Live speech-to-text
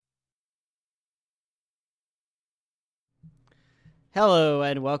Hello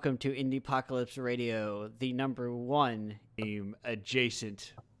and welcome to Indiepocalypse Radio, the number one game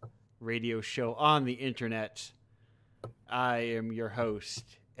adjacent radio show on the internet. I am your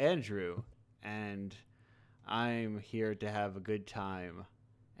host, Andrew, and I'm here to have a good time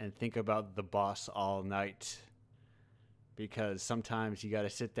and think about the boss all night. Because sometimes you gotta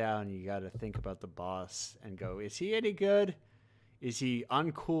sit down and you gotta think about the boss and go, is he any good? Is he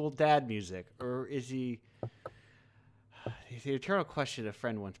uncool dad music? Or is he... The eternal question a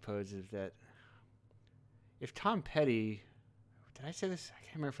friend once posed is that if Tom Petty, did I say this? I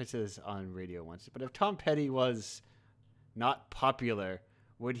can't remember if I said this on radio once, but if Tom Petty was not popular,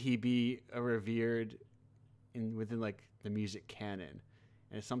 would he be revered within like the music canon?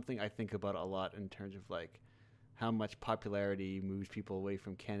 And it's something I think about a lot in terms of like how much popularity moves people away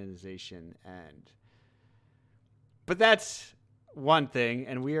from canonization. But that's one thing,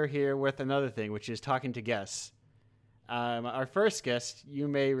 and we are here with another thing, which is talking to guests. Our first guest, you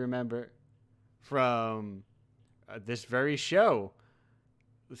may remember from this very show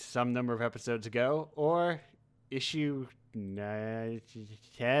some number of episodes ago, or issue 10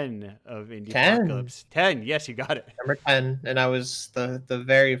 of Indiepocalypse. 10, yes, you got it. Number 10, and I was the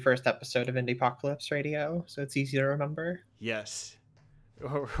very first episode of Indiepocalypse Radio, so it's easy to remember. Yes.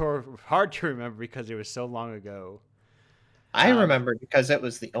 Or hard to remember because it was so long ago. I remember because it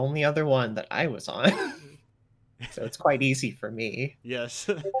was the only other one that I was on. So it's quite easy for me. Yes.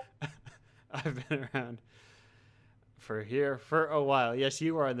 I've been around for a while. Yes,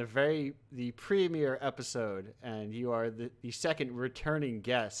 you are in the premiere episode, and you are the second returning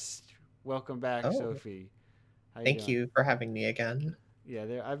guest. Welcome back, Sophie. Thank you for having me again.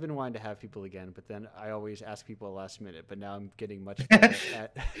 Yeah, I've been wanting to have people again, but then I always ask people last minute, but now I'm getting much better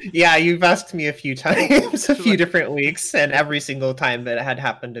at... Yeah, you've asked me a few times, a few different weeks, and every single time that it had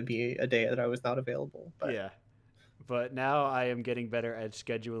happened to be a day that I was not available. But... Yeah. But now I am getting better at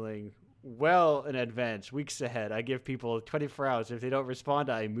scheduling well in advance, weeks ahead. I give people 24 hours. If they don't respond,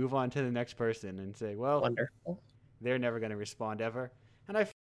 I move on to the next person and say, well, wonderful. They're never going to respond ever. And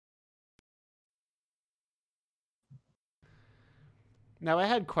Now I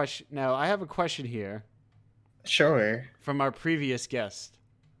have a question here. Sure. From our previous guest.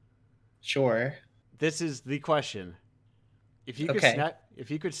 Sure. This is the question. If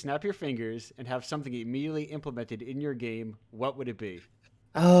you could snap your fingers and have something immediately implemented in your game, what would it be?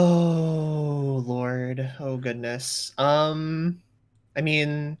 Oh Lord. Oh goodness. I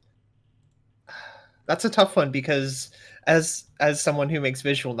mean, that's a tough one because as someone who makes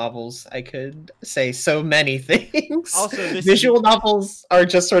visual novels, I could say so many things. Also, visual novels are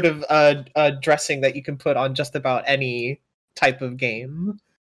just sort of a dressing that you can put on just about any type of game.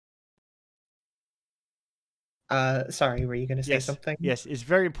 Sorry, were you going to say something? Yes, it's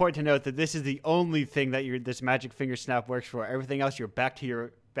very important to note that this is the only thing that this magic finger snap works for. Everything else, you're back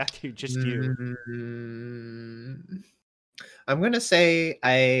to just you. I'm going to say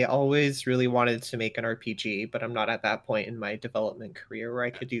I always really wanted to make an RPG, but I'm not at that point in my development career where I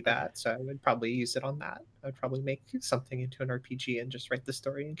could do that. So I would probably use it on that. I would probably make something into an RPG and just write the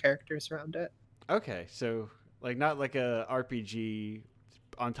story and characters around it. Okay, so not like a RPG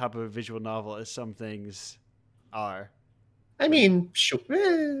on top of a visual novel as some things are. I mean, sure.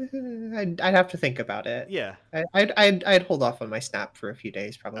 I'd have to think about it. Yeah. I'd hold off on my snap for a few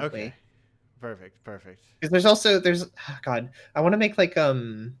days, probably. Okay. Perfect. Because I want to make like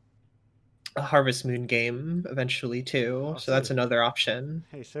a Harvest Moon game eventually too. So that's another option.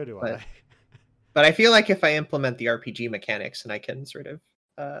 Hey, so do I. But I feel like if I implement the RPG mechanics and I can sort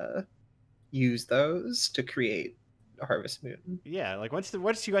of use those to create Harvest Moon. Yeah, like once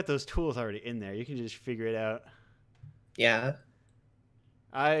you got those tools already in there, you can just figure it out. Yeah.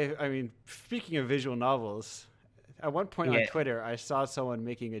 I mean, speaking of visual novels, at one point on Twitter, I saw someone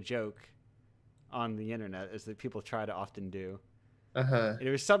making a joke on the internet, as that people try to often do. Uh-huh. It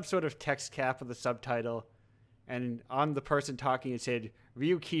was some sort of text cap with a subtitle, and on the person talking, it said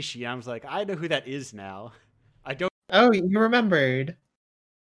Ryukishi. I was like, I know who that is now. I don't. Oh, you remembered.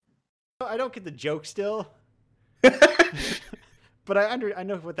 I don't get the joke still. But I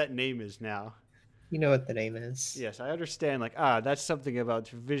know what that name is now. You know what the name is. Yes, I understand. That's something about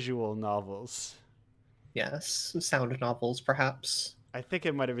visual novels. Yes, sound novels, perhaps. I think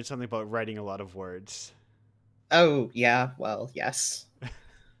it might have been something about writing a lot of words. Oh, yeah, well, yes. If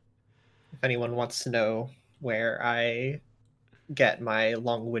anyone wants to know where I get my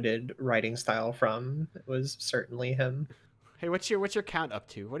long-witted writing style from, it was certainly him. Hey, what's your count up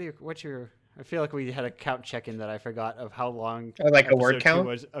to? What's your... I feel like we had a count check-in that I forgot of how long like a word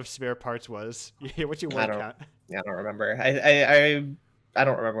count of Spare Parts was. Yeah, what's your word count? Yeah, I don't remember. I I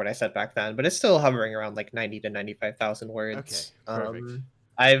don't remember what I said back then, but it's still hovering around like 90 to 95,000 Okay, words. perfect.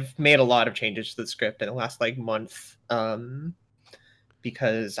 I've made a lot of changes to the script in the last like month,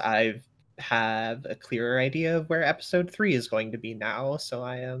 because I've have a clearer idea of where episode 3 is going to be now. So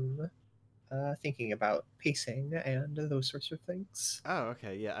I am thinking about pacing and those sorts of things. Oh,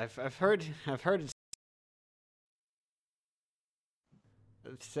 okay. Yeah, I've heard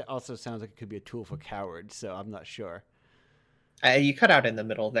it also sounds like it could be a tool for cowards, so I'm not sure. You cut out in the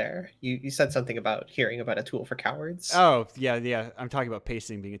middle there. You said something about hearing about a tool for cowards. Oh, yeah, yeah. I'm talking about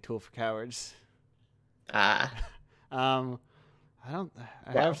pacing being a tool for cowards. Ah, Um, I don't.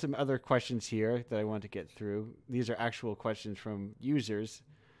 I have well, some other questions here that I want to get through. These are actual questions from users.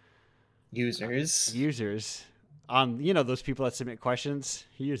 users. Users on those people that submit questions.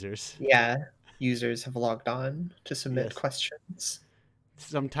 Users. Yeah, users have logged on to submit Yes. questions.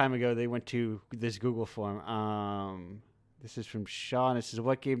 Some time ago, they went to this Google form. This is from Sean. It says,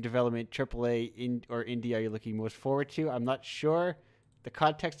 "What game development, AAA or indie, are you looking most forward to?" I'm not sure the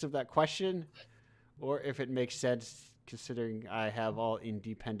context of that question, or if it makes sense considering I have all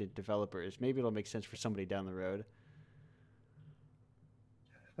independent developers. Maybe it'll make sense for somebody down the road.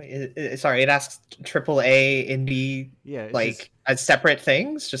 Wait, sorry, it asks AAA indie Yeah, it says like as separate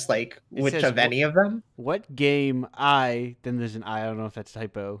things, just like it which says of any of them? what game I then there's an I don't know if that's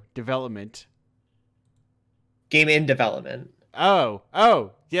typo development. Game in development. Oh,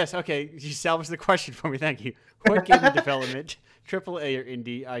 yes, okay. You salvaged the question for me. Thank you. What game in development, AAA or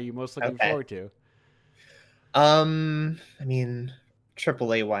indie, are you most looking Okay. forward to? I mean,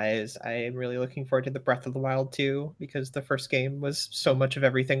 AAA wise, I am really looking forward to the Breath of the Wild 2 because the first game was so much of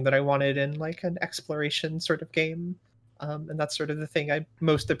everything that I wanted in like an exploration sort of game. And that's sort of the thing I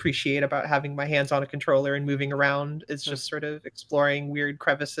most appreciate about having my hands on a controller and moving around is just sort of exploring weird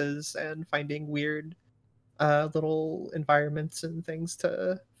crevices and finding weird little environments and things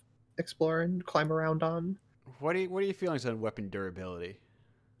to explore and climb around on. What are your feelings on weapon durability?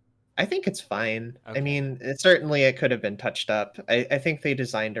 I think it's fine. I Okay. mean, certainly it could have been touched up. I think they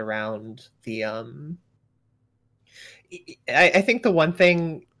designed around the I think the one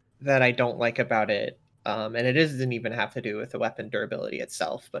thing that I don't like about it, and it doesn't even have to do with the weapon durability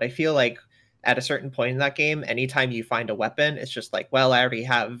itself, but I feel like at a certain point in that game, anytime you find a weapon, it's just like, well, I already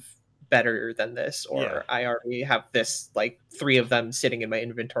have better than this, Yeah. or I already have this like three of them sitting in my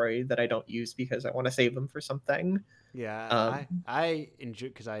inventory that I don't use because I want to save them for something. Yeah, Um, I enjoy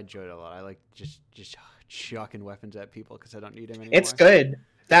because I enjoyed it a lot. I like just chucking weapons at people because I don't need them It's anymore. good.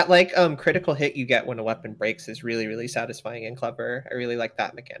 That like critical hit you get when a weapon breaks is really really satisfying and clever. I really like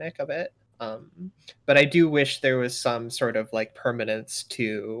that mechanic of it. But I do wish there was some sort of like permanence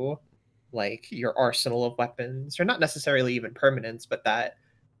to like your arsenal of weapons, or not necessarily even permanence, but that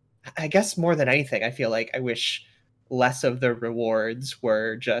I guess more than anything, I feel like I wish less of the rewards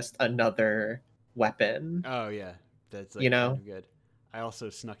were just another weapon. Oh yeah, that's You like kind know? of good. I also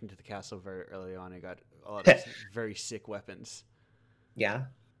snuck into the castle very early on and got a lot of very sick weapons. Yeah,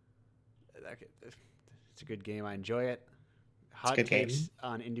 It's a good game. I enjoy it. it's a Hot good takes game.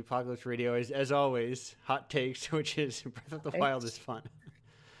 on Indie Apocalypse Radio is, as always, hot takes, which is Breath of the Wild is Thanks. fun.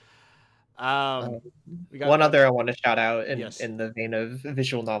 Um, We one got other I want to shout out yes. in the vein of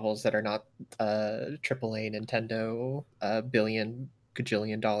visual novels that are not AAA Nintendo billion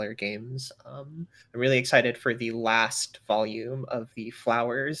gajillion dollar games. I'm really excited for the last volume of the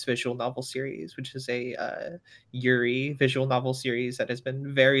Flowers visual novel series, which is a Yuri visual novel series that has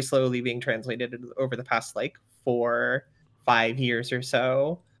been very slowly being translated over the past like 4-5 years or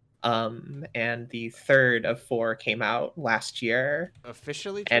so. And the third of four came out last year,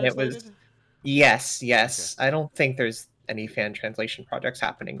 Officially and it was translated? yes, Okay. yes. I don't think there's any fan translation projects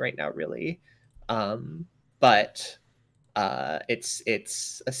happening right now, really. But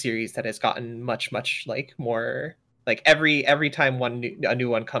it's a series that has gotten much like more like every time a new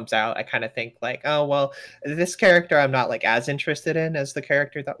one comes out, I kind of think like, oh well, this character I'm not like as interested in as the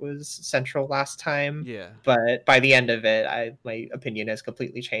character that was central last time. Yeah. But by the end of it, my opinion has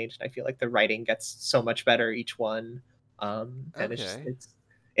completely changed. I feel like the writing gets so much better each one, and Okay.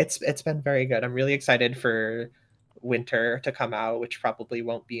 it's been very good. I'm really excited for Winter to come out, which probably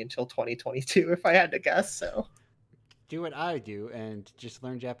won't be until 2022 if I had to guess. So Do what I do and just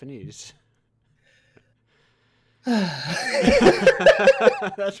learn Japanese.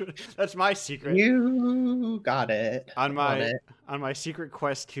 That's my secret. you got it On on my it. on my secret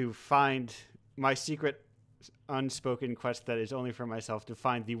quest to find my secret unspoken quest that is only for myself to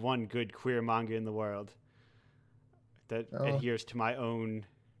find the one good queer manga in the world that Oh, adheres to my own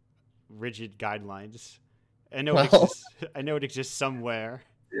rigid guidelines. I know it well, exists. I know it exists somewhere.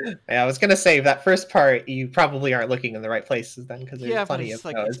 Yeah, I was gonna say that first part you probably aren't looking in the right places then, because there's Yeah, but plenty of it's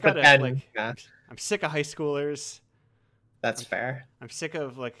like it's those. But gotta like then, yeah, I'm sick of high schoolers. that's I'm fair. I'm sick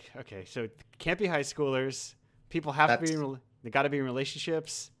of like okay, so can't be high schoolers. People have to be That's they got to be in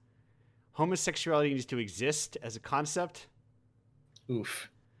relationships. Homosexuality needs to exist as a concept. oof.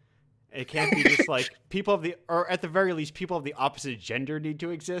 It can't be just like people of the or at the very least people of the opposite gender need to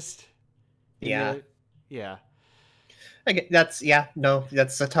exist. In Yeah, the yeah. that's yeah. No,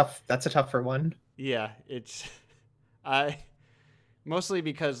 that's a tougher one. Yeah, it's I mostly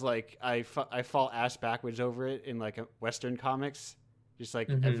because like I fall ass backwards over it in like Western comics, just like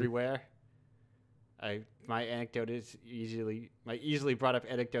Hmm. everywhere. I my anecdote is easily brought up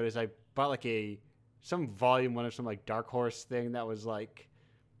anecdote is I bought like some volume one of some like Dark Horse thing that was like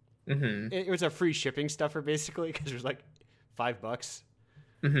Hmm. it was a free shipping stuffer basically because it was like $5,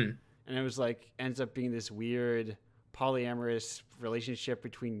 Hmm. and it was like ends up being this weird polyamorous relationship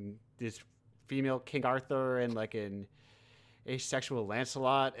between this female King Arthur and like an asexual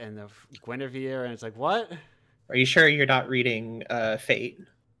Lancelot and the Guinevere, and it's like what? Are you sure you're not reading Fate?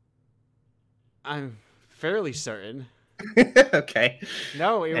 I'm fairly certain. Okay.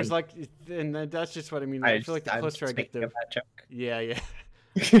 No, it was And like, and that's just what I mean. I feel like the I'm closer I just get making a the, bad joke. yeah.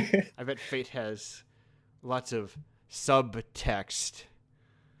 I bet Fate has lots of subtext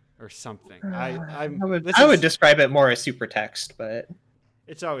or something. I'm this I would is describe it more as super text, but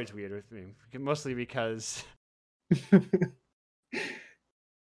it's always weird with me, mostly because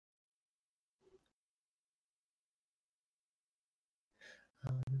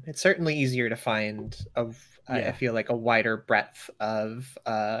it's certainly easier to find I yeah, feel like a wider breadth of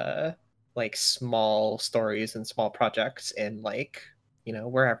like small stories and small projects in like,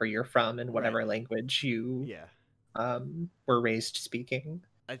 wherever you're from and right, whatever language you yeah. were raised speaking.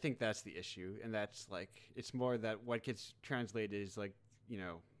 I think that's the issue, and that's like it's more that what gets translated is like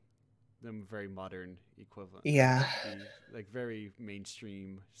the very modern equivalent, like Yeah. the like very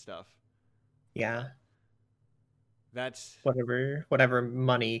mainstream stuff. Yeah. That's Whatever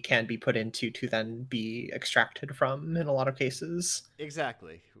money can be put into to then be extracted from in a lot of cases.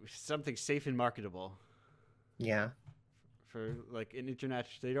 exactly something safe and marketable Yeah. for like an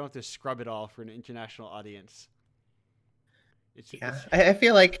international. They don't have to scrub it all for an international audience. Yeah, It's I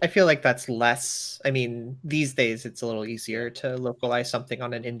feel like that's less. I mean, these days it's a little yeah, easier to localize something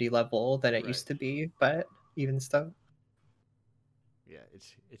on an indie level than it right, used to be, but even still. yeah.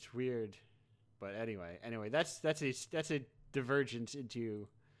 It's weird, but anyway, that's a divergence into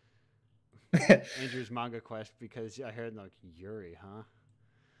Andrew's manga quest because I heard like Yuri, huh?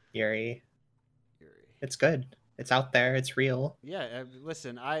 Yuri, Yuri. it's good. It's out there. It's real. Yeah,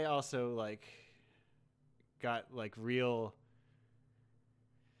 listen, I also like got like real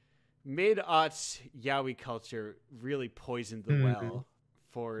mid aughts yaoi culture really poisoned the Mm, well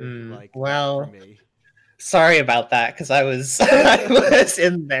for like that for Well, me. sorry about that because I was I was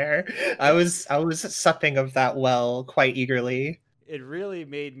in there. I was supping of that well quite eagerly. It really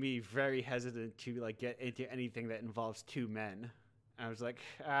made me very hesitant to like get into anything that involves two men. I was like,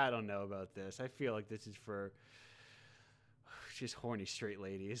 I don't know about this. I feel like this is for just horny straight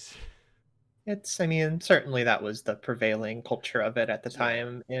ladies. I mean, certainly that was the prevailing culture of it at the Yeah,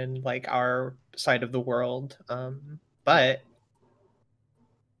 time in like our side of the world. yeah, But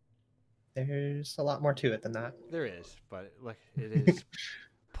there's a lot more to it than that. there is, but like it is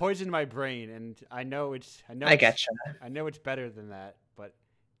poisoned my brain, and I get you. I know it's better than that, but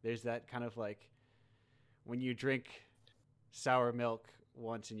there's that kind of like when you drink sour milk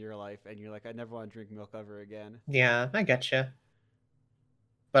once in your life, and you're like, I never want to drink milk ever again. Yeah, I get you.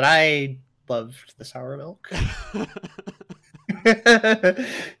 But I loved the sour milk.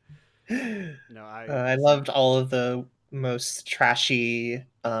 No, I I listen. loved all of the most trashy,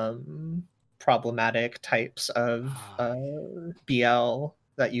 problematic types of Ah, BL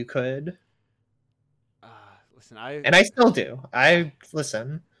that you could, listen. I and I still do. I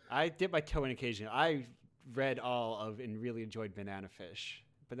listen. I dip my toe in occasionally. I read all of and really enjoyed Banana Fish,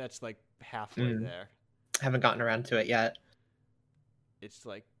 but that's like halfway Mm, there. haven't gotten around to it yet. It's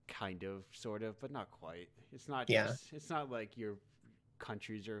like kind of, sort of, but not quite. It's not Yeah. just. It's not like your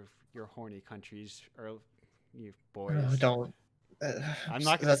countries or your horny countries or you Oh, boys. don't. Uh, I'm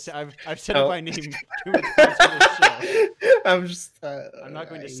not gonna say. that's I've said it oh. by name too many times on this show. I'm just. I'm not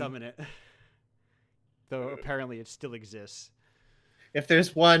going to summon it, though apparently it still exists. if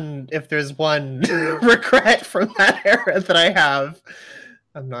there's one regret from that era that I have,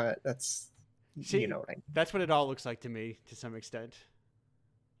 I'm not. That's you See, know what I mean. that's what it all looks like to me, to some extent.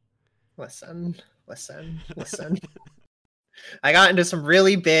 Listen, listen, listen. I got into some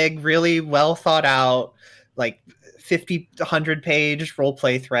really big, really well thought out, like 50 to 100 page role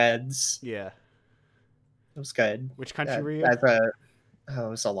play threads. Yeah. It was good. Which country were you? It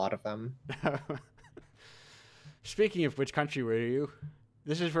was a lot of them. Speaking of which country were you?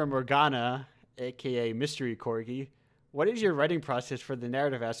 This is from Morgana, aka Mystery Corgi. What is your writing process for the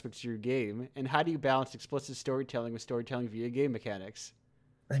narrative aspects of your game, and how do you balance explicit storytelling with storytelling via game mechanics?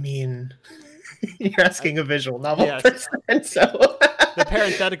 I mean, you're asking a visual novel Yes. person, so... The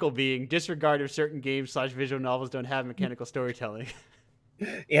parenthetical being, disregard if certain games/visual novels don't have mechanical storytelling.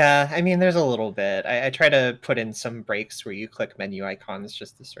 Yeah, I mean, there's a little bit. I try to put in some breaks where you click menu icons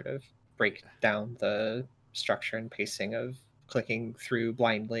just to sort of break down the structure and pacing of clicking through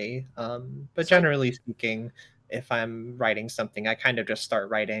blindly. But generally speaking, if I'm writing something, I kind of just start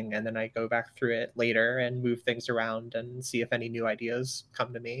writing and then I go back through it later and move things around and see if any new ideas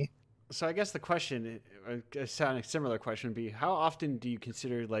come to me. So I guess the question, a similar question would be, how often do you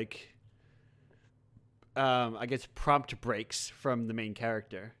consider, like, I guess, prompt breaks from the main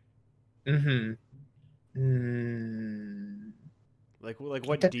character? Mm-hmm. Like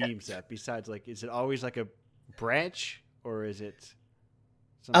what deems that? Besides, like, is it always like a branch, or is it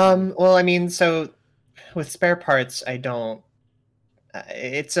something? Well, I mean, so with spare parts, I don't.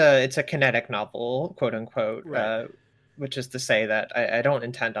 It's a kinetic novel, quote unquote, Right. which is to say that I don't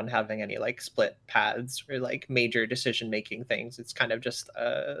intend on having any like split paths or like major decision making things. It's kind of just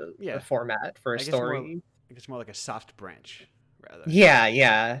a format for a story. I guess more like a soft branch, rather.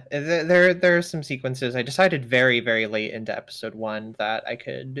 Yeah. There are some sequences. I decided very, very late into episode 1 that I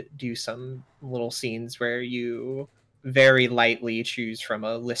could do some little scenes where you very lightly choose from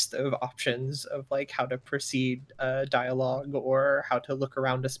a list of options of like how to proceed dialogue or how to look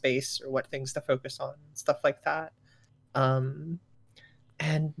around a space or what things to focus on, stuff like that. And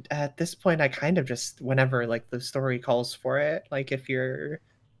at this point I kind of just, whenever like the story calls for it, like if you're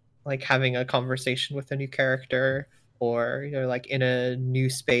like having a conversation with a new character or you're like in a new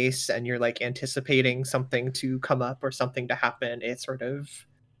space and you're like anticipating something to come up or something to happen, it sort of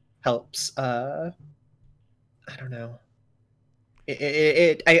helps I don't know.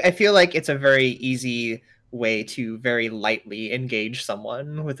 I feel like it's a very easy way to very lightly engage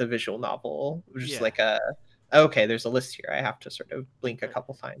someone with a visual novel. Just like okay, there's a list here. I have to sort of blink a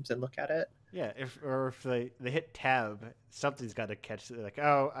couple times and look at it. Yeah, if they hit tab, something's got to catch. Like,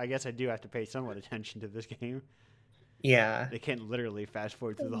 oh, I guess I do have to pay somewhat attention to this game. Yeah, they can't literally fast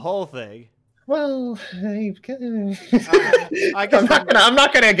forward through the whole thing. Well, I guess I'm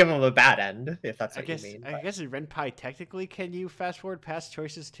not gonna give them a bad end if that's what you mean. I guess in Ren'Py technically, can you fast forward past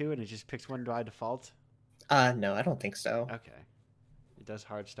choices too, and it just picks one by default? No, I don't think so. Okay, it does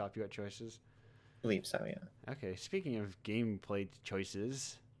hard stop you at choices. I believe so, yeah. Okay, speaking of gameplay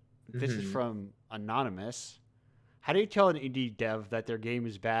choices, this is from Anonymous. How do you tell an indie dev that their game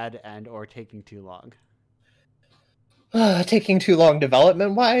is bad and or taking too long? Taking too long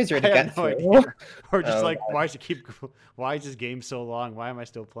development wise, or to get through, or just why is this game so long? Why am I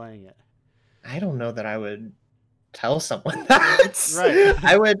still playing it? I don't know that I would tell someone that. Right.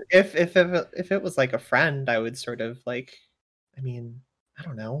 I would if it was like a friend, I would sort of like, I mean, I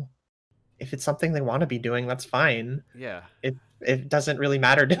don't know. If it's something they want to be doing, that's fine. Yeah. It doesn't really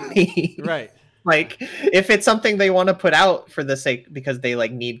matter to me. Right. Like if it's something they want to put out for the sake because they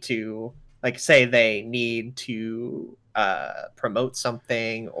like need to, like say they need to promote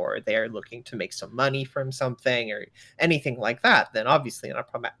something or they're looking to make some money from something or anything like that, then obviously on a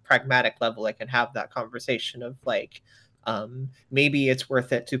pragmatic level I can have that conversation of like maybe it's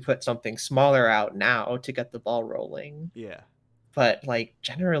worth it to put something smaller out now to get the ball rolling. Yeah. But like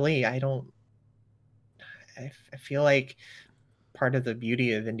generally I feel like part of the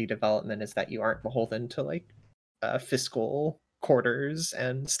beauty of indie development is that you aren't beholden to like fiscal quarters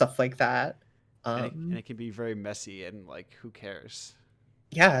and stuff like that. And it can be very messy and like, who cares?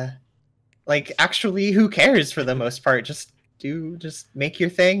 Yeah. Like actually who cares for the most part? Just make your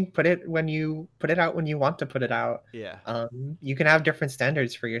thing, put it out when you want to put it out. Yeah. You can have different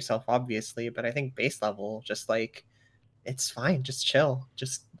standards for yourself, obviously, but I think base level, just like it's fine, just chill.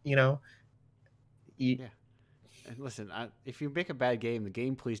 Just, yeah. And listen, if you make a bad game, the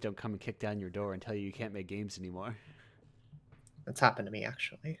game please don't come and kick down your door and tell you can't make games anymore. That's happened to me,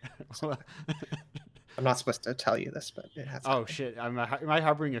 actually. I'm not supposed to tell you this, but it has. Oh, shit. Am I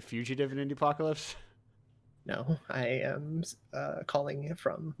harboring a fugitive in Indiepocalypse? No, I am calling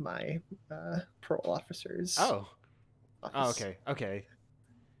from my parole officer's. Oh. Office. Oh, okay.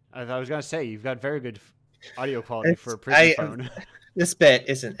 I was going to say, you've got very good audio quality for a prison phone. This bit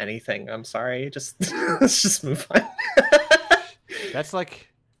isn't anything. I'm sorry. Let's just move on. That's like...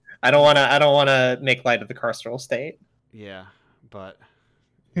 I don't want to make light of the carceral state. Yeah, but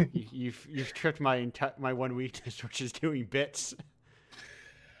You've tripped my one weakness, which is doing bits.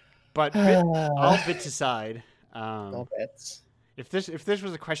 But all All bits aside, bits. if this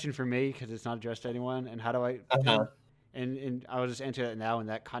was a question for me because it's not addressed to anyone, and how do I Uh-huh. and I'll just answer that now in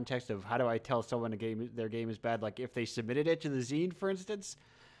that context of how do I tell someone their game is bad? Like if they submitted it to the zine, for instance,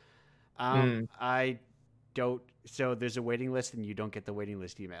 Mm. I don't. So there's a waiting list, and you don't get the waiting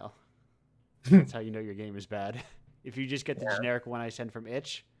list email. That's how you know your game is bad. If you just get the Yeah. generic one I send from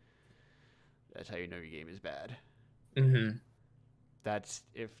Itch, that's how you know your game is bad. Mm-hmm. That's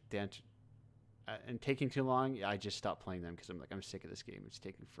if the and taking too long, I just stop playing them because I'm sick of this game. It's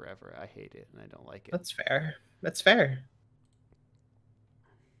taking forever. I hate it and I don't like it. That's fair. That's fair.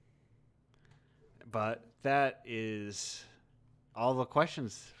 But that is all the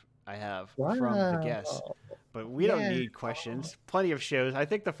questions I have from the guests. Wow. But we don't Yeah. need questions. Plenty of shows. I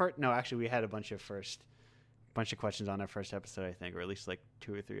think the first. No, actually, we had a bunch of questions on our first episode. I think, or at least like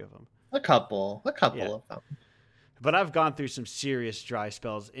 2 or 3 of them. A couple Yeah. of But I've gone through some serious dry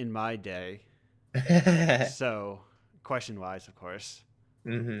spells in my day. them. So, question wise, of course.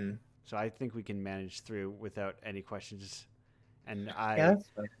 Mm-hmm. So I think we can manage through without any questions. And Yeah, I that's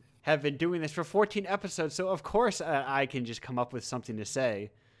fine. have been doing this for 14 episodes, so of course I can just come up with something to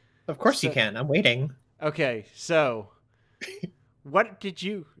say. Of course you So- can. I'm waiting. Okay, so what did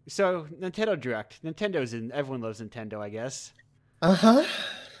you? So Nintendo Direct. Nintendo's in. Everyone loves Nintendo, I guess. Uh-huh.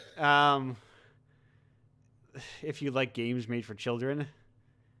 If you like games made for children,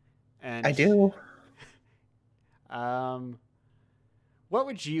 and I do. what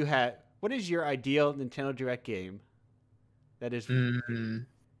would you have? What is your ideal Nintendo Direct game? That is Mm.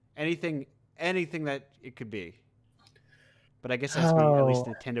 anything that it could be. But I guess it has to be at least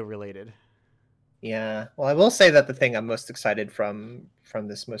Oh. Nintendo related. Yeah. Well, I will say that the thing I'm most excited from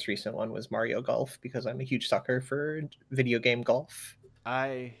this most recent one was Mario Golf because I'm a huge sucker for video game golf.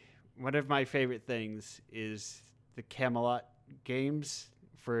 One of my favorite things is the Camelot games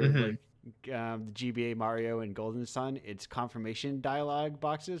for Mhm. the GBA Mario and Golden Sun. It's confirmation dialogue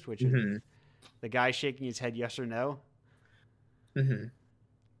boxes, which Mhm. is the guy shaking his head yes or no. Mm-hmm.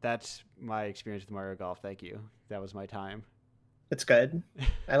 That's my experience with Mario Golf. Thank you. That was my time. It's good.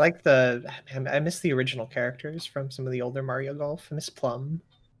 I I miss the original characters from some of the older Mario Golf. I miss Plum.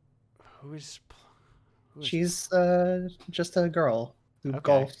 Who is? She's just a girl who Okay.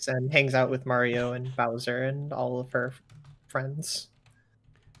 golfs and hangs out with Mario and Bowser and all of her friends.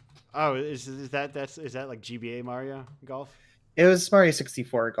 Oh, is that like GBA Mario Golf? It was Mario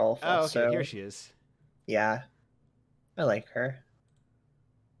 64 Golf Oh, okay. also. Here she is. Yeah. I like her.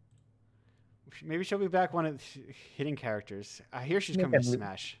 Maybe she'll be back one of the hidden characters. I hear she's Make coming a to mo-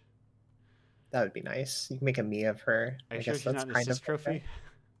 Smash. That would be nice. You can make a me of her. Are I you sure guess she's that's not an kind assist of trophy?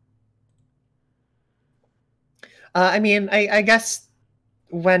 I mean, I guess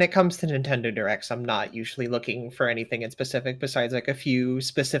when it comes to Nintendo Directs, I'm not usually looking for anything in specific besides like a few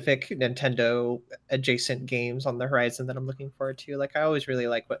specific Nintendo adjacent games on the horizon that I'm looking forward to. Like I always really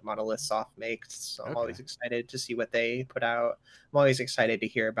like what Monolith Soft makes, so I'm always Okay. excited to see what they put out. I'm always excited to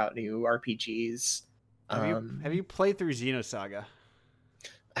hear about new RPGs. Have you played through Xenosaga?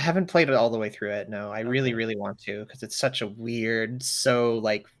 I haven't played it all the way through it. No, I really, Okay. really want to because it's such a weird, so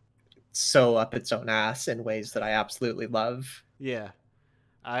up its own ass in ways that I absolutely love. Yeah.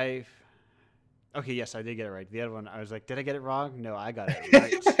 Okay, yes, I did get it right. The other one, I was like, did I get it wrong? No, I got it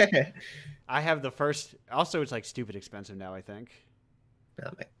right. I have the first. Also, it's like stupid expensive now, I think.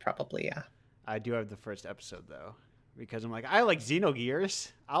 Probably, yeah. I do have the first episode, though, because I'm like, I like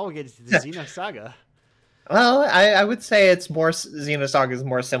Xenogears. I'll get the Xenosaga. Well, I would say it's more Xenosaga is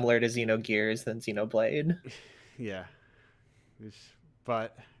more similar to Xenogears than Xenoblade. Yeah.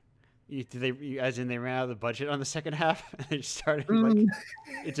 But as in they ran out of the budget on the second half and they started like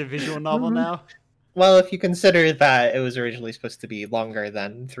it's a visual novel now. Well, if you consider that it was originally supposed to be longer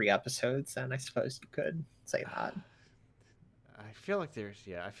than 3 episodes, then I suppose you could say that. I feel like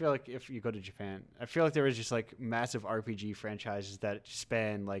I feel like if you go to Japan, I feel like there is just like massive RPG franchises that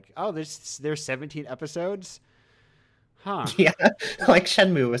span like, oh, there's 17 episodes. Huh. Yeah, like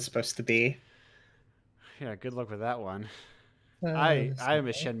Shenmue was supposed to be. Yeah, good luck with that one. Uh, I am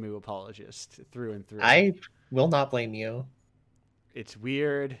a Shenmue apologist through and through. I will not blame you. It's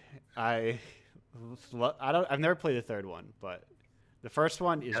weird. I've never played the third one, but the first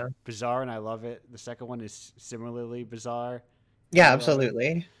one is bizarre and I love it. The second one is similarly bizarre. Yeah,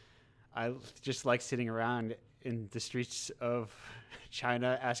 absolutely. I just like sitting around in the streets of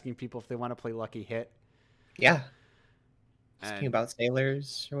China asking people if they want to play Lucky Hit. Yeah. Talking about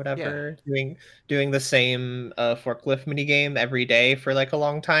sailors or whatever, Yeah. doing the same forklift mini game every day for like a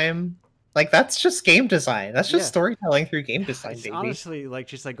long time. Like, that's just game design. That's just Yeah. storytelling through game design, It's baby. honestly like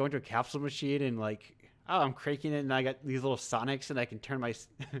just like going to a capsule machine and like, oh, I'm cranking it and I got these little Sonics and I can turn my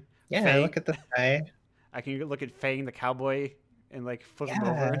Yeah, Fang. look at this guy. I can look at Fang the cowboy and like flip him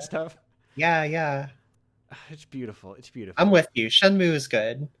over Yeah, and stuff. yeah. It's beautiful. It's I'm beautiful. with you. Shenmue is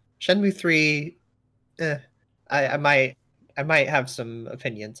good. Shenmue 3, eh, I might have some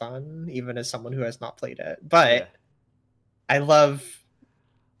opinions on, even as someone who has not played it. Yeah. But I love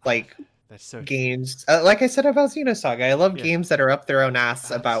like That's so games. Like I said about Xenosaga, I love yeah. games that are up their own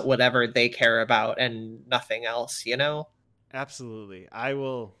ass about Abs- whatever they care about and nothing else. You know? Absolutely. I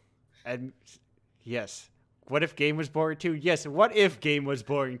will and yes. What if game was boring too? Yes. What if game was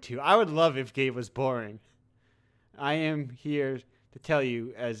boring too? I would love if game was boring. I am here to tell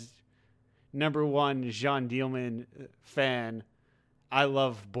you, as number one Jean Dielman fan, I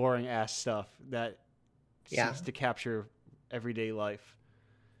love boring ass stuff that Yeah, seeks to capture everyday life.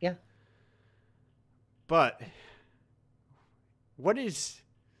 yeah. But what is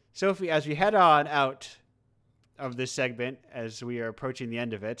Sophie, as we head on out of this segment, as we are approaching the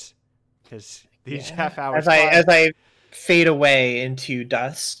end of it, because these Yeah. half hours As I fade away into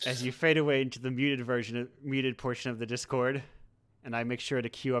dust. as you fade away into the muted portion of the Discord, and I make sure to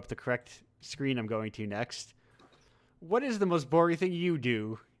queue up the correct screen I'm going to next. What is the most boring thing you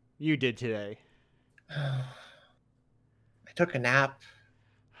did today? I took a nap.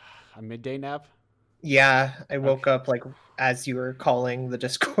 A midday nap? Yeah, I woke Okay. up like as you were calling the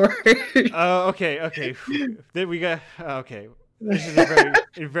Discord. Oh, okay. Then we got okay. This is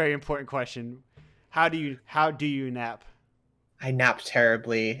a very important question. How do you nap? I napped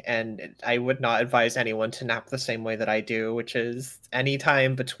terribly, and I would not advise anyone to nap the same way that I do, which is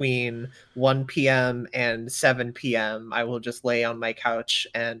anytime between 1 p.m. and 7 p.m. I will just lay on my couch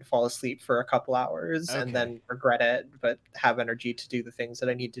and fall asleep for a couple hours and Okay. then regret it, but have energy to do the things that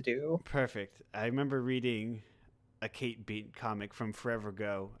I need to do. Perfect. I remember reading a Kate Beat comic from forever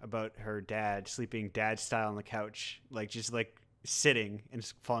ago about her dad sleeping dad style on the couch, like just like sitting and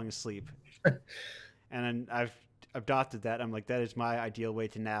falling asleep. And then I've adopted that. I'm like, that is my ideal way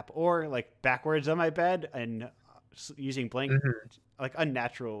to nap, or like backwards on my bed and using blank, Mhm. like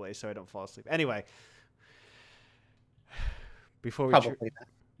unnatural ways so I don't fall asleep. Anyway, before we Probably that.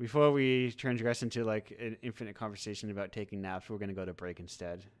 before we transgress into like an infinite conversation about taking naps, we're gonna go to break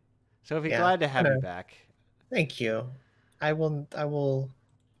instead. So, if you're Yeah. glad to have you back. Thank you. I will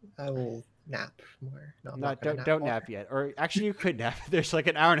nap more. No, I'm not Not gonna nap don't more. nap yet, or actually you could nap. There's like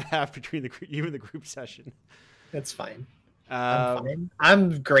an hour and a half between you and the group session. It's fine. I'm Um, fine.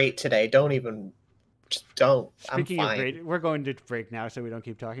 I'm great today. Don't even just don't. I'm Speaking of fine. great, we're going to break now, so we don't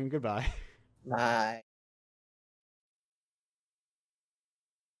keep talking. Goodbye. Bye.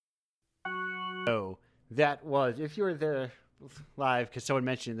 Oh, that was, if you were there live, because someone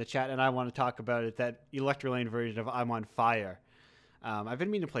mentioned in the chat, and I want to talk about it, that Electrolane version of I'm on Fire. I've been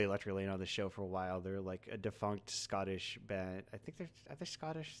meaning to play Electrolane on the show for a while. They're like a defunct Scottish band. I think are they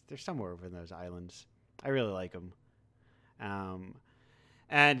Scottish? They're somewhere over in those islands. I really like them. Um,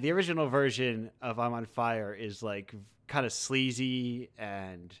 and the original version of I'm on Fire is like kind of sleazy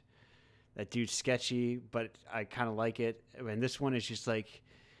and that dude's sketchy, but I kind of like it. And this one is just like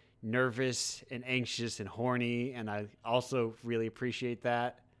nervous and anxious and horny, and I also really appreciate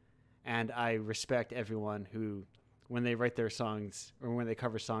that. And I respect everyone who, when they write their songs or when they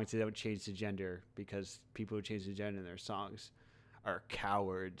cover songs, they don't change the gender, because people who change the gender in their songs are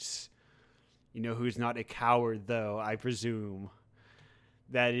cowards. You know who's not a coward, though, I presume?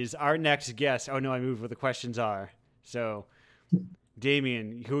 That is our next guest. Oh no, I moved where the questions are. So,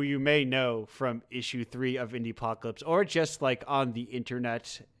 Damien, who you may know from issue 3 of Indiepocalypse, or just like on the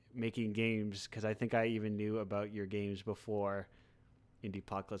internet making games, because I think I even knew about your games before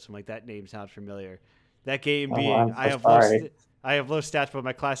Indiepocalypse. I'm like, that name sounds familiar. That game Oh, being, I'm so sorry. I have low stats, but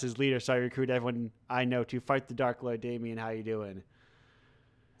my class is leader, so I recruit everyone I know to fight the Dark Lord. Damien, how you doing?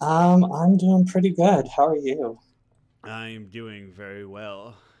 I'm doing pretty good. How are you? I'm doing very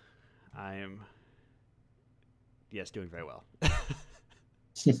well. I am, yes, doing very well.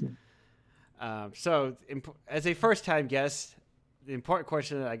 So, as a first-time guest, the important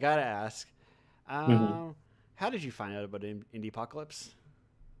question that I gotta ask: Mhm. how did you find out about Indiepocalypse?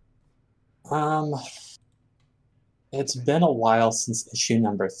 Um, it's been a while since issue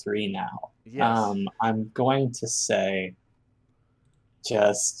number 3 now. Yes. I'm going to say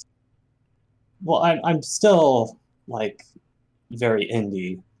just, well, I'm still like very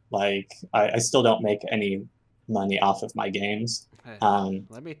indie. Like I still don't make any money off of my games. Hey, Um,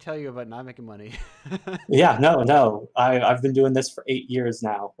 let me tell you about not making money. yeah, no. I've been doing this for 8 years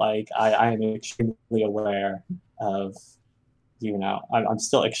now. Like I am extremely aware of I'm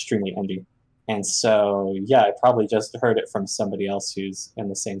still extremely indie. And so, yeah, I probably just heard it from somebody else who's in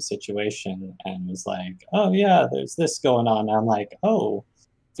the same situation and was like, oh, yeah, there's this going on. And I'm like, oh,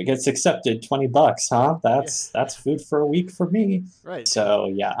 if it gets accepted, $20, huh? That's food for a week for me. Right.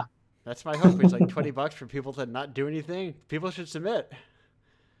 So, yeah. That's my hope. It's like $20 for people to not do anything. People should submit.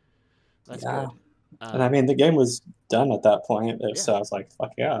 That's good. And I mean, the game was done at that point, so I was like,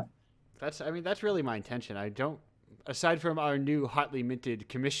 fuck yeah. That's really my intention. I don't, aside from our new hotly minted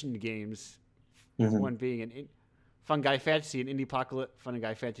commissioned games, one being an Fungi Fantasy and Indiepocalypse,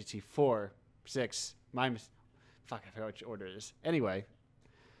 Fungi Fantasy 4, 6, fuck, I forgot which order it is. Anyway,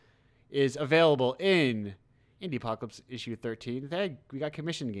 is available in Indiepocalypse issue 13. We got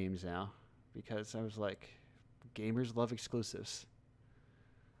commissioned games now because I was like, gamers love exclusives.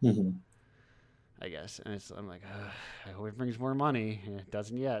 I guess. And I'm like, I hope it brings more money. And it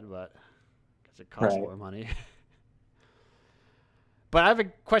doesn't yet, but because it costs more money. But I have a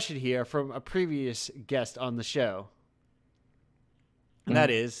question here from a previous guest on the show. And that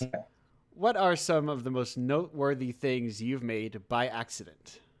is, what are some of the most noteworthy things you've made by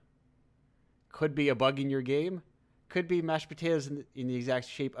accident? Could be a bug in your game. Could be mashed potatoes in the exact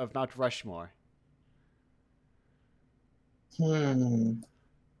shape of Mount Rushmore.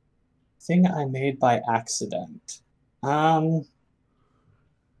 Thing I made by accident.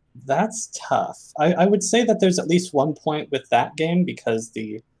 That's tough. I would say that there's at least one point with that game because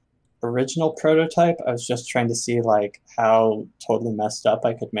the original prototype, I was just trying to see like how totally messed up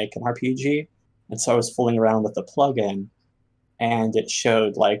I could make an RPG. And so I was fooling around with the plugin and it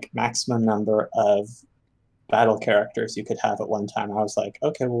showed like maximum number of battle characters you could have at one time. I was like,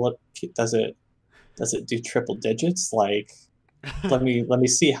 okay, well, what does it do triple digits? Like, let me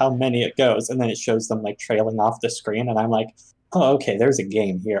see how many it goes. And then it shows them like trailing off the screen. And I'm like, oh, okay, there's a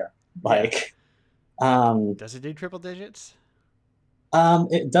game here. Like, does it do triple digits?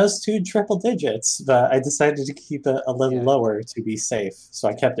 It does do triple digits, but I decided to keep it a little lower to be safe. So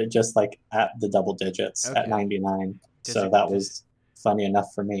I kept it just like at the double digits at 99. That was funny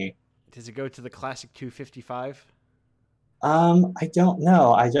enough for me. Does it go to the classic 255? I don't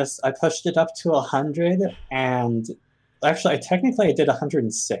know. I pushed it up to 100 and actually, I did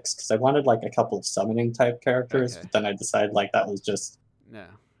 106 because I wanted like a couple of summoning type characters, but then I decided like that was just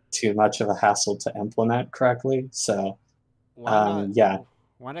too much of a hassle to implement correctly. So, why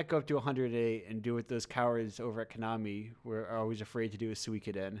not go up to 108 and do what those cowards over at Konami were always afraid to do with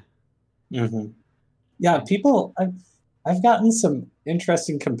Suikoden? Yeah, people, I've gotten some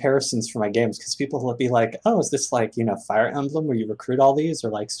interesting comparisons for my games because people will be like, oh, is this like, Fire Emblem where you recruit all these or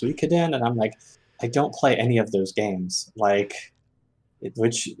like Suikoden? And I'm like, I don't play any of those games,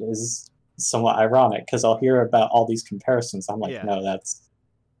 which is somewhat ironic because I'll hear about all these comparisons. I'm like, no, that's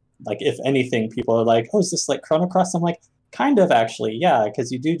like, if anything, people are like, oh, is this like Chrono Cross? I'm like, kind of actually, yeah,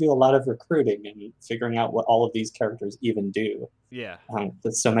 because you do a lot of recruiting and figuring out what all of these characters even do. Yeah.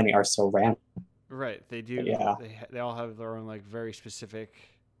 But so many are so random. Right, they do. Yeah. They all have their own like very specific,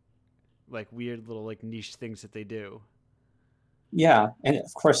 like weird little like niche things that they do. Yeah, and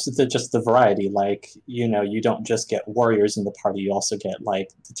of course, just the variety. Like, you don't just get warriors in the party. You also get like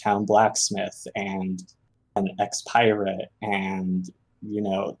the town blacksmith and an ex-pirate, and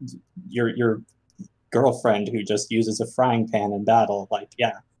your girlfriend who just uses a frying pan in battle. Like,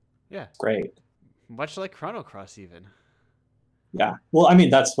 yeah, great. Much like Chrono Cross, even. Yeah, well, I mean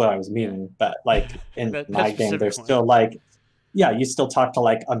that's what I was meaning. But like in my game, there's still like, you still talk to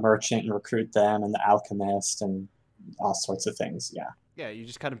like a merchant and recruit them, and the alchemist and all sorts of things. Yeah, you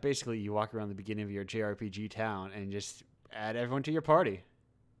just kind of basically you walk around the beginning of your JRPG town and just add everyone to your party.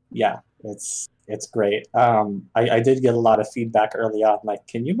 Yeah, it's great. I did get a lot of feedback early on, like,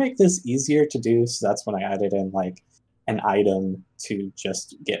 can you make this easier to do? So that's when I added in like an item to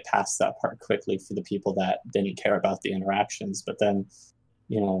just get past that part quickly for the people that didn't care about the interactions. But then,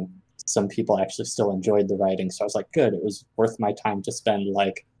 some people actually still enjoyed the writing. So I was like, good, it was worth my time to spend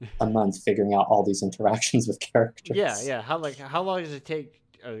like a month figuring out all these interactions with characters. Yeah. How long does it take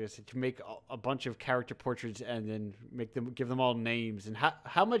to make a bunch of character portraits and then give them all names? And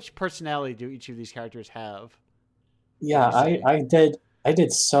how much personality do each of these characters have? Yeah, I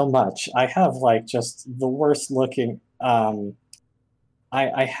did so much. I have like just the worst looking.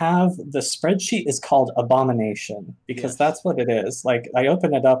 I have the spreadsheet is called Abomination because that's what it is. Like I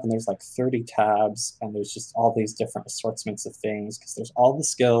open it up and there's like 30 tabs and there's just all these different assortments of things because there's all the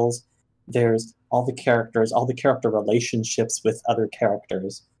skills, there's all the characters, all the character relationships with other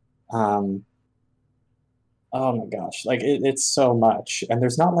characters. Oh my gosh, like it's so much. And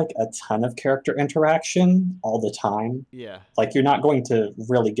there's not like a ton of character interaction all the time. Yeah. Like you're not going to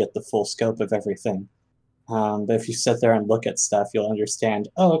really get the full scope of everything. But if you sit there and look at stuff, you'll understand,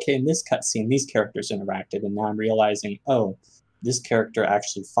 oh, okay, in this cutscene, these characters interacted, and now I'm realizing, oh, this character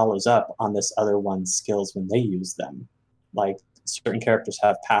actually follows up on this other one's skills when they use them. Like, certain characters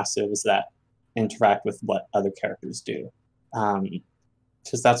have passives that interact with what other characters do.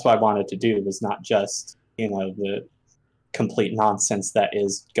 Because that's what I wanted to do, was not just, the complete nonsense that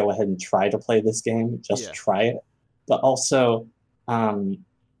is go ahead and try to play this game, just try it, but also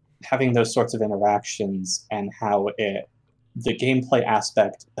having those sorts of interactions and how the gameplay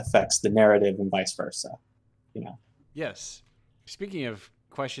aspect affects the narrative and vice versa. Yes. Speaking of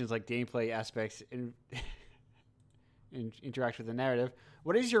questions like gameplay aspects and interact with the narrative,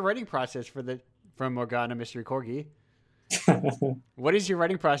 what is your writing process from Morgana Mystery Corgi? What is your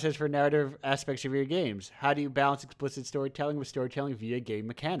writing process for narrative aspects of your games? How do you balance explicit storytelling with storytelling via game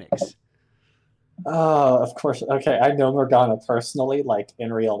mechanics? Oh, of course. Okay, I know Morgana personally, like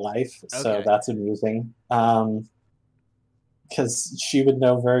in real life, so that's amusing. Because she would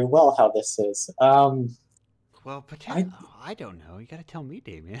know very well how this is. Well, I don't know. You got to tell me,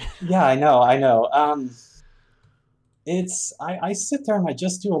 Damien. Yeah, I know. I sit there and I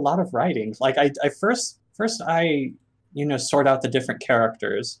just do a lot of writing. Like I first I sort out the different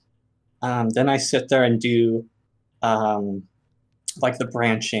characters. Then I sit there and do like the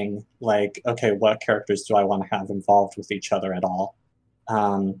branching, like, okay, what characters do I want to have involved with each other at all?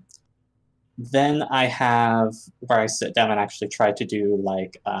 Then I have where I sit down and actually try to do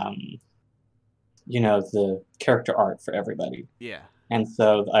like the character art for everybody. Yeah. And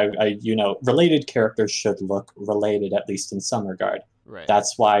so I related characters should look related, at least in some regard. Right.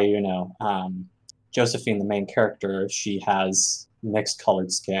 That's why, Josephine, the main character, she has mixed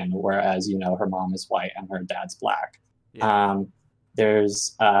colored skin, whereas, her mom is white and her dad's black. Yeah.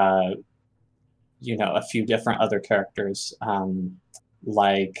 There's, a few different other characters,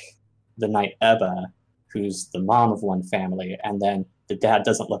 like the knight Ebba, who's the mom of one family, and then the dad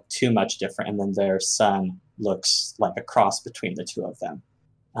doesn't look too much different, and then their son looks like a cross between the two of them.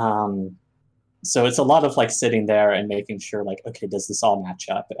 So it's a lot of like sitting there and making sure, like, okay, does this all match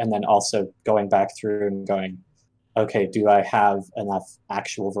up? And then also going back through and going, okay, do I have enough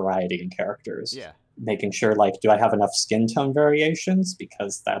actual variety in characters? Yeah. Making sure, like, do I have enough skin tone variations?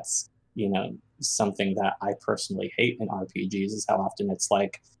 Because that's, something that I personally hate in RPGs, is how often it's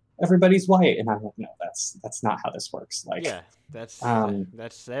like, everybody's white, and I'm like, no, that's not how this works. Like, yeah, that's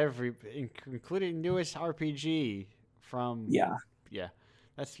every, including newest RPG from. Yeah.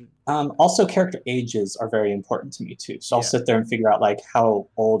 That's also character ages are very important to me too. So I'll sit there and figure out like how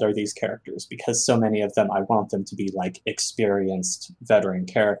old are these characters, because so many of them I want them to be like experienced veteran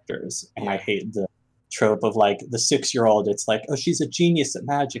characters, and I hate the trope of like the 6-year-old. It's like, oh, she's a genius at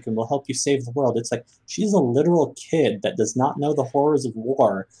magic and will help you save the world. It's like, she's a literal kid that does not know the horrors of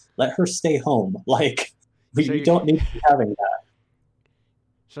war. Let her stay home. Like, we don't need to be having that.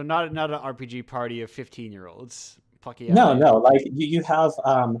 So not an RPG party of 15-year-olds. No. Like you have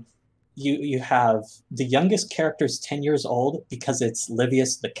you have the youngest character's 10 years old because it's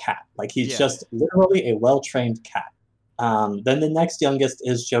Livius the cat. Like, he's just literally a well-trained cat. Then the next youngest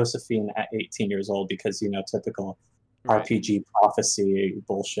is Josephine at 18 years old because, typical RPG prophecy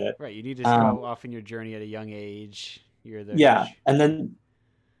bullshit. Right, you need to go off in your journey at a young age. And then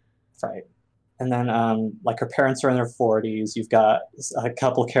like her parents are in their 40s. You've got a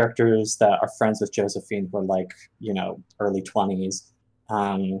couple characters that are friends with Josephine who are like, early 20s.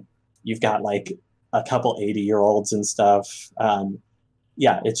 You've got like a couple 80-year-olds and stuff.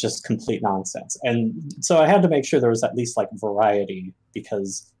 It's just complete nonsense. And so I had to make sure there was at least like variety,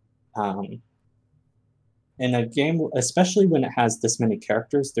 because in a game, especially when it has this many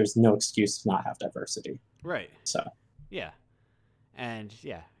characters, there's no excuse to not have diversity. Right. So. Yeah. And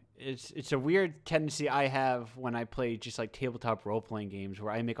it's a weird tendency I have when I play just like tabletop role-playing games,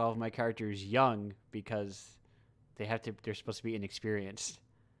 where I make all of my characters young because they're supposed to be inexperienced.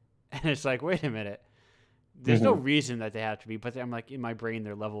 And it's like, wait a minute. There's no reason that they have to be, but I'm like, in my brain,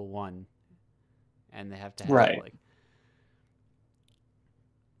 they're level 1. And they have to have like...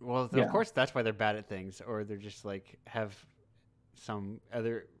 Well, of course, that's why they're bad at things, or they're just like, have some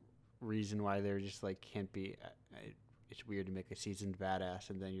other reason why they're just like, can't be... It's weird to make a seasoned badass,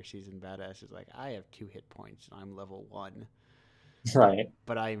 and then your seasoned badass is like, I have 2 hit points, and I'm level 1. Right.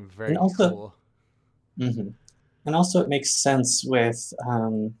 But I am very cool. Mm-hmm. And also it makes sense with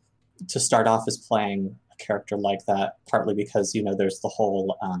to start off as playing a character like that, partly because, there's the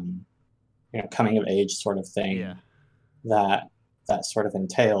whole coming of age sort of thing that sort of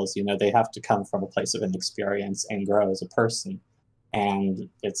entails. They have to come from a place of inexperience and grow as a person. And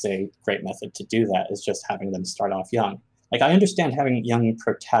it's a great method to do that, is just having them start off young. Like, I understand having young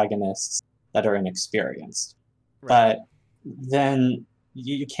protagonists that are inexperienced. Right. But then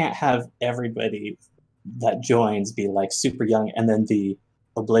you can't have everybody that joins be like super young, and then the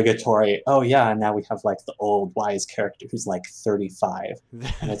obligatory, oh yeah, and now we have like the old wise character who's like 35,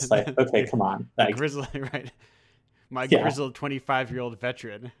 and it's like, okay, come on, The like, grizzled, right? My Yeah. grizzled 25-year-old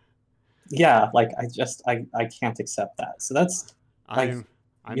veteran. yeah, like I can't accept that. So that's like,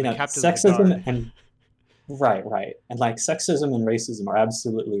 I'm you the know, captain of the sexism guard. and right, and like sexism and racism are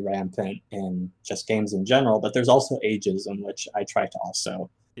absolutely rampant in just games in general, but there's also ageism, which I try to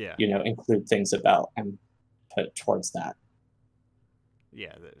also, Yeah. include things about and put towards that.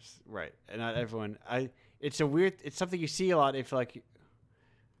 Yeah, there's right. And not everyone it's something you see a lot if like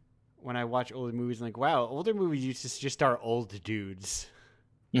when I watch older movies, I'm like, wow, older movies used to just star old dudes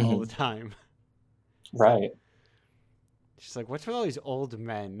all the time. Right. Just like, what's with all these old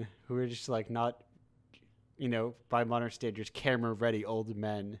men who are just like not, by modern standards, camera ready old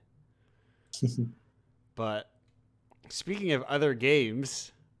men. But speaking of other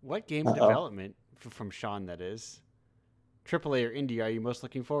games, what game development from Sean, that is, AAA or indie, are you most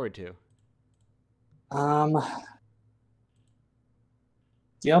looking forward to?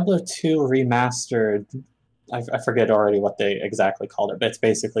 Diablo 2 Remastered. I forget already what they exactly called it, but it's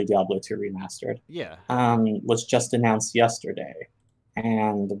basically Diablo 2 Remastered. Yeah. Was just announced yesterday,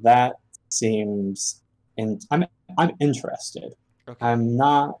 and that seems. I'm interested. Okay. I'm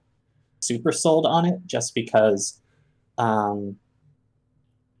not super sold on it just because,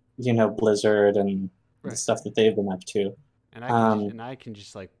 Blizzard and the stuff that they've been up to. And I can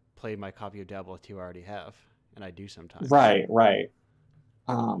just like play my copy of Diablo 2 I already have, and I do sometimes. Right.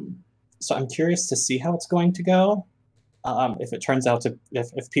 So I'm curious to see how it's going to go. If it turns out to,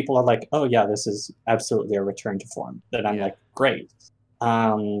 if people are like, oh yeah, this is absolutely a return to form, then I'm like, great.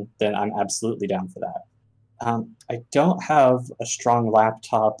 Then I'm absolutely down for that. I don't have a strong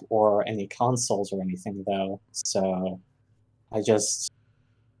laptop or any consoles or anything though, so I just,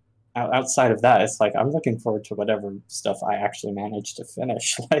 outside of that, it's like I'm looking forward to whatever stuff I actually manage to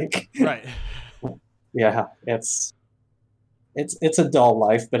finish. Like, right. Yeah, it's a dull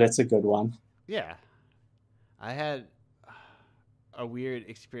life, but it's a good one. Yeah. I had a weird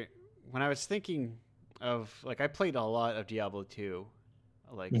experience when I was thinking of, like, I played a lot of Diablo 2,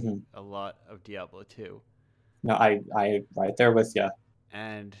 a lot of Diablo 2. No, I right there with you.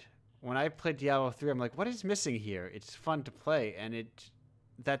 And when I played Diablo 3, I'm like, what is missing here? It's fun to play, and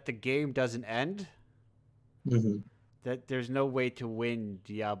that the game doesn't end. That there's no way to win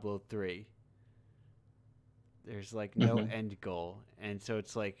Diablo 3. There's like no end goal. And so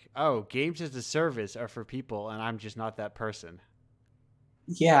it's like, oh, games as a service are for people, and I'm just not that person.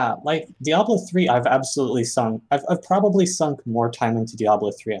 Yeah, like Diablo 3, I've absolutely sunk. I've probably sunk more time into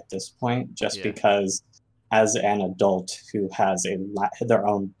Diablo 3 at this point, just because as an adult who has their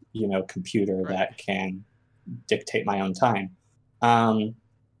own, computer that can dictate my own time.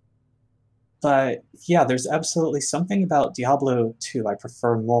 But yeah, there's absolutely something about Diablo 2 I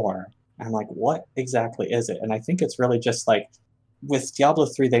prefer more. I'm like, what exactly is it? And I think it's really just like, with Diablo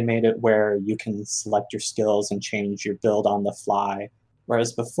 3, they made it where you can select your skills and change your build on the fly.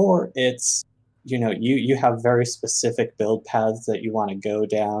 Whereas before, it's, you have very specific build paths that you want to go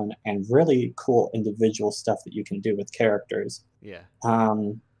down and really cool individual stuff that you can do with characters. Yeah.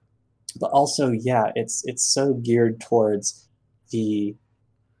 But also, yeah, it's so geared towards the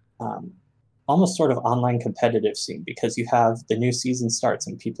almost sort of online competitive scene, because you have the new season starts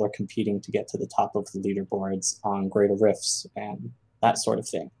and people are competing to get to the top of the leaderboards on Greater Rifts and that sort of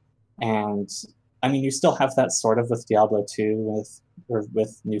thing. And I mean, you still have that sort of with Diablo 2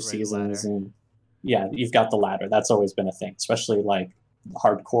 with new seasons, and yeah, you've got the ladder. That's always been a thing, especially like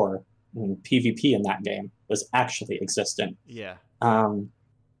hardcore and PvP in that game was actually existent. Yeah.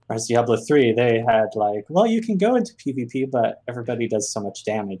 Whereas Diablo 3, they had like, well, you can go into PvP, but everybody does so much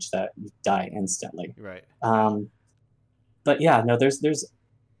damage that you die instantly. Right. But yeah, no, there's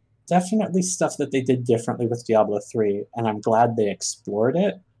definitely stuff that they did differently with Diablo 3, and I'm glad they explored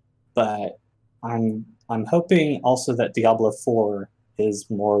it. But I'm hoping also that Diablo 4 is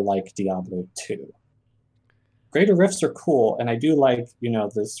more like Diablo 2. Greater Rifts are cool, and I do like,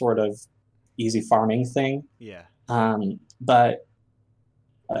 the sort of easy farming thing. Yeah. But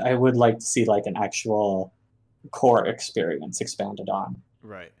I would like to see like an actual core experience expanded on.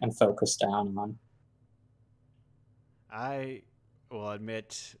 Right. And focused down on. I will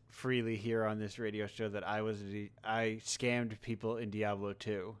admit freely here on this radio show that I scammed people in Diablo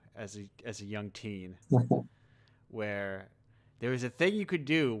 2 as a young teen, where there was a thing you could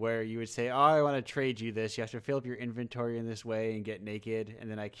do where you would say, oh, I want to trade you this. You have to fill up your inventory in this way and get naked,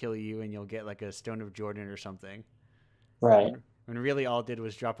 and then I kill you and you'll get like a Stone of Jordan or something. Right. When really all it did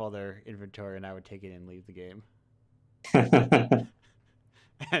was drop all their inventory and I would take it and leave the game.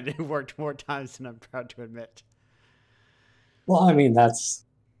 And it worked more times than I'm proud to admit. Well, I mean, I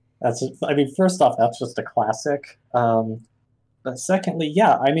mean, first off, that's just a classic. But secondly,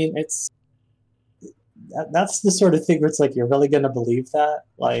 yeah, I mean, that's the sort of thing where it's like, you're really going to believe that?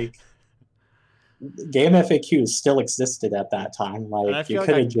 Like, game FAQs still existed at that time. Like, you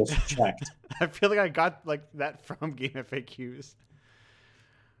could have just checked. I feel like I got like that from Game FAQs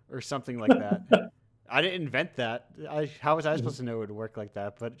or something like that. I didn't invent that. How was I supposed to know it would work like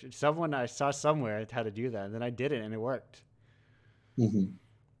that? But someone I saw somewhere had to do that, and then I did it, and it worked. Mm-hmm.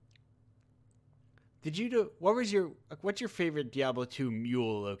 Did you do? What's your favorite Diablo 2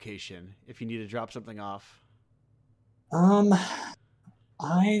 mule location? If you need to drop something off.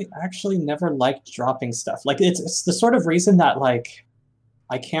 I actually never liked dropping stuff. Like, it's the sort of reason that, like,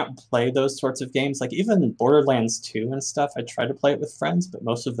 I can't play those sorts of games. Like, even Borderlands 2 and stuff, I try to play it with friends, but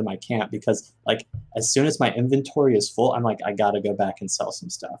most of them I can't because, like, as soon as my inventory is full, I'm like, I gotta go back and sell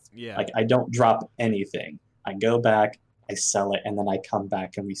some stuff. Yeah. Like, I don't drop anything. I go back, I sell it, and then I come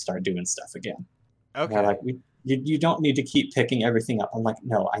back and we start doing stuff again. Okay. And like, you don't need to keep picking everything up. I'm like,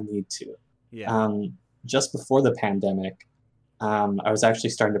 no, I need to. Yeah. Just before the pandemic, I was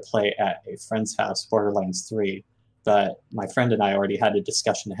actually starting to play at a friend's house, Borderlands 3. But my friend and I already had a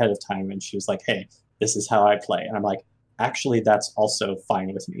discussion ahead of time, and she was like, hey, this is how I play. And I'm like, actually, that's also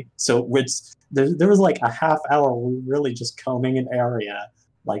fine with me. So there was like a half hour we were really just combing an area,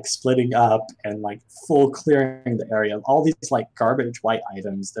 like splitting up and like full clearing the area. All these like garbage white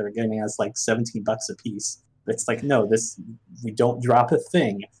items that are getting us like $17 a piece. It's like, no, we don't drop a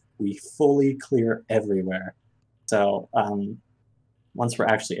thing. We fully clear everywhere. So once we're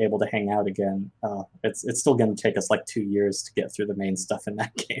actually able to hang out again, it's still going to take us like 2 years to get through the main stuff in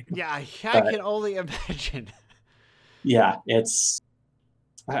that game. Yeah, I can only imagine. Yeah,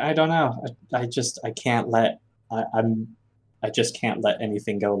 I don't know. I can't let I just can't let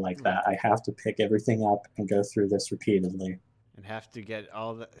anything go like that. I have to pick everything up and go through this repeatedly. And have to get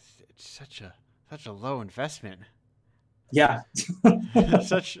all the. It's such a low investment. Yeah.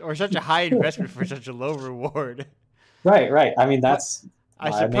 such a high investment for such a low reward. Right. I mean, that's. I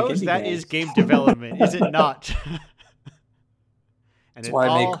suppose that is game development, is it not? That's why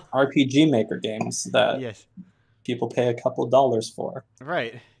I make RPG Maker games that people pay a couple dollars for.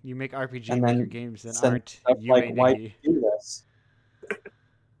 Right. You make RPG Maker games that aren't like, why do you do this?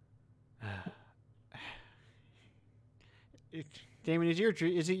 Damon,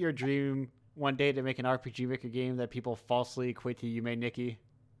 is it your dream one day to make an RPG Maker game that people falsely equate to Yume Nikki?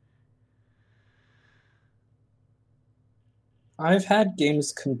 I've had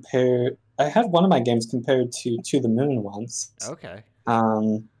games compared. I had one of my games compared to the Moon once. Okay.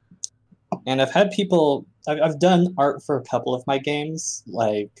 And I've had people. I've done art for a couple of my games,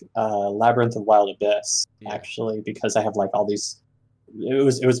 like Labyrinth of Wild Abyss, actually, because I have like all these.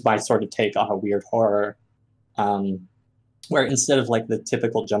 It was my sort of take on a weird horror, where instead of like the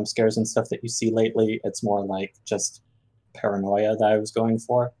typical jump scares and stuff that you see lately, it's more like just paranoia that I was going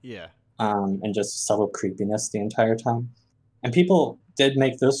for. Yeah. And just subtle creepiness the entire time. And people did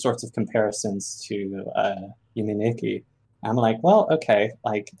make those sorts of comparisons to Yume Nikki. I'm like, well, okay,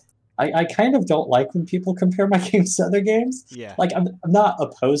 like I kind of don't like when people compare my games to other games. Yeah. Like I'm not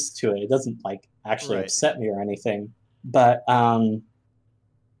opposed to it. It doesn't like actually upset me or anything. But I'm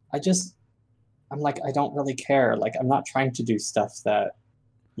like, I don't really care. Like I'm not trying to do stuff that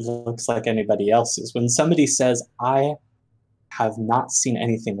looks like anybody else's. When somebody says, I have not seen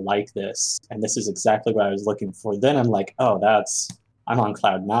anything like this, and this is exactly what I was looking for, then I'm like, oh, I'm on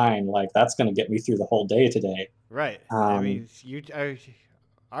cloud 9. Like that's going to get me through the whole day today. Right. I mean,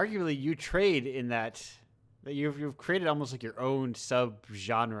 arguably you trade in that you've created almost like your own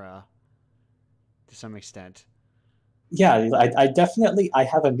sub-genre to some extent. Yeah, I definitely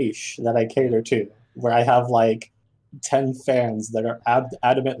have a niche that I cater to, where I have like 10 fans that are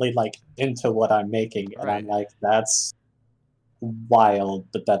adamantly like into what I'm making, and I'm like, that's wild,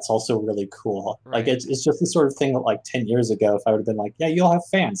 but that's also really cool. Like it's just the sort of thing that like 10 years ago, if I would have been like, yeah, you'll have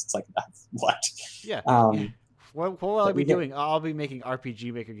fans, it's like, what? Yeah. What will I be doing? I'll be making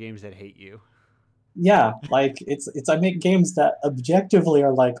RPG Maker games that hate you. Yeah, like it's I make games that objectively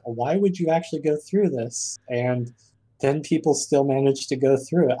are like, why would you actually go through this? And then people still manage to go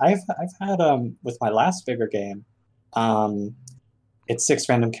through it. I've had with my last bigger game, it's 6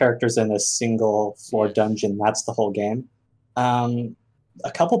 random characters in a single floor dungeon. That's the whole game.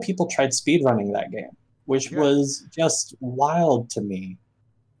 A couple people tried speedrunning that game, which was just wild to me.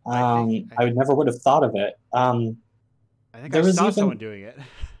 I never would have thought of it. I think I saw someone doing it.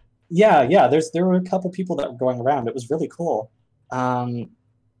 Yeah. There were a couple people that were going around. It was really cool. And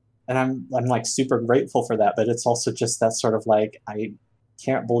I'm like super grateful for that, but it's also just that sort of like, I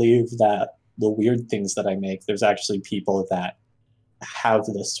can't believe that the weird things that I make, there's actually people that have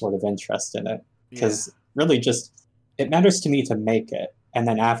this sort of interest in it. Because really just, it matters to me to make it. And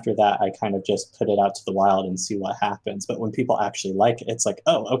then after that, I kind of just put it out to the wild and see what happens. But when people actually like it, it's like,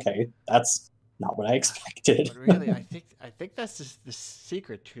 oh, okay, that's not what I expected. But really, I think that's just the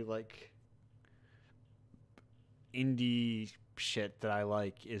secret to like indie shit that I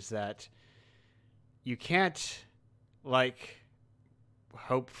like, is that you can't like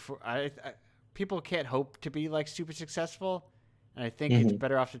hope for people can't hope to be like super successful, and I think it's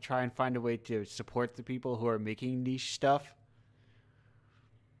better off to try and find a way to support the people who are making niche stuff,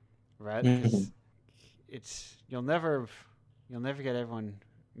 right? Because it's you'll never get everyone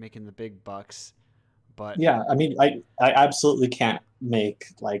making the big bucks, but yeah, I mean, I absolutely can't make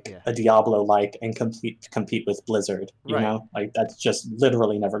like a Diablo like and compete with Blizzard, you know, like that's just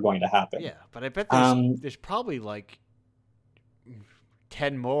literally never going to happen. Yeah, but I bet there's probably like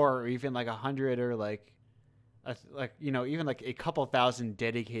 10 more, or even like 100, or like you know, even like a couple thousand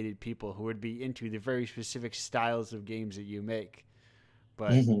dedicated people who would be into the very specific styles of games that you make.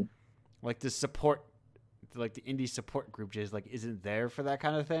 But like the support, like the indie support group just like isn't there for that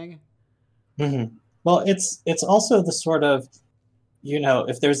kind of thing. Well, it's also the sort of, you know,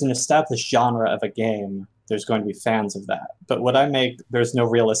 if there's an established genre of a game, there's going to be fans of that. But what I make, there's no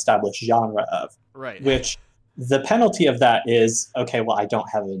real established genre of. Right. Which the penalty of that is, okay, well, I don't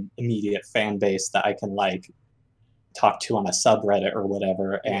have an immediate fan base that I can like talk to on a subreddit or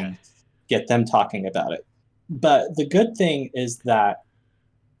whatever and get them talking about it. But the good thing is that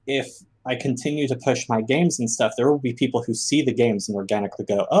if I continue to push my games and stuff, there will be people who see the games and organically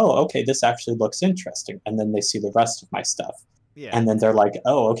go, oh, okay, this actually looks interesting. And then they see the rest of my stuff. Yeah. And then they're like,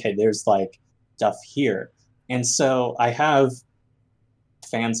 oh, okay, there's like stuff here. And so I have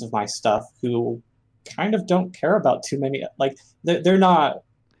fans of my stuff who kind of don't care about too many, like they're not,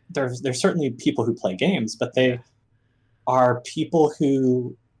 there's certainly people who play games, but they are people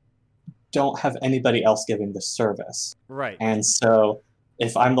who don't have anybody else giving the service. Right. And so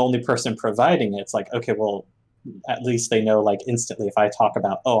if I'm the only person providing it, it's like, okay, well, at least they know like instantly if I talk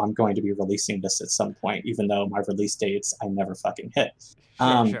about, oh, I'm going to be releasing this at some point, even though my release dates I never fucking hit.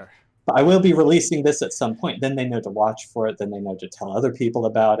 Sure. But I will be releasing this at some point. Then they know to watch for it. Then they know to tell other people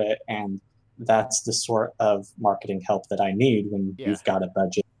about it. And that's the sort of marketing help that I need when you've got a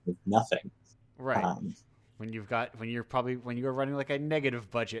budget with nothing. Right. When you're running like a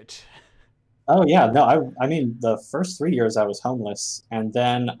negative budget. Oh yeah, no, I mean the first 3 years I was homeless, and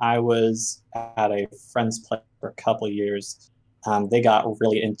then I was at a friend's place for a couple of years. They got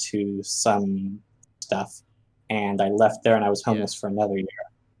really into some stuff, and I left there, and I was homeless for another year.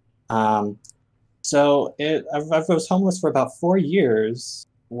 So I was homeless for about 4 years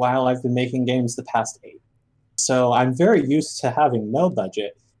while I've been making games the past 8. So I'm very used to having no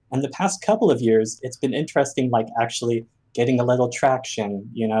budget. And the past couple of years, it's been interesting, like actually getting a little traction,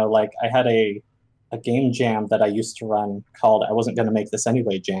 you know, like I had a game jam that I used to run called I Wasn't Going to Make This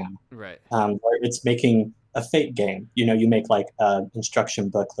Anyway Jam. Right. Where it's making a fake game. You know, you make like an instruction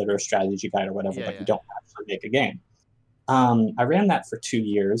booklet or a strategy guide or whatever, but you don't actually make a game. I ran that for 2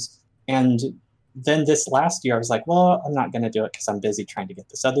 years. And then this last year, I was like, well, I'm not going to do it because I'm busy trying to get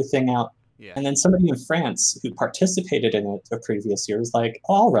this other thing out. Yeah. And then somebody in France who participated in it the previous year was like,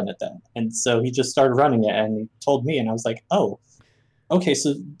 oh, I'll run it then. And so he just started running it and he told me, and I was like, oh, okay,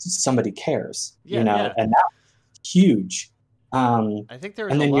 so somebody cares, you know, and that's huge. I think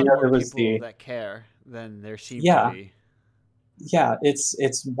there's a lot more people that care than there seems to be. Yeah,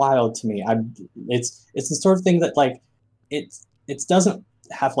 it's wild to me. It's the sort of thing that like it doesn't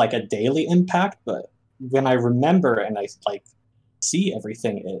have like a daily impact, but when I remember and I like see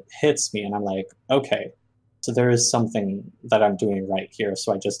everything, it hits me and I'm like, okay, so there is something that I'm doing right here,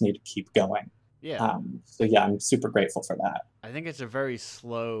 so I just need to keep going. So yeah, I'm super grateful for that. I think it's a very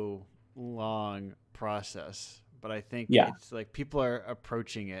slow, long process, but I think it's like people are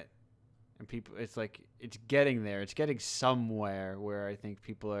approaching it, and it's like it's getting there. It's getting somewhere where I think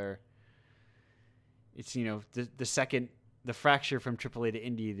people are. It's, you know, the fracture from AAA to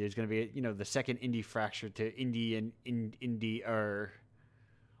indie. There's going to be, you know, the second indie fracture to indie and indie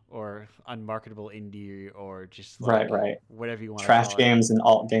or unmarketable indie, or just like whatever you want. Trash games and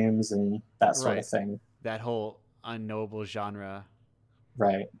alt games and that sort of thing. That whole unknowable genre.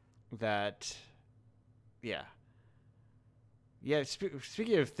 Right. That, yeah.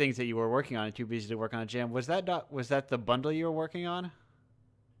 Speaking of things that you were working on and too busy to work on a jam, was that the bundle you were working on?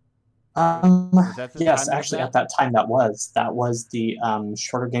 Yes, actually, at that time that was the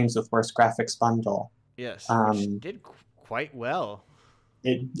Shorter Games with Worse Graphics bundle. Yes, which did quite well.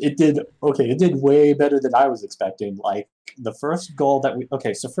 It did okay. It did way better than I was expecting. Like the first goal that we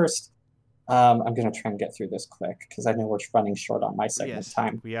so first, I'm gonna try and get through this quick because I know we're running short on my segment Yes,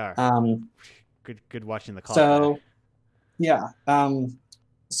 time. we are. Good watching the clock. So yeah.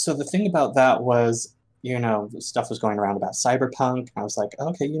 So the thing about that was, stuff was going around about Cyberpunk. I was like,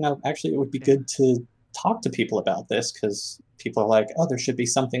 okay, actually, it would be good to talk to people about this because people are like, oh, there should be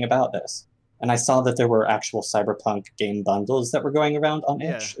something about this. And I saw that there were actual Cyberpunk game bundles that were going around on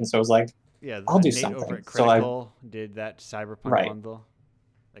itch, and so I was like, I'll do Nate something. over at So Critical did that Cyberpunk Right. bundle.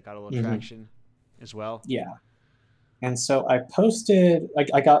 That got a little traction as well. Yeah. And so I posted,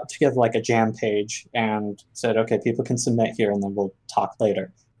 I got together like a jam page and said, okay, people can submit here and then we'll talk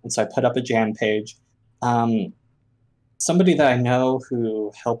later. And so I put up a jam page. Somebody that I know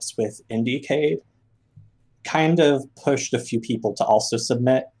who helps with IndieCade kind of pushed a few people to also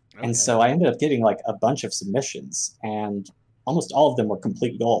submit. Okay. And so I ended up getting like a bunch of submissions, and almost all of them were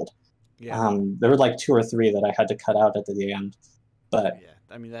complete gold. Yeah. There were like 2 or 3 that I had to cut out at the end. But yeah,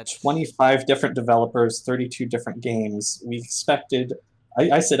 I mean, that's 25 different developers, 32 different games. We expected,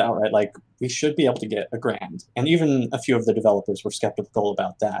 I said outright, like, we should be able to get $1,000. And even a few of the developers were skeptical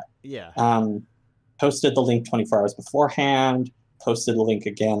about that. Yeah. Posted the link 24 hours beforehand, posted the link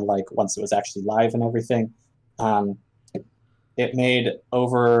again, like, once it was actually live and everything. It made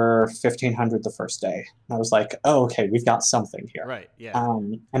over 1,500 the first day. And I was like, oh, okay, we've got something here. Right, yeah.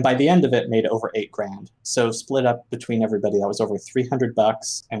 And by the end of it, made over $8,000. So split up between everybody, that was over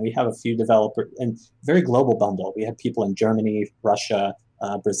 $300. And we have a few developers, and very global bundle. We had people in Germany, Russia,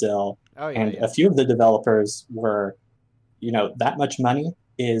 Brazil, and a few of the developers were, that much money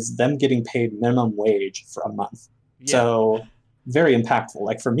is them getting paid minimum wage for a month. Yeah. So very impactful.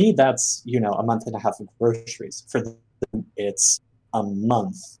 Like for me, that's, a month and a half of groceries. For them, it's a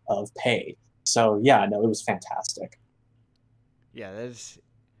month of pay. So yeah, no, it was fantastic. Yeah, there's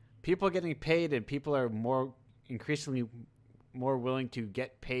people getting paid, and people are increasingly more willing to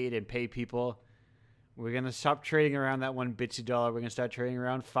get paid and pay people. We're gonna stop trading around that $1 bitsy dollar. We're gonna start trading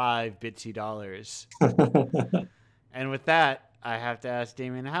around $5 bitsy dollars. And with that, I have to ask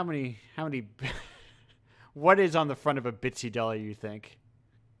Damien, how many what is on the front of a bitsy dollar, you think?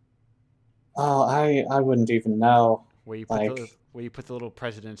 Oh, I wouldn't even know. Where you put the little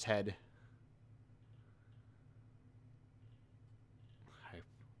president's head.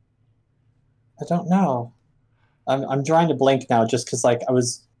 I don't know. I'm trying to blank now, just because like I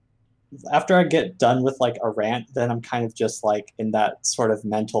was, after I get done with like a rant, then I'm kind of just like in that sort of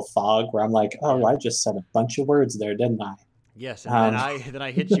mental fog where I'm like, oh, I just said a bunch of words there, didn't I? Yes, and then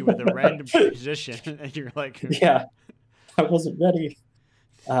I hit you with a random position, and you're like, yeah, I wasn't ready.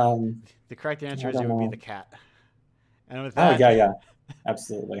 The correct answer is it would be the cat. And with that, yeah,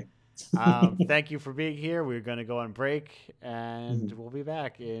 absolutely. Thank you for being here. We're going to go on break, and we'll be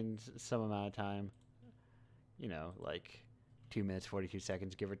back in some amount of time. Like 2 minutes, 42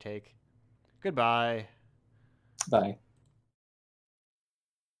 seconds, give or take. Goodbye. Bye.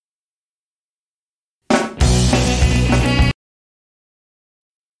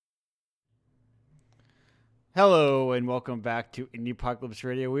 Hello and welcome back to Indie Apocalypse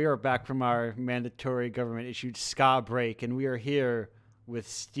Radio. We are back from our mandatory government-issued ska break, and we are here with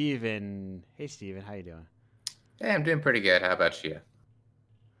Steven. Hey, Steven, how you doing? Hey, I'm doing pretty good. How about you?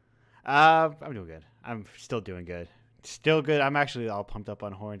 I'm doing good. I'm still doing good. Still good. I'm actually all pumped up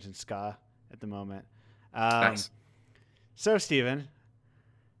on horns and ska at the moment. Nice. So, Steven,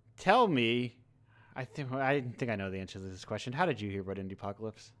 tell me, I think I know the answer to this question. How did you hear about Indie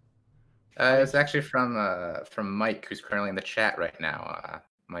Apocalypse? It's actually from Mike, who's currently in the chat right now.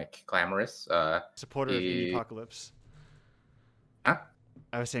 Mike Glamorous. Supporter of Indie Apocalypse. Huh?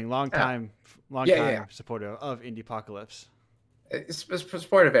 I was saying long time supporter of Indie Apocalypse. It's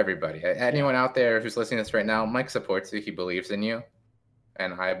support of everybody. Anyone out there who's listening to this right now, Mike supports you. He believes in you,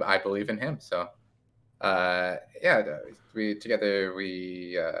 and I believe in him. So, we put together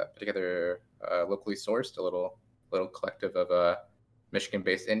locally sourced a little collective of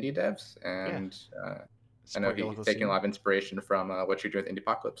Michigan-based indie devs, and I know he's taking a lot of inspiration from what you're doing with Indie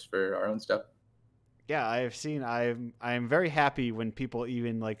Apocalypse for our own stuff. Yeah, I'm very happy when people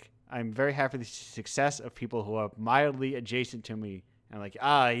even like. I'm very happy with the success of people who are mildly adjacent to me. And like,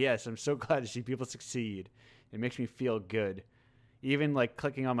 yes, I'm so glad to see people succeed. It makes me feel good. Even like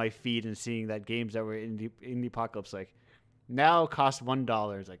clicking on my feed and seeing that games that were in the Apocalypse like now cost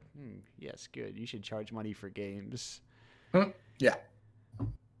 $1. It's like, yes, good. You should charge money for games. Yeah.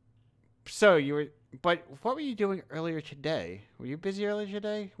 So but what were you doing earlier today? Were you busy earlier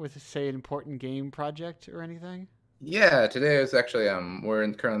today with, say, an important game project or anything? Yeah, today is actually we're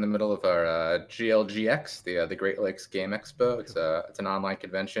currently in the middle of our GLGX, the Great Lakes Game Expo. It's an online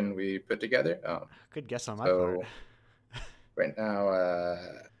convention we put together. Good guess on my so part. right now, I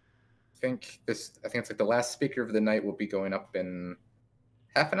think it's like the last speaker of the night will be going up in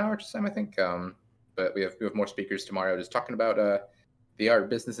half an hour to time, I think. But we have more speakers tomorrow, just talking about the art,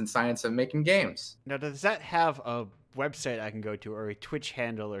 business, and science of making games. Now, does that have a website I can go to, or a Twitch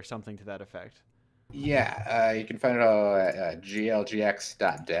handle, or something to that effect? Yeah, you can find it all at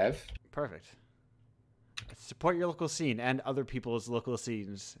glgx.dev. Perfect. Support your local scene and other people's local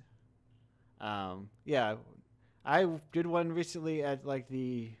scenes. Yeah, I did one recently at like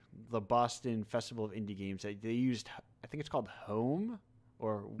the Boston Festival of Indie Games. They used, I think it's called Home,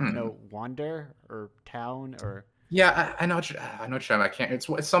 or no, Wander, or Town, or yeah, I know what you're I can't.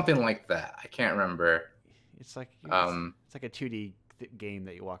 It's something like that. I can't remember. It's like it's like a 2D game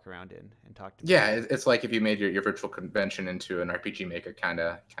that you walk around in and talk to. Yeah, it's like if you made your virtual convention into an RPG Maker kind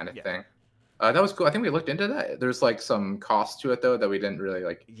of thing. That was cool. I think we looked into that. There's like some cost to it though that we didn't really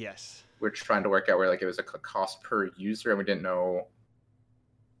like. Yes. We're trying to work out where like it was a cost per user, and we didn't know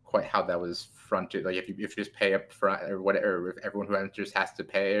quite how that was fronted. Like if you just pay up front or whatever, if everyone who enters has to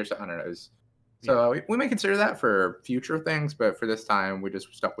pay or something. I don't know. So we may consider that for future things, but for this time we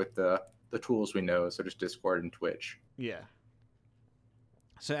just stuck with the tools we know. So just Discord and Twitch. Yeah.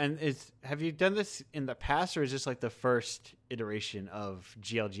 So, and have you done this in the past, or is this like the first iteration of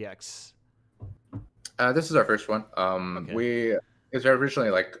GLGX? This is our first one. Okay. It was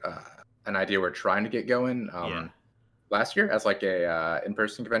originally like an idea we're trying to get going last year as like a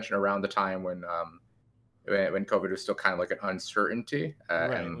in-person convention around the time when COVID was still kind of like an uncertainty.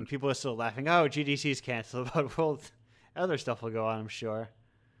 Right, when people are still laughing, oh, GDC's canceled, but other stuff will go on, I'm sure.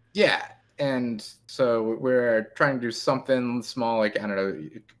 Yeah. And so we're trying to do something small, like, I don't know,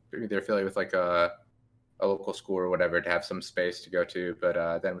 either affiliate with like a local school or whatever to have some space to go to.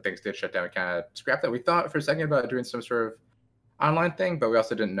 But then when things did shut down, we kind of scrapped that. We thought for a second about doing some sort of online thing, but we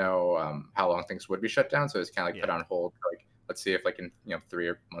also didn't know how long things would be shut down. So it's kind of like put on hold. Like, let's see if like in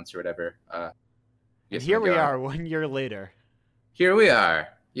 3 months or whatever. And here we are 1 year later. Here we are.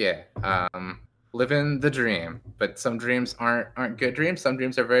 Yeah. Living the dream, but some dreams aren't good dreams. Some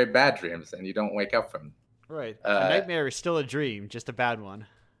dreams are very bad dreams, and you don't wake up from them. Right. A nightmare is still a dream, just a bad one.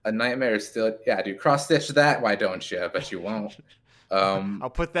 A nightmare is still, yeah, dude. Cross stitch that. Why don't you? But you won't. I'll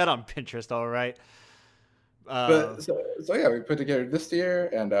put that on Pinterest. All right. But so yeah, we put together this year,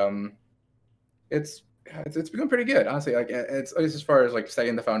 and it's become pretty good, honestly. Like it's at least as far as like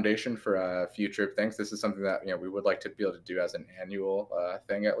setting the foundation for future things. This is something that we would like to be able to do as an annual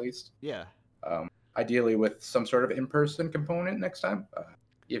thing at least. Yeah. Ideally with some sort of in-person component next time,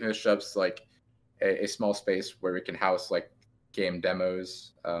 even if it's just like a small space where we can house like game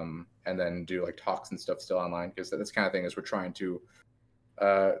demos, and then do like talks and stuff still online, because that's kind of thing is we're trying to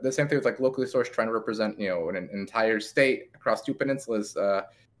the same thing with like locally sourced, trying to represent an entire state across 2 peninsulas.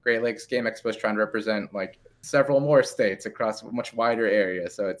 Great Lakes Game Expo is trying to represent like several more states across a much wider area,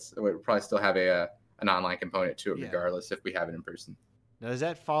 so we'll probably still have an online component to it regardless if we have it in person. Now, does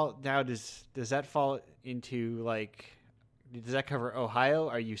that fall into like, does that cover Ohio?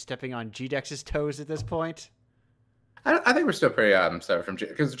 Are you stepping on GDEX's toes at this point? I think we're still pretty separate from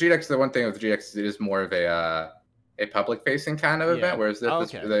because GDEX. The one thing with GDEX, it is more of a public facing kind of event, whereas the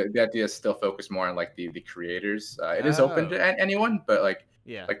idea is still focused more on like the creators. It is open to anyone, but like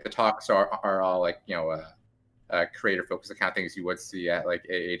like the talks are all like creator focused, the kind of things you would see at like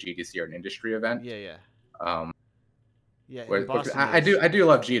a GDC or an industry event. Yeah. I do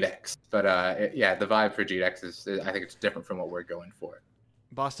love GDEX, but the vibe for GDEX is I think it's different from what we're going for.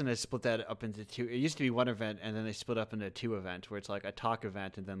 Boston has split that up into two. It used to be one event, and then they split up into 2 events, where it's like a talk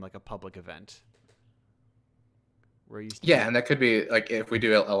event and then like a public event. And that could be like if we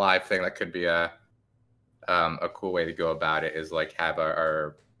do a live thing, that could be a cool way to go about it. Is like have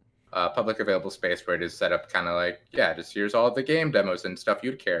our public available space where it is set up kind of like just here's all the game demos and stuff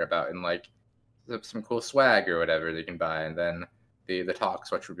you'd care about, and like some cool swag or whatever they can buy, and then the talks,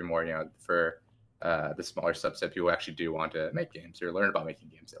 which would be more for the smaller subset who actually do want to make games or learn about making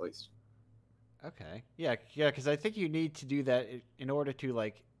games at least. Okay, because I think you need to do that in order to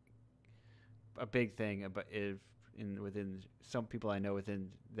like a big thing. But within some people I know within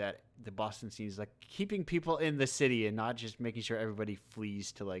that the Boston scene is like keeping people in the city and not just making sure everybody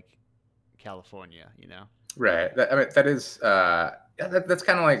flees to like California. Right. That is that's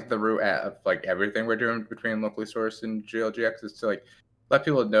kind of like the root of like everything we're doing between locally sourced and GLGX is to like let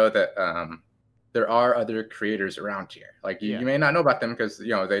people know that there are other creators around here. Like you may not know about them because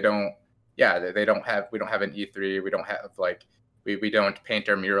they don't. We don't have an E3. We don't have like we don't paint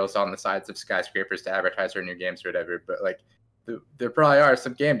our murals on the sides of skyscrapers to advertise our new games or whatever. But like, there probably are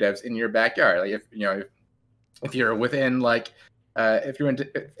some game devs in your backyard. Like if you're within like if you're in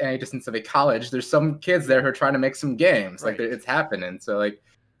any distance of a college, there's some kids there who are trying to make some games. Right. Like it's happening. So like,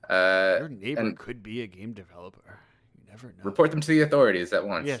 Your neighbor and could be a game developer. You never know. report them to the authorities at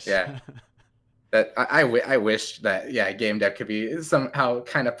once. Yes. Yeah. That I wish that game dev could be somehow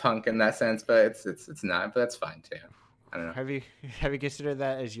kind of punk in that sense, but it's not. But that's fine too. I don't know. Have you considered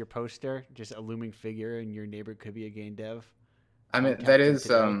that as your poster, just a looming figure, and your neighbor could be a game dev? I mean, Contact that them is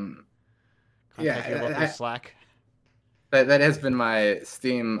today. yeah, Contact your local Slack. that has been my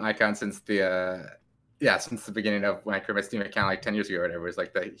Steam icon since the since the beginning of when I created my Steam account like 10 years ago or whatever. It was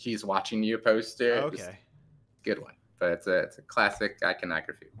like the he's watching you poster. It was Okay. good one, but it's a classic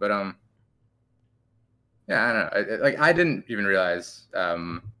iconography. But yeah, I don't know. I didn't even realize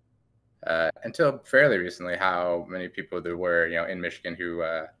until fairly recently how many people there were, in Michigan who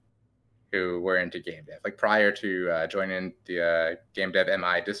were into game dev. Like prior to joining the Game Dev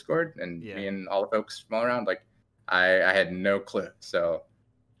MI Discord and Yeah. me and all the folks from all around, like I had no clue. So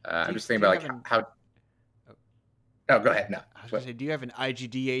I'm just thinking about like how. Oh, go ahead. No, I was gonna say, do you have an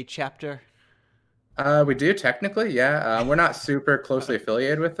IGDA chapter? we do technically, yeah. We're not super closely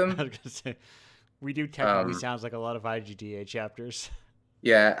affiliated with I them. was gonna say, we do technically sounds like a lot of IGDA chapters.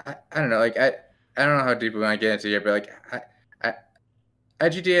 Yeah, I don't know. Like I don't know how deep we want to get into here, but like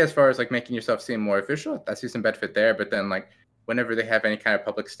IGDA, as far as like making yourself seem more official, I see some benefit there. But then like whenever they have any kind of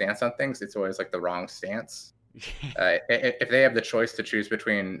public stance on things, it's always like the wrong stance. If they have the choice to choose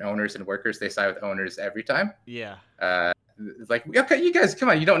between owners and workers, they side with owners every time. Yeah. It's like, okay, you guys, come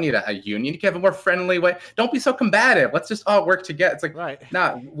on, you don't need a union. You can have a more friendly way. Don't be so combative. Let's just all work together. It's like, Right.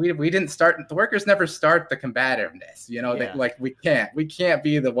 no, we didn't start. The workers never start the combativeness. Yeah. Like we can't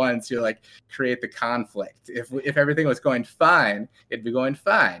be the ones who like create the conflict. If everything was going fine, it'd be going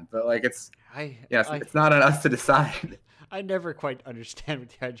fine. But like it's not on us to decide. I never quite understand what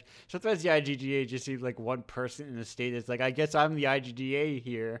the sometimes the IGDA just seems like one person in the state is like, I guess I'm the IGDA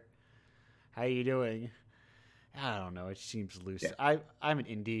here. How you doing? I don't know. It seems loose. Yeah. I'm an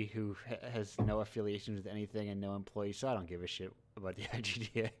indie who has no affiliations with anything and no employees, so I don't give a shit about the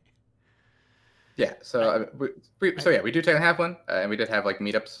IGDA. Yeah. So we do technically have one, and we did have like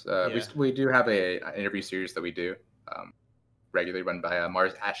meetups. Yeah. We do have an interview series that we do regularly, run by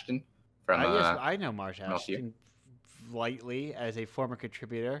Mars Ashton from. Yes, I know Mars MLQ. Ashton lightly as a former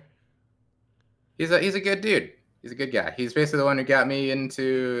contributor. He's a good dude. He's a good guy. He's basically the one who got me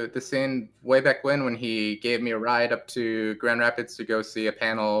into the scene way back when he gave me a ride up to Grand Rapids to go see a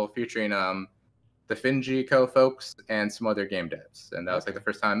panel featuring the Finji Co folks and some other game devs. And that was like the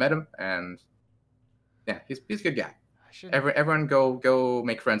first time I met him. And yeah, he's a good guy. Everyone go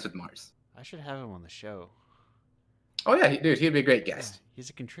make friends with Mars. I should have him on the show. Oh yeah, he'd be a great guest. Yeah, he's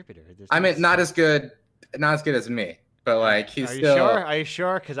a contributor. I mean, not as good as me, but like he's Are you still. sure? Are you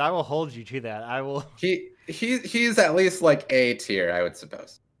sure? Because I will hold you to that. I will. He's at least like A tier, I would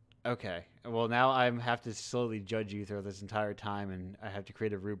suppose. Okay. Well, now I have to slowly judge you through this entire time, and I have to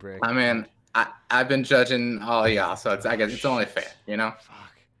create a rubric. I mean, I've been judging all y'all, so I guess it's only fair,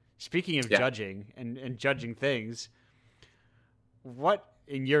 Fuck. Speaking of judging and judging things, what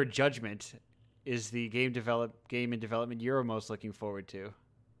in your judgment is the game in development you're most looking forward to?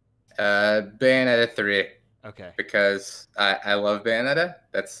 Bayonetta 3. Okay. Because I love Bayonetta.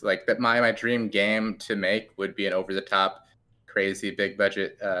 That's like that. My dream game to make would be an over the top, crazy big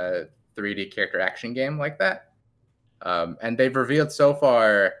budget 3D character action game like that. And they've revealed so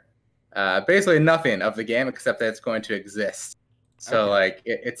far basically nothing of the game except that it's going to exist. So like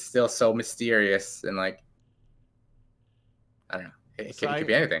it's still so mysterious and like I don't know. It could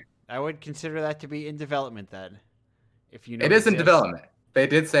be anything. I would consider that to be in development then. If you know it is in development. They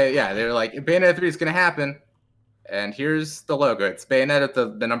did say, they were like, Bayonetta 3 is going to happen. And here's the logo. It's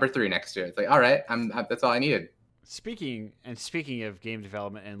Bayonetta, the number 3 next to it. It's like, all right, that's all I needed. Speaking of game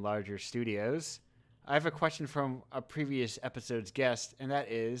development and larger studios, I have a question from a previous episode's guest, and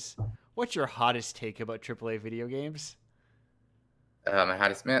that is, what's your hottest take about AAA video games? My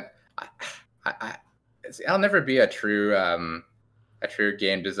hottest man. I'll never be a true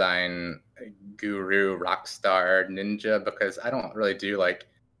game design guru, rock star, ninja, because I don't really do like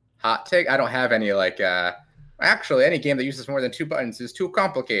hot take. I don't have any like actually any game that uses more than 2 buttons is too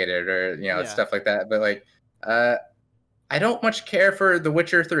complicated or stuff like that. But like I don't much care for The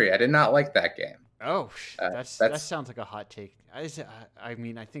Witcher 3. I did not like that game. Oh, that sounds like a hot take. I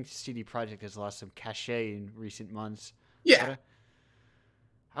mean, I think CD Projekt has lost some cachet in recent months. Yeah.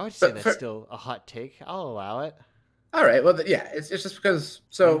 I would say that's still a hot take. I'll allow it. All right. Well, it's just because.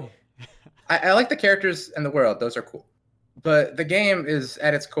 So I like the characters and the world. Those are cool. but the game is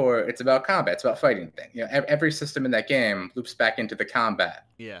at its core, it's about combat. It's about fighting things. Every system in that game loops back into the combat.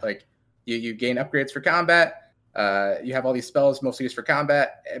 Yeah. Like you gain upgrades for combat. You have all these spells mostly used for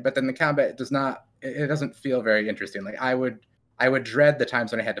combat, but then the combat it doesn't feel very interesting. Like I would dread the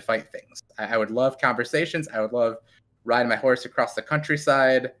times when I had to fight things. I would love conversations. I would love riding my horse across the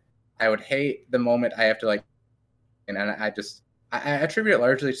countryside. I would hate the moment I have to and I attribute it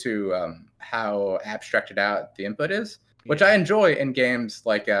largely to how abstracted out the input is, which I enjoy in games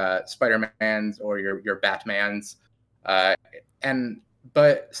like Spider-Man's or your Batman's,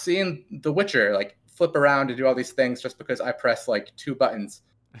 but seeing The Witcher flip around to do all these things just because I press 2 buttons,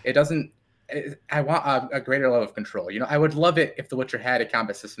 it doesn't. I want a greater level of control. I would love it if The Witcher had a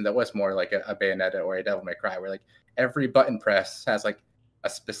combat system that was more like a Bayonetta or a Devil May Cry, where every button press has a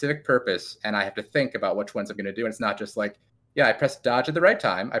specific purpose, and I have to think about which ones I'm going to do. And it's not just I press dodge at the right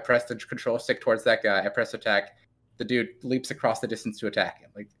time. I press the control stick towards that guy. I press attack. The dude leaps across the distance to attack him.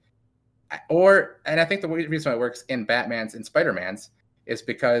 And I think the reason why it works in Batman's and Spider-Man's is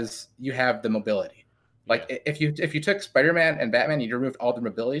because you have the mobility. If you took Spider-Man and Batman, you removed all the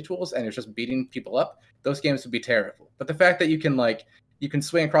mobility tools and it's just beating people up, those games would be terrible. But the fact that you can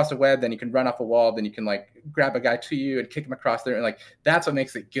swing across a web, then you can run off a wall, then you can grab a guy to you and kick him across there, and that's what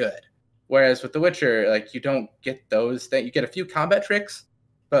makes it good. Whereas with The Witcher, you don't get those things. You get a few combat tricks,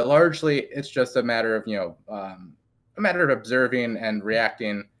 but largely it's just a matter of observing and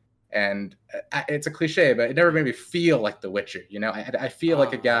reacting. And it's a cliche, but it never made me feel like The Witcher. I feel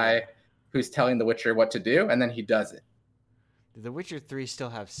like a guy who's telling The Witcher what to do, and then he does it. Did The Witcher 3 still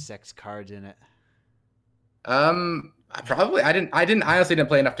have sex cards in it? Probably. I honestly didn't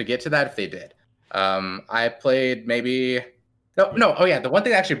play enough to get to that if they did. I played maybe no. Oh yeah, the one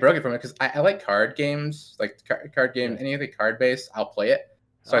thing that actually broke it for me, because I like card games, card game, anything card based, I'll play it.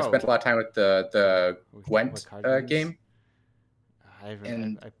 So I spent a lot of time with the Gwent game. I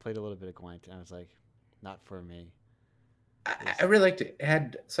played a little bit of Gwent, and I was like, not for me. I really liked it. It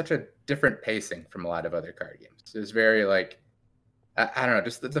had such a different pacing from a lot of other card games. It was very I don't know,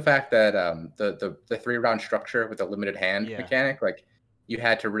 just the fact that the 3-round structure with a limited hand mechanic, you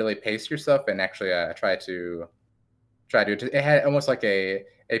had to really pace yourself and actually try to it had almost like a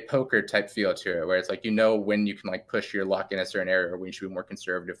poker type feel to it, where it's when you can push your luck in a certain area or when you should be more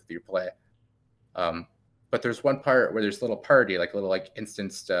conservative with your play. But there's one part where there's a little party, a little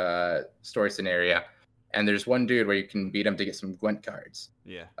instanced story scenario, and there's one dude where you can beat him to get some Gwent cards.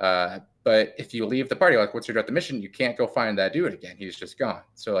 Yeah. But if you leave the party, once you're done the mission, you can't go find that dude again. He's just gone.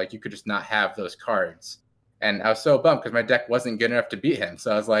 So you could just not have those cards. And I was so bummed because my deck wasn't good enough to beat him.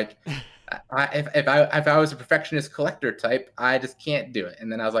 So I was like, if I was a perfectionist collector type, I just can't do it.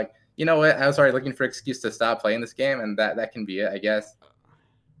 And then I was like, you know what? I was already looking for an excuse to stop playing this game, and that can be it, I guess.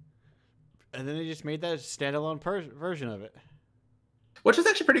 And then they just made that standalone version of it, which is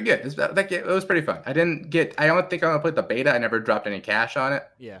actually pretty good. It was pretty fun. I don't think I'm gonna play the beta. I never dropped any cash on it.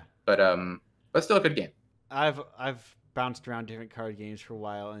 Yeah. But still a good game. I've bounced around different card games for a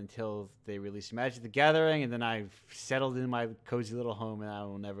while until they released Magic the Gathering, and then I've settled in my cozy little home, and I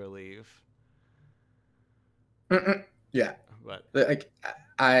will never leave. Yeah. But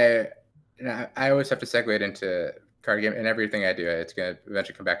I always have to segue it into card game, and everything I do, it's gonna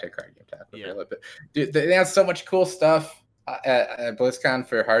eventually come back to a card game talk. Yeah. A little bit. Dude, they have so much cool stuff at BlizzCon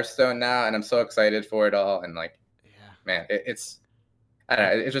for Hearthstone now, and I'm so excited for it all. And man, it's I don't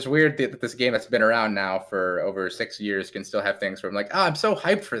know, it's just weird that this game that's been around now for over 6 years can still have things where I'm I'm so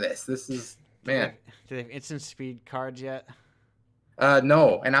hyped for this. This is, man. Do they have instant speed cards yet?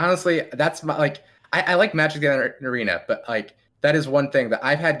 No, and honestly, that's my I like Magic the Arena, but that is one thing that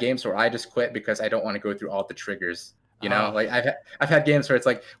I've had games where I just quit because I don't want to go through all the triggers. I've had games where it's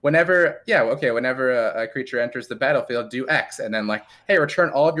whenever a creature enters the battlefield, do X, and then hey, return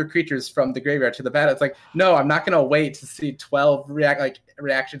all of your creatures from the graveyard to the battle. It's no, I'm not gonna wait to see 12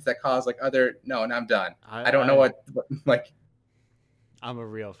 reactions that cause other. No, and I'm done. I don't know what I'm a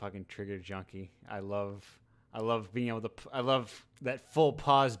real fucking trigger junkie. I love being able to. I love that full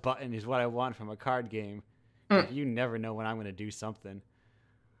pause button is what I want from a card game. You never know when I'm gonna do something.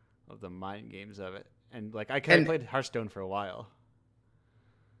 Of the mind games of it. And I kind of played Hearthstone for a while,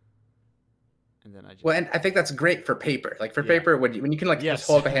 and then and I think that's great for paper. Paper, when you can just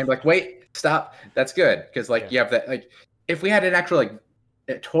hold up a hand, wait, stop. That's good because you have that. If we had an actual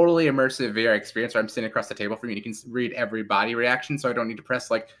a totally immersive VR experience where I'm sitting across the table from you, you can read every body reaction, so I don't need to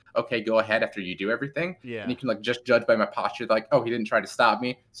press okay, go ahead after you do everything. Yeah, and you can just judge by my posture, oh, he didn't try to stop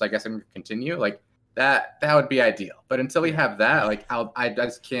me, so I guess I'm gonna continue. That would be ideal. But until we have that, I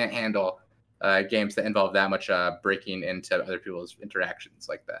just can't handle games that involve that much breaking into other people's interactions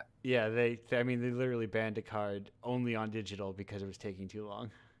like that. Yeah, I mean, they literally banned a card only on digital because it was taking too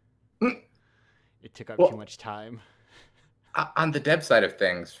long. It took up too much time. On the dev side of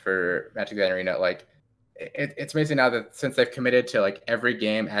things for Magic: The Arena, like it's amazing now that since they've committed to like every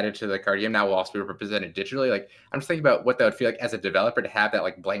game added to the card game now will also be represented digitally. Like I'm just thinking about what that would feel like as a developer to have that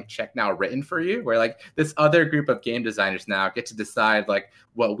like blank check now written for you, where like this other group of game designers now get to decide like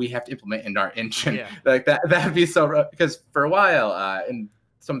what we have to implement in our engine. Yeah. Like that'd be so rough, because for a while in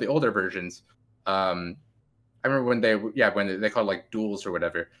some of the older versions, I remember when they called like duels or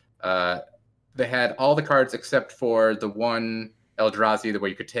whatever, they had all the cards except for the one Eldrazi where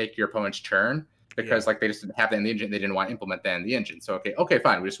you could take your opponent's turn, because like they just didn't have that in the engine. They didn't want to implement that in the engine. So okay,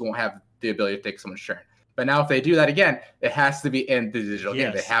 fine. We just won't have the ability to take someone's turn. But now if they do that again, it has to be in the digital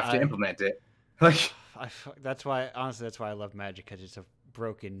game. They have to implement it. Like that's why I love Magic, because it's a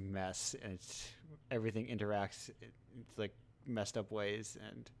broken mess and everything interacts it's like messed up ways,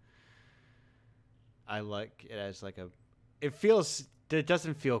 and I like it as like it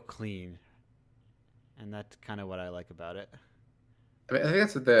doesn't feel clean, and that's kind of what I like about it. I mean, I think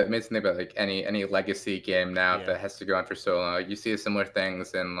that's the amazing thing about like any legacy game now that has to go on for so long. Like, you see similar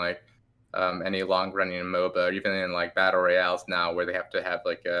things in like any long running MOBA, or even in like battle royales now, where they have to have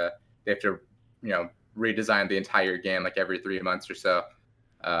like they have to redesign the entire game like every 3 months or so,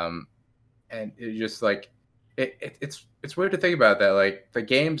 and it just like it's weird to think about that. Like the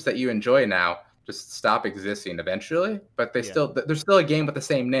games that you enjoy now just stop existing eventually, but there's still a game with the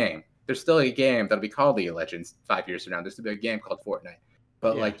same name. There's still a game that'll be called League of Legends 5 years from now. There's still a game called Fortnite.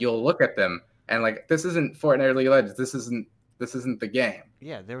 But like you'll look at them and like this isn't Fortnite or League of Legends. This isn't the game.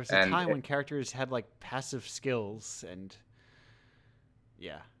 Yeah, there was a time when characters had like passive skills and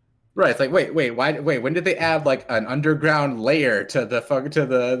Right. It's like wait, when did they add like an underground layer to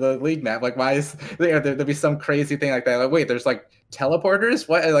the league map? Like why is there'll be some crazy thing like that? Like wait, there's like teleporters?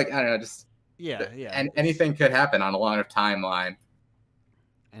 What? Like I don't know, just and anything could happen on a longer timeline.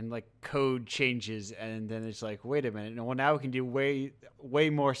 And like code changes, and then it's like, wait a minute, well now we can do way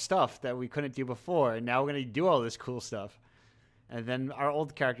more stuff that we couldn't do before, and now we're gonna do all this cool stuff. And then our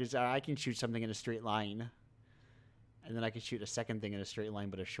old characters, I can shoot something in a straight line, and then I can shoot a second thing in a straight line,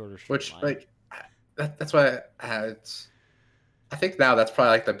 but a shorter straight line. Like that's why I think now that's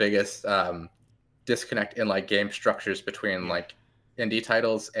probably like the biggest disconnect in like game structures between like indie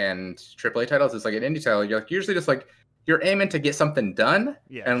titles and AAA titles. Is like an indie title, you're like usually just like you're aiming to get something done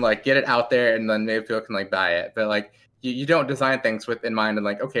and like get it out there, and then maybe people can like buy it. But like you don't design things with in mind and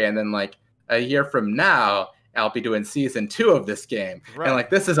like, okay, and then like a year from now I'll be doing season 2 of this game. Right. And like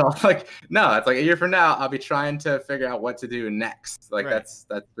this is all like no, it's like a year from now I'll be trying to figure out what to do next. Like that's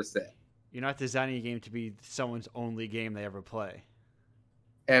just it. You're not designing a game to be someone's only game they ever play.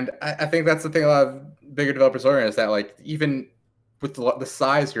 And I think that's the thing a lot of bigger developers learn, is that like even with the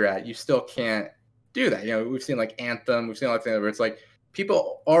size you're at, you still can't do that. We've seen like Anthem, we've seen a lot of things where it's like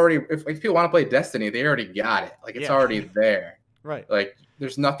people already, if people want to play Destiny, they already got it. Like it's already there. Right. Like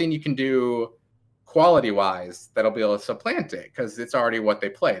there's nothing you can do quality wise that'll be able to supplant it, because it's already what they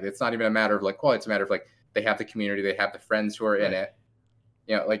play. It's not even a matter of like quality, it's a matter of like they have the community, they have the friends who are in it.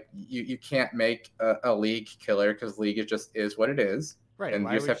 Like you can't make a League killer, because League is what it is. Right. And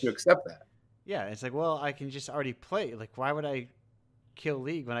you just have to accept that. Yeah, it's like, well, I can just already play. Like, why would I kill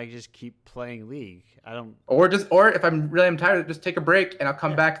League when I just keep playing League? I don't. Or if I'm tired, just take a break and I'll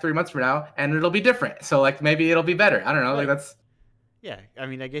come back 3 months from now and it'll be different. So like maybe it'll be better. I don't know. Right. Like that's. Yeah, I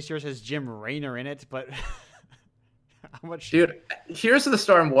mean, I guess yours has Jim Raynor in it, but how much? Dude, Heroes of the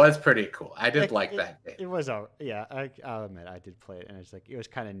Storm was pretty cool. I did like that game. It was I'll admit I did play it, and it's like it was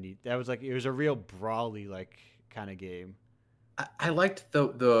kind of neat. That was like it was a real brawly like kind of game. I liked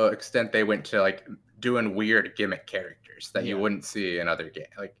the extent they went to like doing weird gimmick characters that you wouldn't see in other games.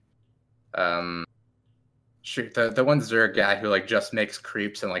 Like, shoot, the one Zerg guy who like just makes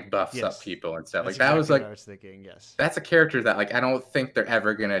creeps and like buffs up people and stuff. That's like that was like, I was thinking, yes, that's a character that like I don't think they're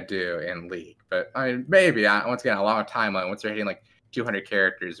ever gonna do in League. But I mean, maybe once again a long timeline. Once they're hitting like 200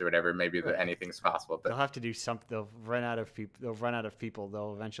 characters or whatever, maybe anything's possible. But they'll have to do something. They'll run out of people.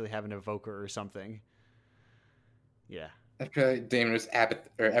 They'll eventually have an evoker or something. Yeah. Damien was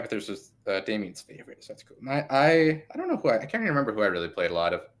Abathur's was Damien's favorite, so that's cool. I don't know I can't even remember who I really played a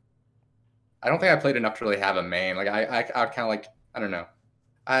lot of. I don't think I played enough to really have a main. Like I kind of like, I don't know.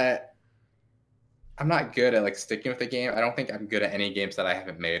 I'm not good at like sticking with the game. I don't think I'm good at any games that I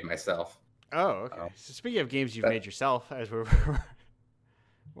haven't made myself. Oh, okay. So speaking of games you've made yourself, as we're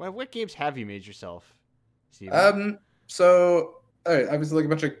what games have you made yourself, Steven? So I was like a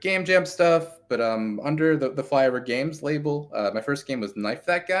bunch of Game Jam stuff, but under the Flyover Games label, my first game was Knife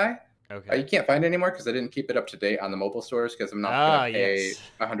That Guy. Okay. You can't find it anymore because I didn't keep it up to date on the mobile stores because I'm not gonna pay Yes.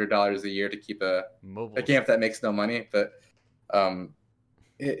 $100 a year to keep a Mobile. game that makes no money. But oh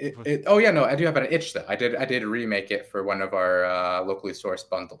yeah, no, I do have an itch though. I did remake it for one of our locally sourced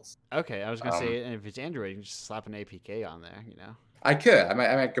bundles. Okay, I was gonna say, and if it's Android, you can just slap an APK on there. I could. I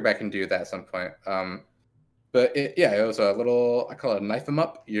might go back and do that at some point. But it was a little, I call it a knife 'em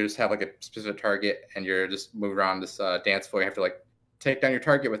up. You just have like a specific target and you're just moving around this dance floor. You have to like take down your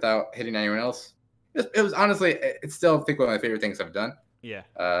target without hitting anyone else. It was honestly, it's still, I think, one of my favorite things I've done. Yeah.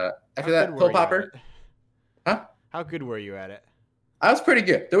 After that, Pill Popper. Huh? How good were you at it? I was pretty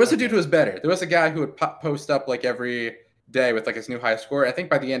good. There was a dude who was better. There was a guy who would post up like every day with like his new high score. I think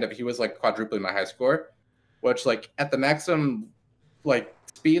by the end of it, he was like quadrupling my high score, which like at the maximum like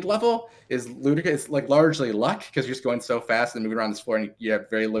speed level is ludicrous. It's like largely luck because you're just going so fast and moving around this floor and you have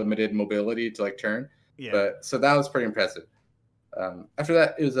very limited mobility to like turn. Yeah. But so that was pretty impressive. After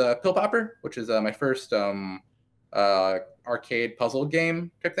that, it was Pill Popper, which is my first arcade puzzle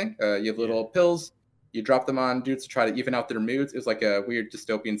game type thing. You have little pills. You drop them on dudes to try to even out their moods. It was like a weird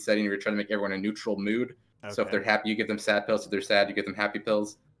dystopian setting where you're trying to make everyone a neutral mood. Okay. So if they're happy, you give them sad pills. If they're sad, you give them happy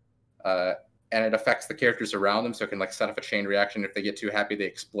pills. And it affects the characters around them, so it can like set off a chain reaction. If they get too happy, they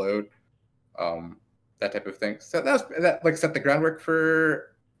explode. That type of thing. So that like set the groundwork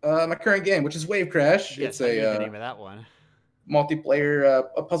for my current game, which is Wave Crash. Yes, it's the name of that one. Multiplayer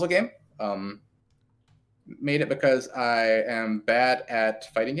a puzzle game. Made it because I am bad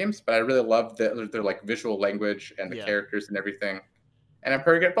at fighting games, but I really love their like visual language and the characters and everything. And I'm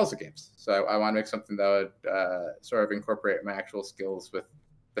pretty good at puzzle games, so I want to make something that would sort of incorporate my actual skills with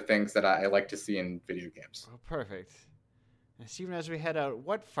the things that I like to see in video games. Oh, perfect. And Steven, as we head out,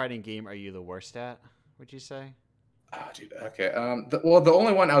 what fighting game are you the worst at, would you say? Oh, dude. Okay. The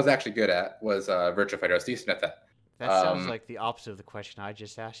only one I was actually good at was Virtua Fighter. I was decent at that. That sounds like the opposite of the question I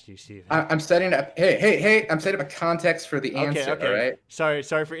just asked you, Steven. I'm setting up. Hey! I'm setting up a context for the answer. Okay. All right.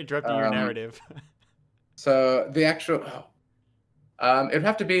 Sorry for interrupting your narrative. So the actual, it'd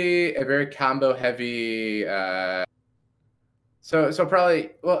have to be a very combo heavy. So probably,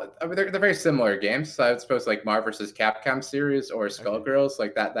 well, I mean, they're very similar games. So I would suppose like Marvel vs. Capcom series or Skullgirls,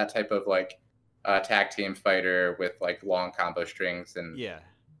 like that type of like tag team fighter with like long combo strings and yeah.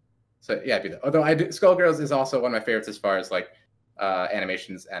 So yeah, I'd be that. Although Skullgirls is also one of my favorites as far as like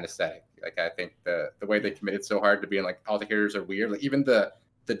animations and aesthetic. Like I think the way they committed so hard to being like all the characters are weird. Like even the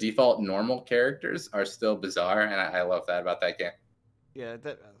default normal characters are still bizarre, and I love that about that game. Yeah,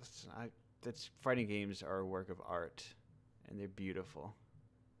 that's fighting games are a work of art, and they're beautiful,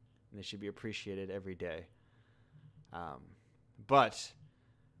 and they should be appreciated every day. But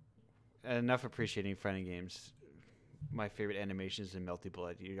enough appreciating fighting games. My favorite animation is in Melty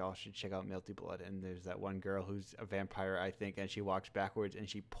Blood. You all should check out Melty Blood. And there's that one girl who's a vampire, I think, and she walks backwards and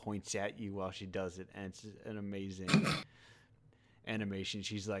she points at you while she does it, and it's an amazing animation.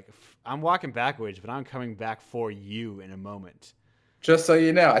 She's like, "I'm walking backwards, but I'm coming back for you in a moment." Just so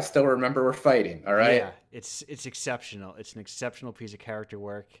you know, I still remember we're fighting. All right. Yeah, it's exceptional. It's an exceptional piece of character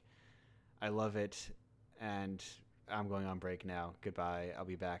work. I love it, and I'm going on break now. Goodbye. I'll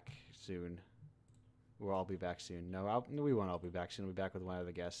be back soon. We'll all be back soon. No, we won't all be back soon. We'll be back with one of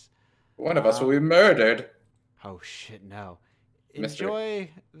the guests. One of us will be murdered. Oh, shit, no. Mystery. Enjoy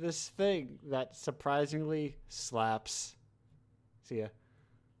this thing that surprisingly slaps. See ya.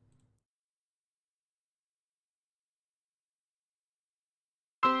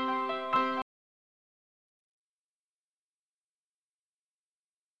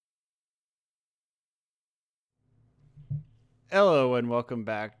 Hello and welcome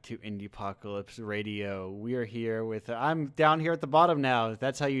back to Indiepocalypse Radio. We are here with, I'm down here at the bottom now.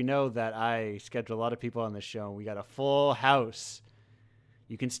 That's how you know that I schedule a lot of people on the show. We got a full house.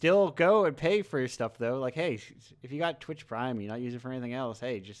 You can still go and pay for your stuff though. Like, hey, if you got Twitch Prime, you're not using it for anything else,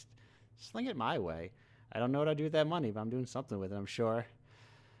 hey, just sling it my way. I don't know what I do with that money, but I'm doing something with it, I'm sure.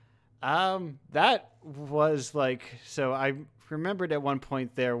 That was like, so I remembered at one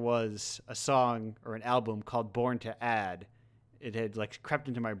point there was a song or an album called Born to Add. It had like crept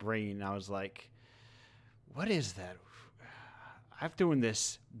into my brain, and I was like, what is that? I'm doing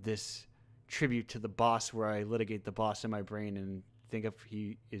this tribute to the boss where I litigate the boss in my brain and think if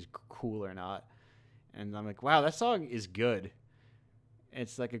he is cool or not. And I'm like, wow, that song is good.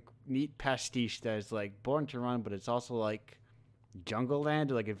 It's like a neat pastiche that is like Born to Run, but it's also like Jungle Land.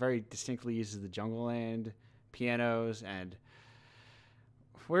 Like it very distinctly uses the Jungle Land pianos. And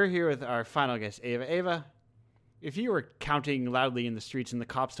we're here with our final guest, Ava. Ava, if you were counting loudly in the streets and the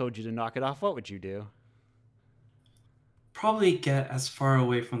cops told you to knock it off, what would you do? Probably get as far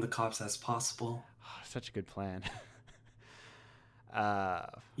away from the cops as possible. Oh, such a good plan.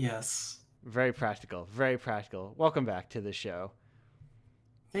 Yes. Very practical. Very practical. Welcome back to the show.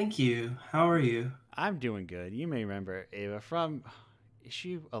 Thank you. How are you? I'm doing good. You may remember Ava from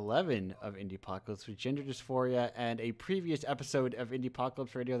issue 11 of Indiepocalypse with Gender Dysphoria and a previous episode of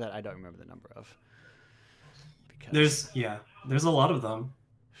Indiepocalypse Radio that I don't remember the number of. There's a lot of them.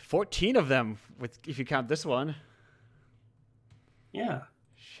 14 of them, if you count this one. Yeah.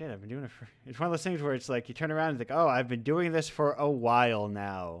 Shit, I've been doing it for... It's one of those things where it's like, you turn around and think, oh, I've been doing this for a while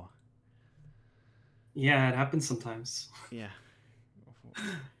now. Yeah, it happens sometimes. Yeah.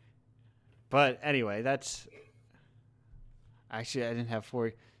 But anyway, that's... Actually, I didn't have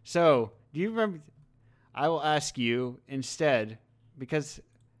 4... So, do you remember... I will ask you instead, because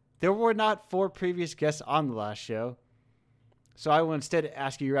there were not 4 previous guests on the last show. So I will instead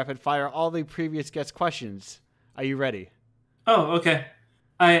ask you rapid fire all the previous guest questions. Are you ready? Oh, okay.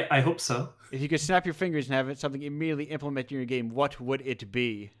 I hope so. If you could snap your fingers and have it something immediately implemented in your game, what would it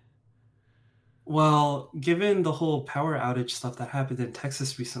be? Well, given the whole power outage stuff that happened in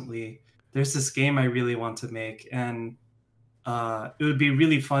Texas recently, there's this game I really want to make, and it would be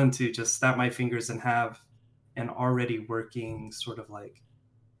really fun to just snap my fingers and have an already working sort of like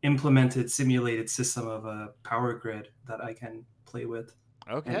implemented simulated system of a power grid that I can play with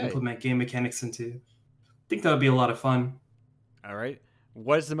and implement game mechanics into. I think that would be a lot of fun. All right.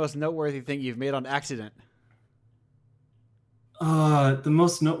 What is the most noteworthy thing you've made on accident? The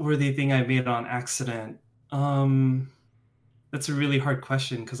most noteworthy thing I made on accident. That's a really hard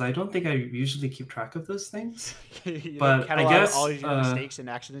question because I don't think I usually keep track of those things. But I guess all your mistakes and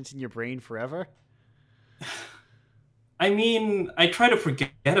accidents in your brain forever. I mean, I try to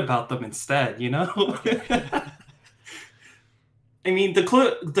forget about them instead, you know? I mean, the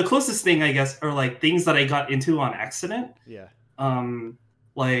closest thing, I guess, are like things that I got into on accident. Yeah.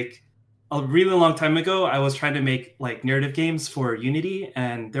 Like a really long time ago, I was trying to make like narrative games for Unity,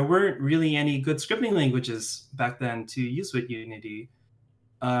 and there weren't really any good scripting languages back then to use with Unity.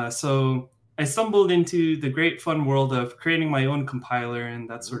 So I stumbled into the great fun world of creating my own compiler and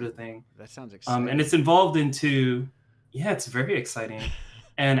that sort of thing. That sounds exciting. And it's involved into... Yeah, it's very exciting.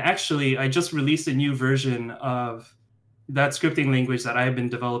 And actually, I just released a new version of that scripting language that I've been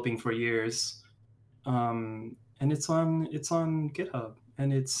developing for years. And it's on GitHub.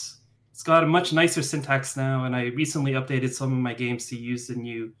 And it's got a much nicer syntax now. And I recently updated some of my games to use the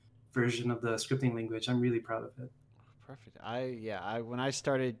new version of the scripting language. I'm really proud of it. Perfect. When I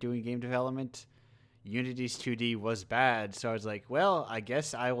started doing game development, Unity's 2D was bad. So I was like, well, I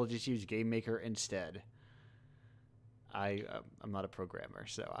guess I will just use GameMaker instead. I'm not a programmer,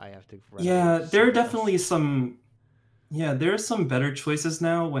 so I have to. There are definitely some. Yeah, there are some better choices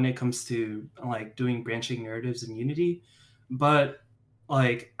now when it comes to like doing branching narratives in Unity, but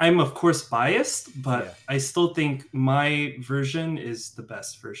like I'm of course biased, but I still think my version is the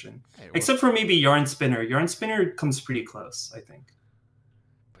best version, except for maybe Yarn Spinner. Yarn Spinner comes pretty close, I think.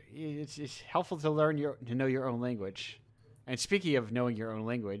 But it's helpful to know your own language. And speaking of knowing your own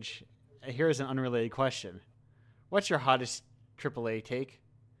language, here's an unrelated question. What's your hottest AAA take?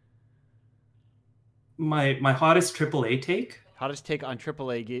 My hottest AAA take? Hottest take on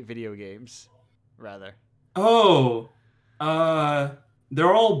AAA video games, rather. Oh,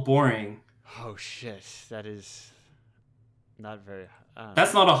 they're all boring. Oh shit, that is not very.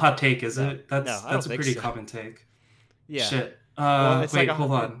 That's not a hot take, is it? That's a pretty common take. Yeah. Shit. Well, wait,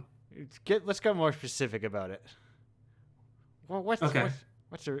 hold on. Let's get more specific about it. Well, what's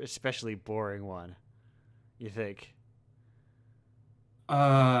an especially boring one? You think?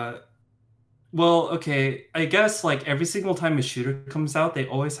 Well, okay. I guess like every single time a shooter comes out, they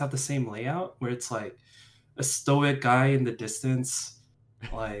always have the same layout where it's like a stoic guy in the distance,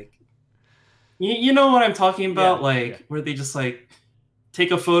 like you know what I'm talking about, where they just like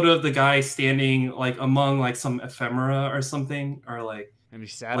take a photo of the guy standing like among like some ephemera or something, or like and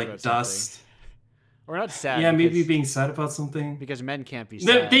he's sad like about dust. Something. Or not sad. Yeah, maybe being sad about something. Because men can't be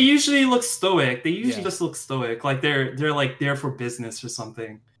sad. They usually look stoic. They usually just look stoic, like they're like there for business or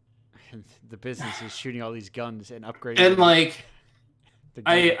something. And the business is shooting all these guns and upgrading. And like,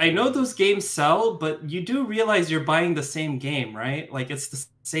 I know those games sell, but you do realize you're buying the same game, right? Like it's the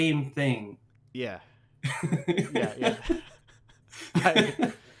same thing. Yeah.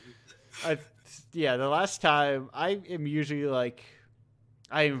 Yeah. The last time I am usually like.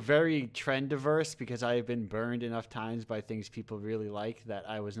 I am very trend diverse because I have been burned enough times by things people really like that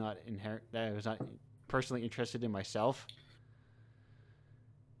I was not personally interested in myself.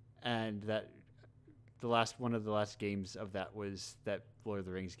 And that one of the last games of that was that Lord of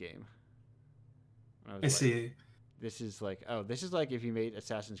the Rings game. I see. This is like if you made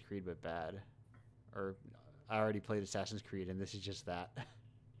Assassin's Creed but bad, or I already played Assassin's Creed, and this is just that.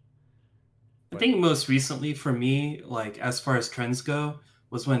 I think most recently for me, like as far as trends go,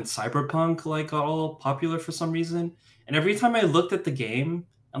 was when Cyberpunk like got all popular for some reason. And every time I looked at the game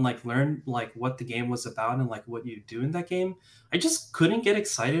and like learned like what the game was about and like what you do in that game, I just couldn't get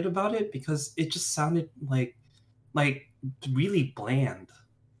excited about it because it just sounded like really bland.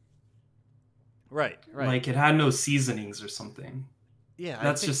 Right. Like it had no seasonings or something. Yeah,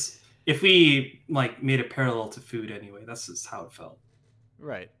 That's just if we like made it parallel to food anyway, that's just how it felt.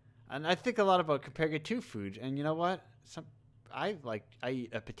 right. And I think a lot about comparing it to food. And you know what? I eat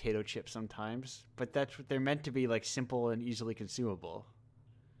a potato chip sometimes, but that's what they're meant to be, like simple and easily consumable.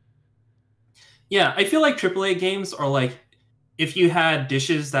 Yeah, I feel like AAA games are like if you had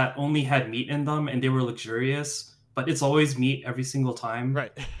dishes that only had meat in them and they were luxurious, but it's always meat every single time.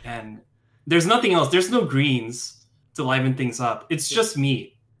 Right. And there's nothing else. There's no greens to liven things up. It's just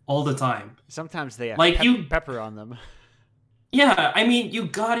meat all the time. Sometimes they have Like pepper on them. Yeah, I mean, you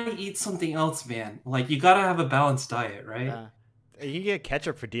gotta eat something else, man. Like, you gotta have a balanced diet, right? You can get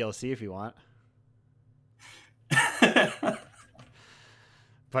ketchup for DLC if you want.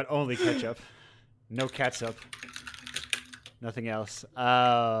 But only ketchup. No catsup. Nothing else. So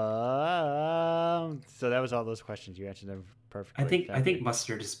that was all those questions. You answered them perfectly. I think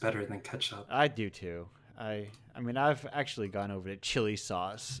mustard is better than ketchup. I do too. I mean, I've actually gone over to chili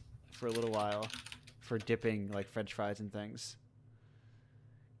sauce for a little while for dipping like French fries and things.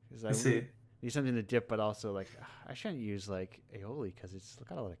 I see. Need something to dip, but also like I shouldn't use like aioli because it's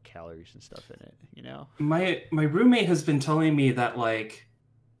got a lot of calories and stuff in it. You know. My roommate has been telling me that like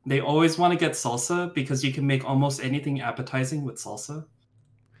they always want to get salsa because you can make almost anything appetizing with salsa.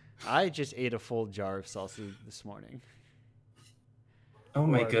 I just ate a full jar of salsa this morning. Oh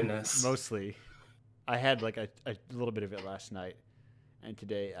my goodness. Mostly. I had like a little bit of it last night. And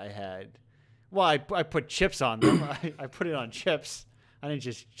today I had... Well, I put chips on them. I put it on chips. I didn't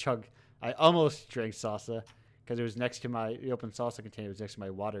just chug... I almost drank salsa because it was next to the open salsa container. It was next to my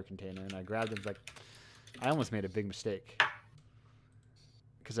water container. And I grabbed it. Like, I almost made a big mistake.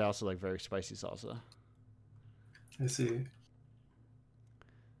 Because I also like very spicy salsa. I see.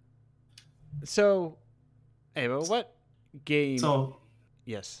 So, anyway, what game... So...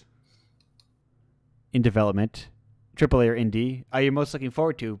 Yes. In development, AAA or indie, are you most looking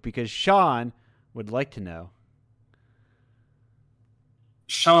forward to? Because Sean would like to know.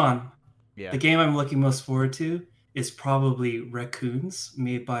 Sean, Yeah. the game I'm looking most forward to is probably Raccoons,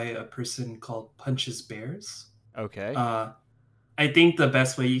 made by a person called Punches Bears. Okay. I think the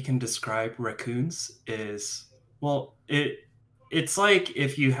best way you can describe Raccoons is, well, it's like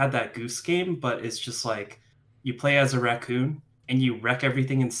if you had that Goose Game, but it's just like you play as a raccoon and you wreck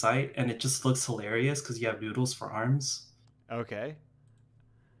everything in sight, and it just looks hilarious because you have noodles for arms. Okay.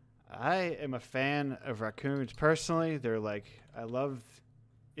 I am a fan of raccoons personally. They're like, I love,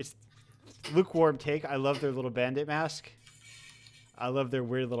 it's lukewarm take. I love their little bandit mask. I love their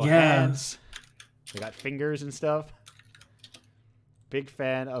weird little hands. They got fingers and stuff. Big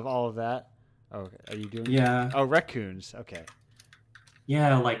fan of all of that. Oh, are you doing? Yeah. Oh, raccoons. Okay.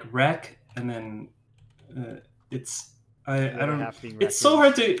 Yeah, like wreck, and then I don't. It's so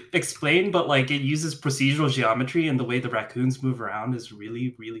hard to explain, but like it uses procedural geometry, and the way the raccoons move around is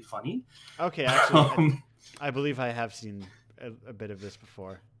really, really funny. Okay, actually, I believe I have seen a bit of this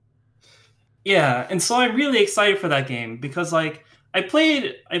before. Yeah, and so I'm really excited for that game because like I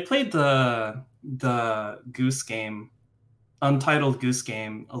played the Goose Game, Untitled Goose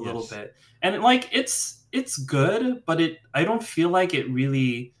Game a little bit, and like it's good, but I don't feel like it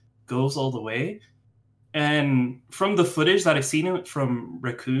really goes all the way. And from the footage that I've seen from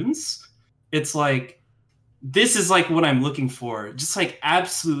Raccoons, it's like, this is like what I'm looking for. Just like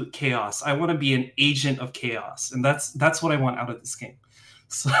absolute chaos. I want to be an agent of chaos. And that's what I want out of this game.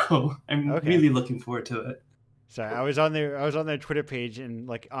 So I'm really looking forward to it. Sorry, I was on their Twitter page, and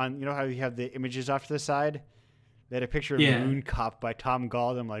like on, you know how you have the images off to the side? They had a picture of Moon Cop by Tom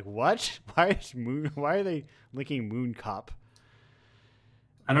Gauld. I'm like, what? Why are they linking Moon Cop?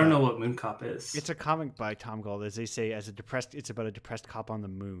 I don't know what Moon Cop is. It's a comic by Tom Gauld, as they say, it's about a depressed cop on the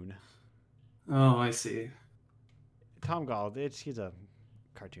moon. Oh, I see. Tom Gauld, he's a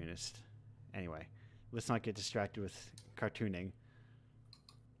cartoonist. Anyway, let's not get distracted with cartooning.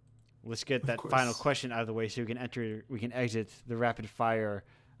 Let's get that final question out of the way so we can exit the rapid fire.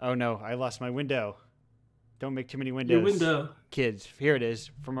 Oh no, I lost my window. Don't make too many windows. Your window. Kids, here it is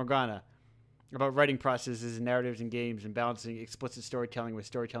from Morgana. About writing processes and narratives in games and balancing explicit storytelling with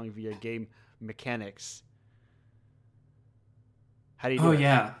storytelling via game mechanics. How do you do it?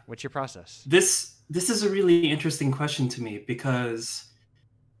 Yeah. What's your process? This is a really interesting question to me because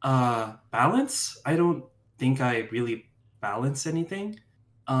balance, I don't think I really balance anything.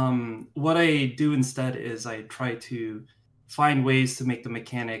 What I do instead is I try to find ways to make the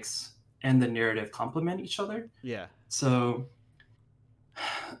mechanics and the narrative complement each other. Yeah. So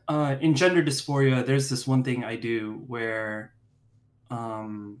in Gender Dysphoria, there's this one thing I do where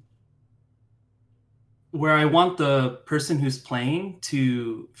I want the person who's playing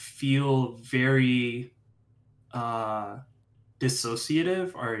to feel very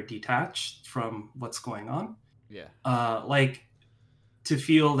dissociative or detached from what's going on. Yeah. Like to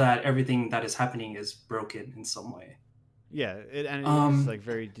feel that everything that is happening is broken in some way. Yeah, and it's like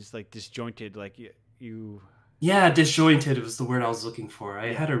very disjointed. Like you. Yeah, disjointed was the word I was looking for.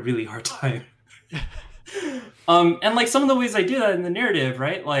 I had a really hard time. And like some of the ways I do that in the narrative,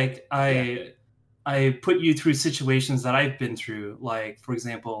 right? Like I put you through situations that I've been through. Like, for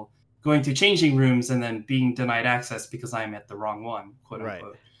example, going to changing rooms and then being denied access because I'm at the wrong one, quote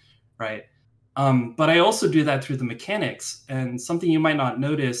unquote. Right. But I also do that through the mechanics. And something you might not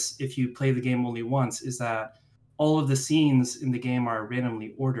notice if you play the game only once is that all of the scenes in the game are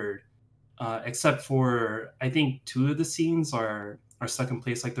randomly ordered, except for, I think, 2 of the scenes are stuck in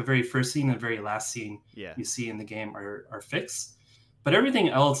place. Like the very first scene and the very last scene you see in the game are fixed. But everything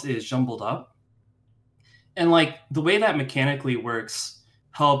else is jumbled up. And like the way that mechanically works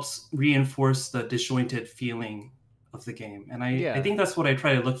helps reinforce the disjointed feeling of the game. And I think that's what I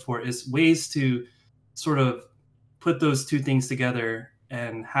try to look for, is ways to sort of put those 2 things together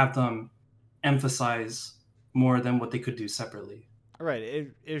and have them emphasize more than what they could do separately. Right.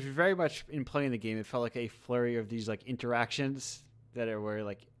 It was very much in playing the game. It felt like a flurry of these like interactions that are where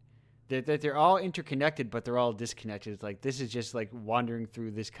like they're all interconnected, but they're all disconnected. It's like this is just like wandering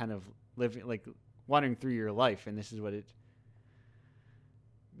through this kind of living, like wandering through your life, and this is what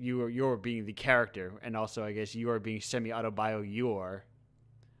you're being the character, and also I guess you are being semi-autobio you're,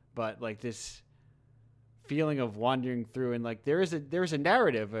 but like this feeling of wandering through, and like there is a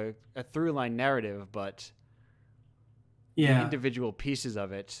narrative, a through line narrative, but the individual pieces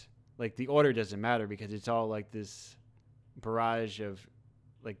of it, like the order doesn't matter because it's all like this barrage of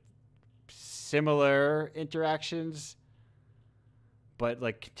like similar interactions, but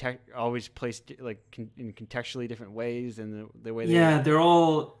like always placed like in contextually different ways, and the way they're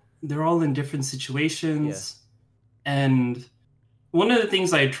all in different situations. And one of the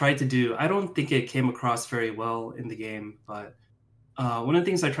things I tried to do, I don't think it came across very well in the game, but one of the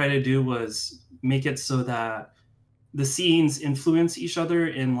things I tried to do was make it so that the scenes influence each other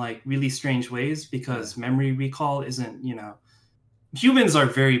in like really strange ways, because memory recall isn't, humans are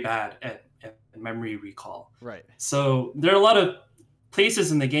very bad at memory recall. Right. So there are a lot of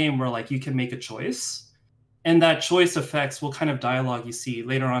places in the game where like you can make a choice, and that choice affects what kind of dialogue you see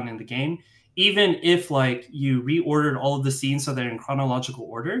later on in the game. Even if like you reordered all of the scenes so they're in chronological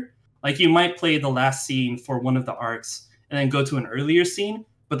order, like you might play the last scene for one of the arcs and then go to an earlier scene,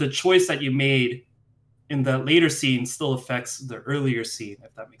 but the choice that you made in the later scene still affects the earlier scene,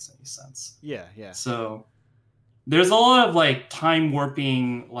 if that makes any sense. Yeah. So there's a lot of like time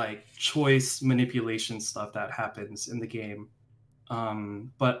warping, like choice manipulation stuff that happens in the game.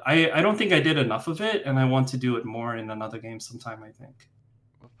 But I don't think I did enough of it, and I want to do it more in another game sometime, I think.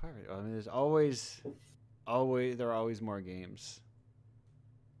 Well, perfect. I mean, there are always more games,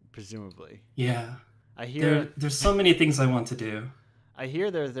 presumably. Yeah. I hear there's so many things I want to do. I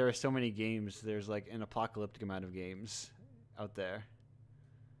hear there are so many games. There's like an apocalyptic amount of games out there.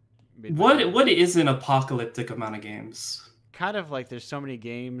 What is an apocalyptic amount of games? Kind of like there's so many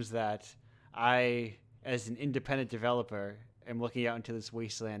games that I, as an independent developer, am looking out into this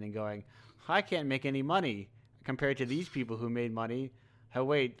wasteland and going, I can't make any money compared to these people who made money. Oh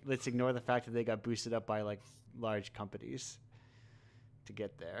wait, let's ignore the fact that they got boosted up by like large companies to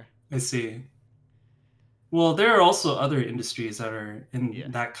get there. I see. Well, there are also other industries that are in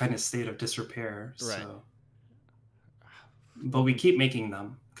that kind of state of disrepair. Right. So. But we keep making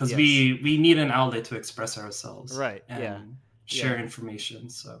them because we need an outlet to express ourselves. Right. And share information.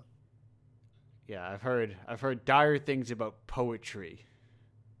 So. Yeah, I've heard dire things about poetry.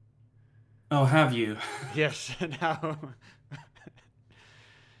 Oh, have you? Yes. Now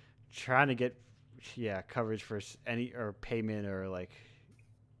trying to get coverage for any or payment or like.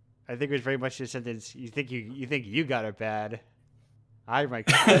 I think it was very much the sentence. You think you got it bad. I write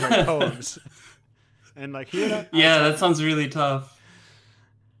poems, and like that sounds really tough.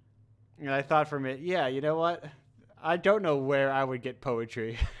 And I thought for a minute, you know what? I don't know where I would get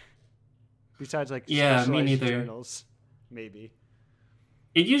poetry besides like me neither. Journals, maybe.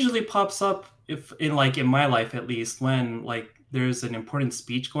 It usually pops up in my life at least when like there's an important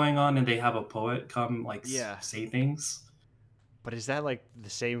speech going on and they have a poet come like say things. But is that like the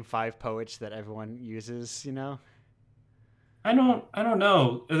same 5 poets that everyone uses, you know? I don't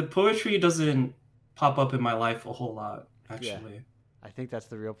know. The poetry doesn't pop up in my life a whole lot, actually. I think that's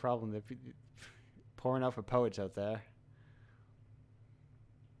the real problem. They're pouring out for poets out there.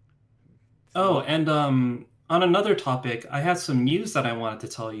 Oh, and on another topic, I had some news that I wanted to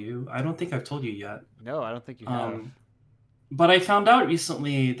tell you. I don't think I've told you yet. No, I don't think you have. But I found out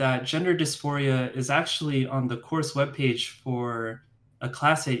recently that gender dysphoria is actually on the course webpage for a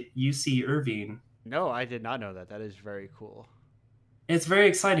class at UC Irving. No, I did not know that. That is very cool. It's very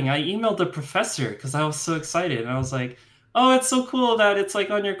exciting. I emailed the professor because I was so excited. And I was like, oh, it's so cool that it's like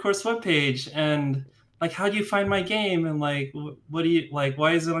on your course webpage. And like, how do you find my game? And like, what do you like?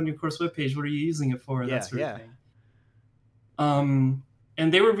 Why is it on your course webpage? What are you using it for? That sort of thing.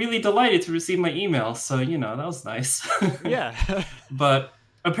 And they were really delighted to receive my email. So, you know, that was nice. Yeah. But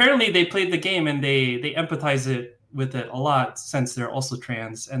apparently they played the game and they empathize with it a lot since they're also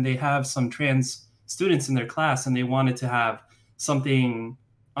trans. And they have some trans students in their class and they wanted to have something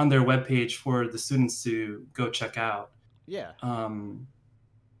on their webpage for the students to go check out. Yeah. And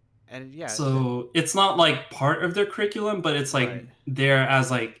yeah. So it's not like part of their curriculum, but it's like there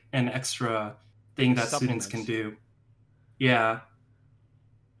as like an extra thing that students can do. Yeah.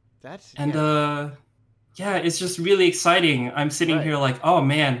 It's just really exciting. I'm sitting here like, oh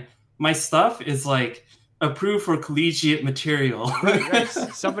man, my stuff is like approved for collegiate material. Right.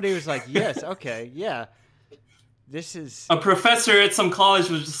 Somebody was like, yes, okay, yeah. This is a professor at some college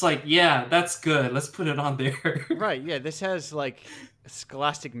was just like, yeah, that's good. Let's put it on there. Right, yeah, this has like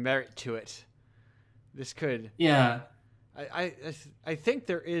scholastic merit to it. This could. Yeah. I think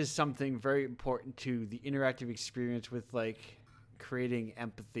there is something very important to the interactive experience with like creating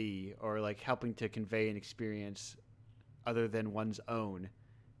empathy or like helping to convey an experience other than one's own.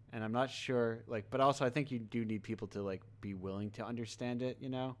 And I'm not sure, like, but also I think you do need people to like be willing to understand it, you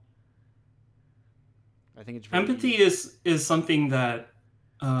know? I think it's really empathy is something that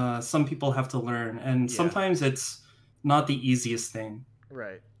some people have to learn, and sometimes it's not the easiest thing.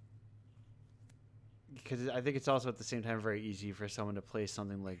 Right. Because I think it's also at the same time very easy for someone to play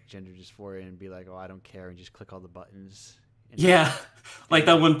something like gender dysphoria and be like, oh, I don't care, and just click all the buttons. Yeah, like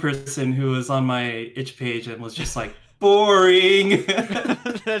that one person who was on my itch page and was just like, boring.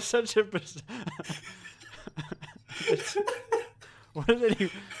 That's such a what did it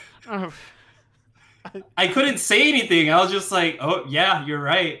even... I couldn't say anything. I was just like, oh yeah, you're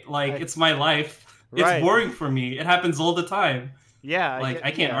right. Like it's my life. It's boring for me. It happens all the time. Yeah. Like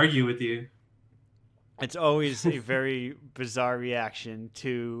I can't argue with you. It's always a very bizarre reaction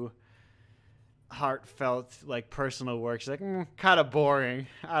to heartfelt, like personal work. It's like, kind of boring.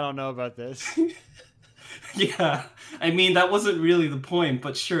 I don't know about this. Yeah. I mean, that wasn't really the point,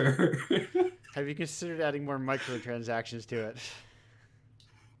 but sure. Have you considered adding more microtransactions to it?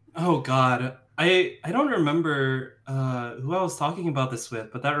 Oh God. I don't remember who I was talking about this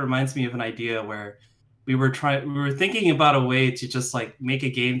with, but that reminds me of an idea where we were thinking about a way to just like make a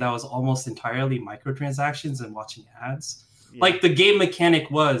game that was almost entirely microtransactions and watching ads. Yeah. Like the game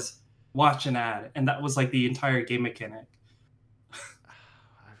mechanic was watch an ad, and that was like the entire game mechanic.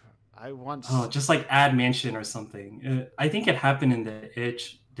 Just like Ad Mansion or something. I think it happened in the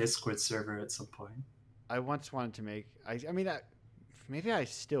itch Discord server at some point. I once wanted to make. Maybe I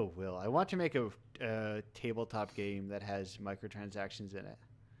still will. I want to make a tabletop game that has microtransactions in it,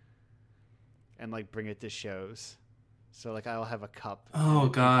 and like bring it to shows. So like I'll have a cup. Oh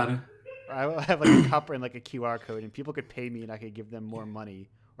God. I will have like a cup and like a QR code, and people could pay me, and I could give them more money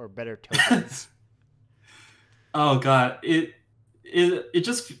or better tokens. Oh God. It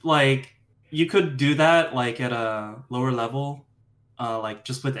just like you could do that like at a lower level, like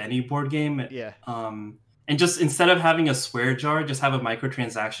just with any board game. Yeah. And just instead of having a swear jar, just have a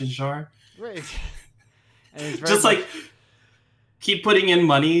microtransaction jar. Right. And it's just like keep putting in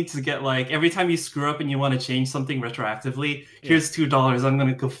money to get like every time you screw up and you want to change something retroactively, here's $2. I'm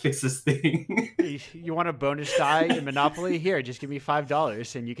gonna go fix this thing. You want a bonus die in Monopoly? Here, just give me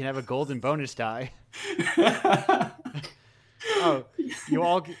 $5 and you can have a golden bonus die. Oh, you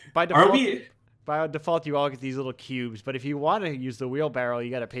all by default you all get these little cubes, but if you want to use the wheelbarrow,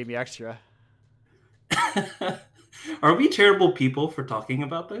 you got to pay me extra. Are we terrible people for talking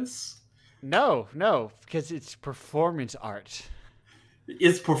about this? No, because it's performance art.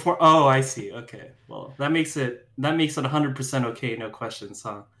 It's Oh, I see. Okay, well that makes it 100% okay, no questions,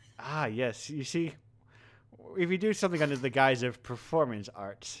 huh? Ah, yes. You see, if you do something under the guise of performance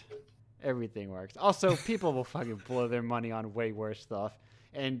art, everything works. Also, people will fucking blow their money on way worse stuff,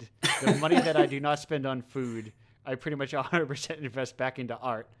 and the money that I do not spend on food, I pretty much 100% invest back into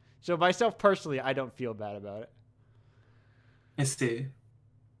art. So myself personally, I don't feel bad about it. I see.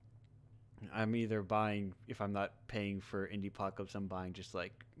 I'm either buying, if I'm not paying for Indiepocalypse, I'm buying just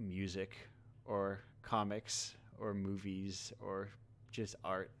like music or comics or movies or just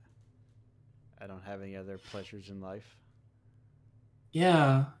art. I don't have any other pleasures in life.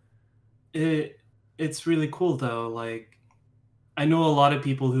 Yeah, it's really cool though. Like, I know a lot of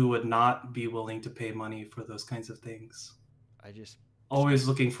people who would not be willing to pay money for those kinds of things. I just Always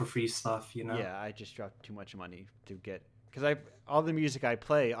looking for free stuff, yeah, I just dropped too much money to get, because all the music I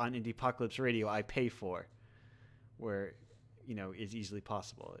play on Indiepocalypse Radio I pay for, where is easily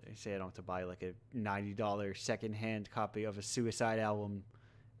possible. I say I don't have to buy like a $90 secondhand copy of a Suicide album.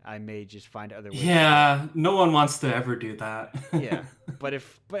 I may just find other ways. Yeah, no one wants to ever do that. Yeah, but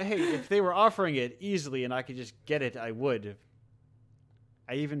hey, if they were offering it easily and I could just get it, I would.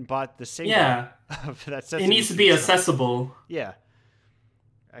 I even bought the single of that Sesame It needs to be Street song. accessible. Yeah.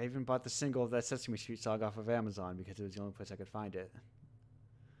 I even bought the single of that Sesame Street song off of Amazon because it was the only place I could find it.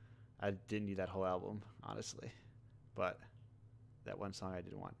 I didn't need that whole album, honestly. But that one song I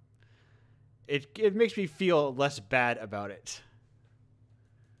didn't want. It makes me feel less bad about it.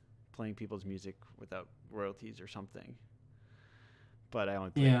 Playing people's music without royalties or something. But I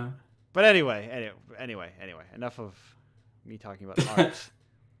only play Yeah. But anyway, enough of me talking about art.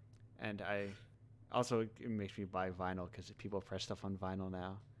 And it makes me buy vinyl because people press stuff on vinyl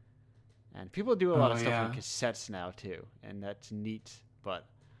now. And people do a lot of stuff on cassettes now too. And that's neat, but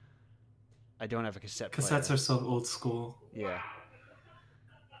I don't have a cassette player. Cassettes are so old school. Yeah.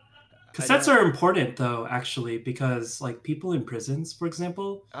 Cassettes are important though, actually, because like people in prisons, for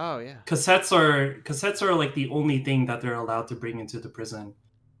example, Oh yeah. cassettes are like the only thing that they're allowed to bring into the prison,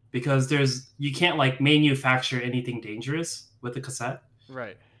 because you can't like manufacture anything dangerous with a cassette.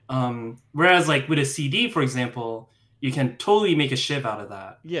 Right. Whereas like with a CD, for example, you can totally make a shiv out of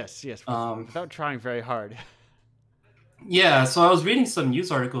that. Yes, without trying very hard. Yeah, so I was reading some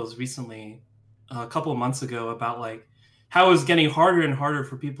news articles recently, a couple of months ago, about like how it was getting harder and harder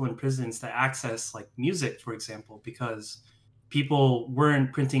for people in prisons to access like music, for example, because people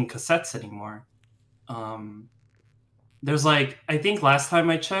weren't printing cassettes anymore. There's like, I think last time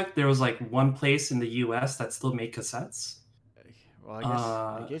I checked, there was like one place in the U.S. that still made cassettes. Well,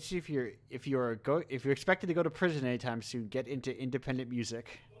 I guess if you're expected to go to prison anytime soon, get into independent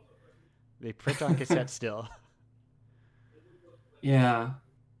music. They print on cassette still. Yeah.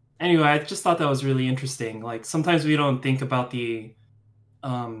 Anyway, I just thought that was really interesting. Like sometimes we don't think about the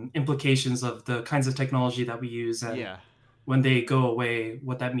implications of the kinds of technology that we use, and when they go away,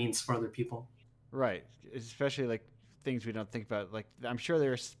 what that means for other people. Right. Especially like things we don't think about. Like I'm sure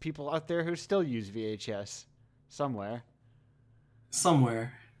there's people out there who still use VHS somewhere.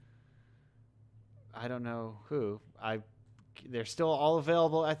 I don't know who. They're still all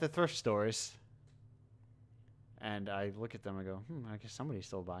available at the thrift stores. And I look at them and go, I guess somebody's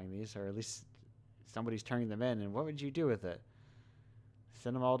still buying these, or at least somebody's turning them in. And what would you do with it?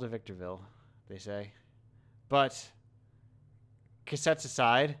 Send them all to Victorville, they say. But cassettes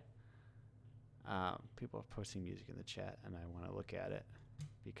aside, people are posting music in the chat, and I want to look at it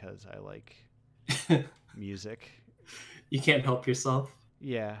because I like music. You can't help yourself.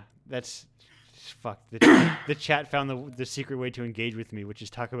 Yeah, that's fuck. The chat found the secret way to engage with me, which is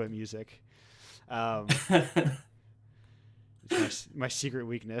talk about music. It's my secret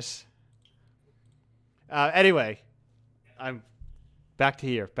weakness. Anyway, I'm back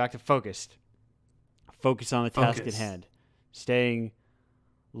to focused. Focus on the task at hand. Staying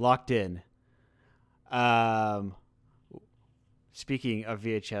locked in. Speaking of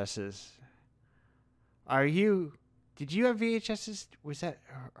VHSs, did you have VHSs? Was that?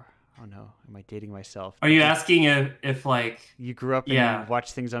 Oh no, am I dating myself? Are you asking if like you grew up and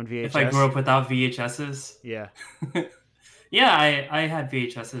watched things on VHS? If I grew up without VHSs? Yeah. Yeah, I had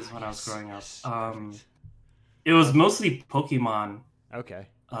VHSs when I was growing up. It was mostly Pokemon. Okay.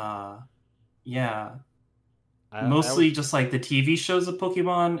 Yeah. Mostly just like the TV shows of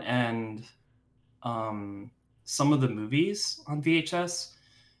Pokemon and some of the movies on VHS.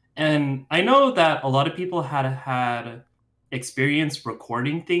 And I know that a lot of people had experience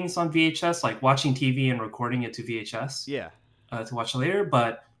recording things on VHS, like watching TV and recording it to VHS. Yeah. To watch later,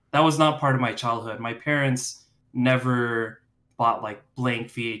 but that was not part of my childhood. My parents never bought like blank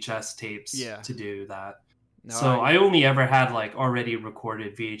VHS tapes to do that. No, so I only ever had like already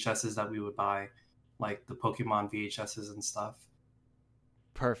recorded VHSs that we would buy, like the Pokemon VHSs and stuff.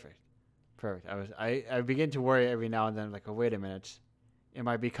 Perfect. I begin to worry every now and then, like, oh, wait a minute, am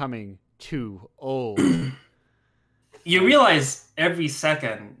I becoming too old? You realize every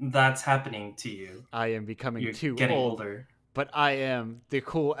second that's happening to you. I am becoming You're too getting old. Older. but I am the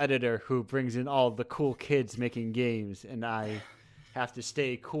cool editor who brings in all the cool kids making games, and I have to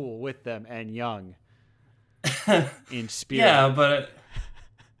stay cool with them and young in spirit. Yeah, but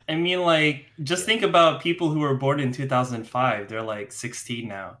I mean, like, just think about people who were born in 2005. They're like 16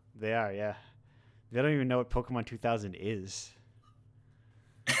 now. They are, yeah. They don't even know what Pokemon 2000 is.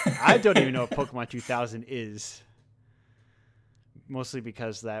 I don't even know what Pokemon 2000 is. Mostly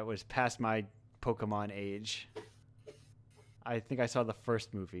because that was past my Pokemon age. I think I saw the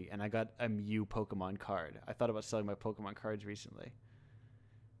first movie, and I got a Mew Pokemon card. I thought about selling my Pokemon cards recently,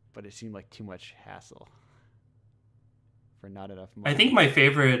 but it seemed like too much hassle for not enough money. I think my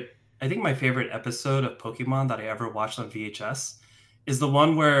favorite episode of Pokemon that I ever watched on VHS is the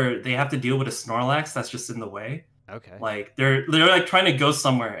one where they have to deal with a Snorlax that's just in the way. Okay. Like they're like trying to go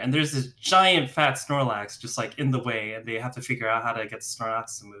somewhere, and there's this giant fat Snorlax just like in the way, and they have to figure out how to get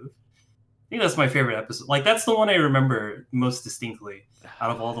Snorlax to move. I think that's my favorite episode. Like that's the one I remember most distinctly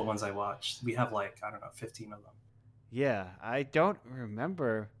out of all the ones I watched. We have like, I don't know, 15 of them. Yeah, I don't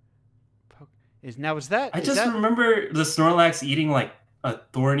remember. Was that? I just remember the Snorlax eating like a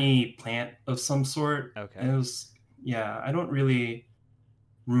thorny plant of some sort. Okay. And it was, yeah, I don't really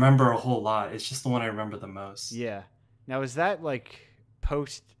remember a whole lot. It's just the one I remember the most. Yeah. Now is that like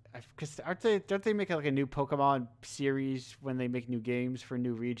post? Because don't they make like a new Pokemon series when they make new games for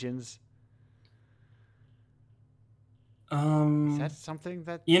new regions? Is that something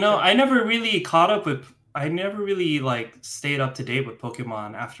that I never really caught up with. I never really like stayed up to date with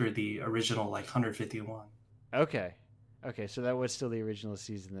Pokemon after the original like 151. Okay, so that was still the original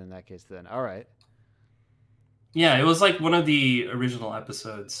season in that case. Then, all right. Yeah, it was like one of the original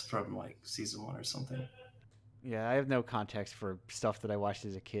episodes from like season 1 or something. Yeah, I have no context for stuff that I watched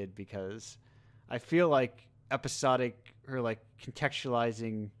as a kid because I feel like episodic or like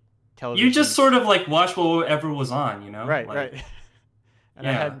contextualizing television. You just sort of like watch whatever was on, you know? Right, like, right. And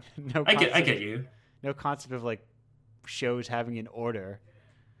yeah. I had no concept, I get you. No concept of like shows having an order.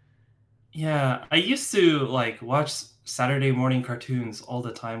 Yeah, I used to like watch Saturday morning cartoons all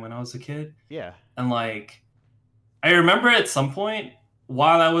the time when I was a kid. Yeah. And like I remember at some point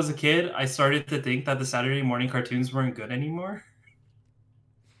while I was a kid, I started to think that the Saturday morning cartoons weren't good anymore.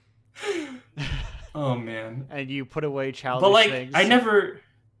 Oh man. And you put away childish but like things.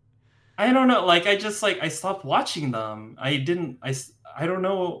 I don't know, like I just like I stopped watching them. I don't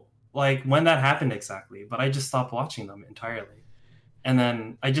know like when that happened exactly, but I just stopped watching them entirely. And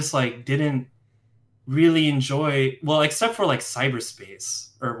then I just like didn't really enjoy, well, except for like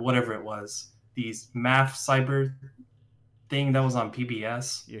Cyberspace or whatever it was, these math cyber thing that was on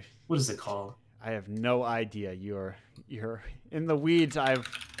PBS. What is it called? I have no idea. You're in the weeds.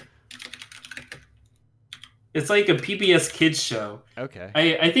 It's like a PBS kids show. Okay.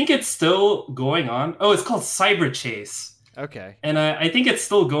 I think it's still going on. Oh, it's called Cyber Chase. Okay. And I think it's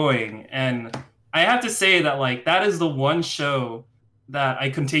still going. And I have to say that like that is the one show that I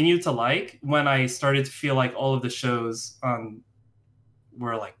continue to like when I started to feel like all of the shows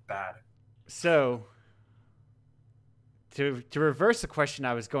were like bad. So to reverse the question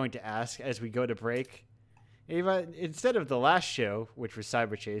I was going to ask as we go to break, Ava, instead of the last show, which was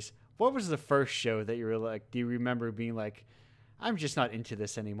Cyber Chase, what was the first show that you were like, do you remember being like, I'm just not into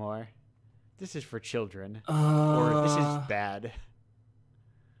this anymore? This is for children. Or this is bad.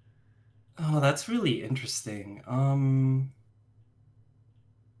 Oh, that's really interesting.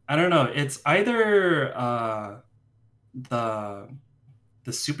 I don't know. It's either the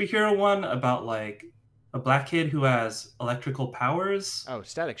superhero one about like a black kid who has electrical powers. Oh,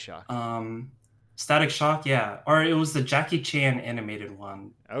 Static Shock. Static Shock, yeah. Or it was the Jackie Chan animated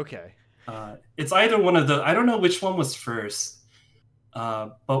one. Okay. It's either one of the. I don't know which one was first.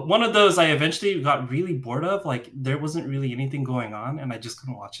 But one of those I eventually got really bored of. Like there wasn't really anything going on, and I just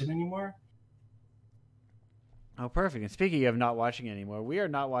couldn't watch it anymore. Oh, perfect. And speaking of not watching anymore, we are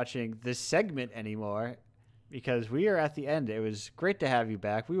not watching this segment anymore because we are at the end. It was great to have you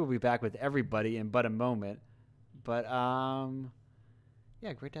back. We will be back with everybody in but a moment. But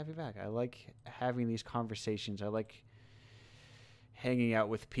yeah, great to have you back. I like having these conversations. I like hanging out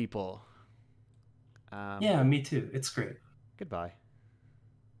with people. Yeah, me too. It's great. Goodbye.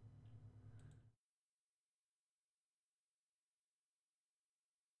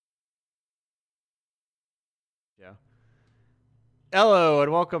 Yeah. Hello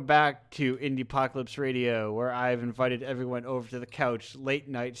and welcome back to Indiepocalypse Radio, where I've invited everyone over to the couch, late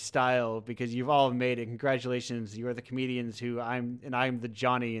night style, because you've all made it. Congratulations, you are the comedians who I'm the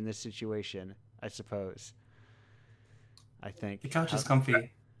Johnny in this situation, I suppose. I think the couch is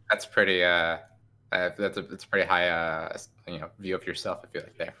comfy. That's pretty. That's a pretty high view of yourself. I feel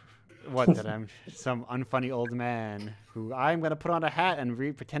like there. What, that I'm some unfunny old man who I'm going to put on a hat and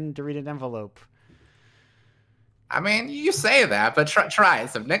pretend to read an envelope. I mean, you say that, but try it.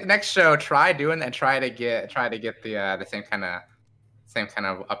 So next show, try doing that. Try to get the same kind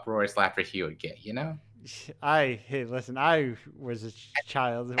of uproarious laughter he would get. You know. Hey, listen, I was a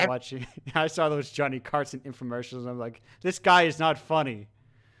child watching. I saw those Johnny Carson infomercials, and I'm like, this guy is not funny.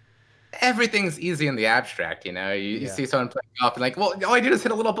 Everything's easy in the abstract, you know. You Yeah. see someone playing golf, and like, well, all I did is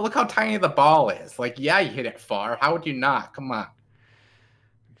hit a little, but look how tiny the ball is. Like, yeah, you hit it far. How would you not? Come on.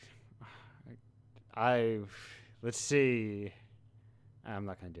 Let's see. I'm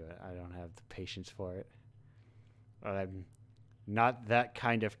not gonna do it. I don't have the patience for it. I'm not that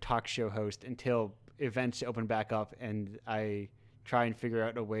kind of talk show host until events open back up, and I try and figure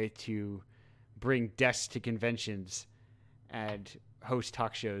out a way to bring desks to conventions and host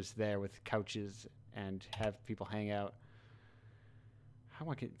talk shows there with couches and have people hang out. I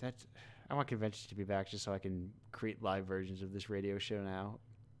want conventions to be back just so I can create live versions of this radio show now.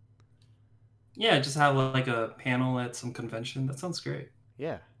 Yeah, just have like a panel at some convention. That sounds great.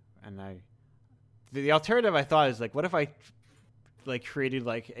 Yeah, and the alternative I thought is like, what if I like created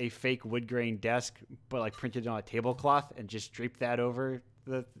like a fake wood grain desk, but like printed it on a tablecloth and just draped that over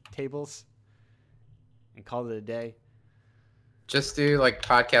the tables and called it a day. Just do like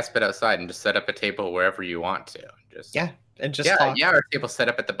podcast bit outside and just set up a table wherever you want to. Just and just talk. our table's set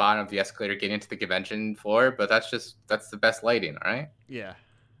up at the bottom of the escalator getting into the convention floor, but that's the best lighting, all right? Yeah.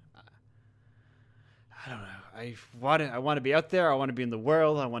 I don't know. I want to be out there. I want to be in the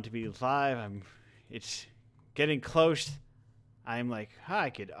world. I want to be live. It's getting close. I'm like,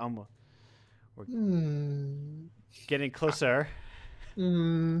 I could almost. We're getting closer. I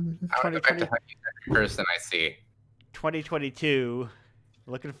want to go back to hugging every person I see. 2022.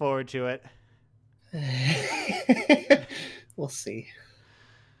 Looking forward to it. We'll see.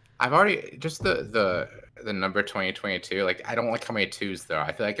 I've already just the number 2022. Like, I don't like how many twos there are.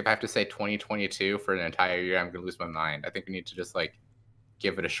 I feel like if I have to say 2022 for an entire year, I'm gonna lose my mind. I think we need to just like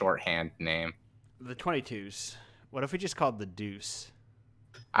give it a shorthand name. The 22s. What if we just called the Deuce?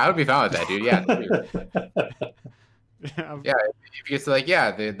 I would be fine with that, dude. Yeah. Yeah. If you say like,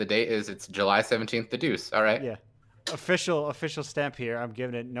 yeah, the date is it's July 17th, the Deuce. All right. Yeah. Official stamp here. I'm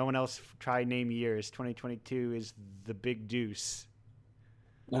giving it. No one else try name years. 2022 is the Big Deuce.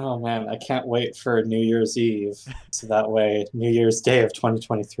 Oh man, I can't wait for New Year's Eve. So that way, New Year's Day of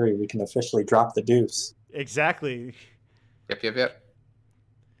 2023, we can officially drop the deuce. Exactly. Yep.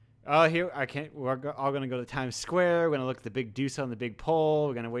 Oh, here I can't. We're all gonna go to Times Square. We're gonna look at the big deuce on the big pole.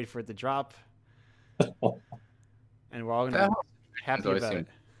 We're gonna wait for it to drop, and we're all gonna be happy about it.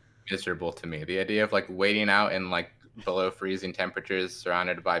 Miserable to me. The idea of like waiting out in like below freezing temperatures,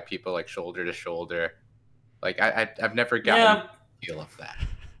 surrounded by people like shoulder to shoulder. Like I've never gotten the feel of that.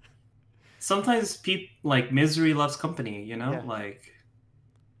 Sometimes like misery loves company. You know, like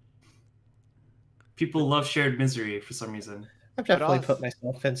people love shared misery for some reason. I've definitely put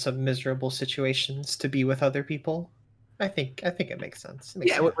myself in some miserable situations to be with other people. I think it makes sense.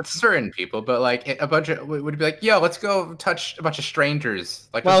 With certain people, but like a bunch of would be like, yo, let's go touch a bunch of strangers.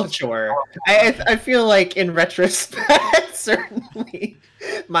 Like, well, sure. I feel like in retrospect, certainly,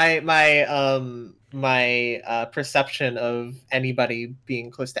 my perception of anybody being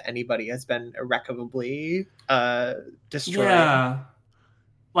close to anybody has been irrecoverably destroyed. Yeah,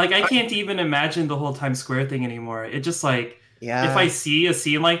 like I can't even imagine the whole Times Square thing anymore. It just like. Yeah. If I see a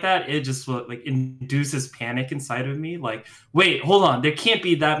scene like that, it just like induces panic inside of me. Like, wait, hold on, there can't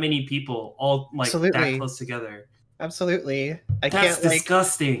be that many people all like that close together. Absolutely, that's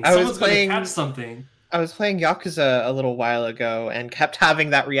disgusting. Someone's gonna catch something. I was playing Yakuza a little while ago and kept having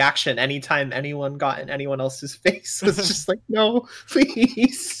that reaction anytime anyone got in anyone else's face. It was just like, no,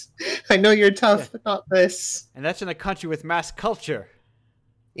 please. I know you're tough, but not this. And that's in a country with mass culture.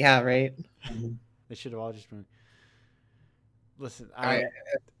 Yeah, right. They should have all just been. Listen, I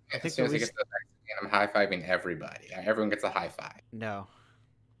think as soon as he gets the vaccine, I'm high-fiving everybody. Everyone gets a high five. No.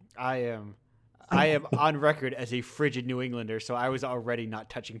 I am on record as a frigid New Englander, so I was already not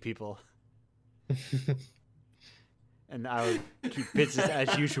touching people. And I would keep business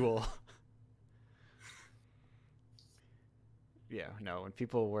as usual. Yeah, no, when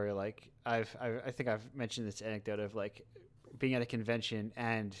people were like, I think I've mentioned this anecdote of like being at a convention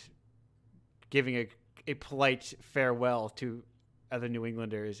and giving a polite farewell to other New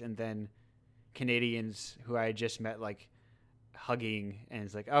Englanders, and then Canadians who I had just met like hugging, and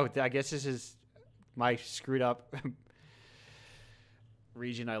it's like, oh, I guess this is my screwed up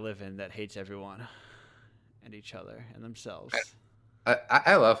region I live in that hates everyone and each other and themselves.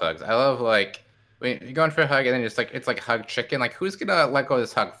 I love hugs. I love like when you're going for a hug and then it's like hug chicken. Like, who's gonna let go of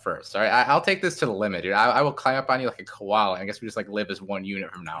this hug first? All right, I'll take this to the limit, dude. I will climb up on you like a koala. I guess we just like live as one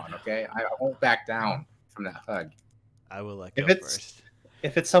unit from now on. Okay, I won't back down from that hug. I will let go If it's first.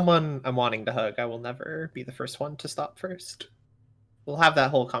 if it's someone I'm wanting to hug, I will never be the first one to stop first. We'll have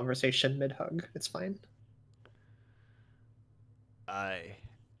that whole conversation mid hug. It's fine. I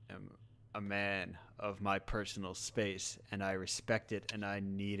am a man of my personal space, and I respect it, and I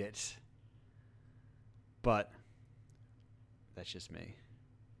need it. But that's just me,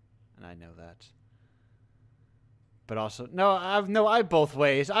 and I know that. But also, I both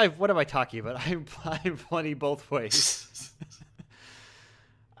ways. What am I talking about? I'm plenty both ways.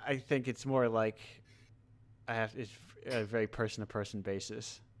 I think it's more like it's a very person to person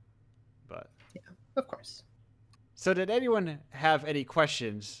basis. But Of course. so, did anyone have any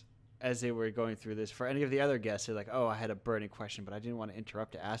questions as they were going through this for any of the other guests? They're like, "Oh, I had a burning question, but I didn't want to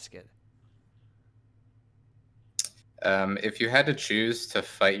interrupt to ask it." If you had to choose to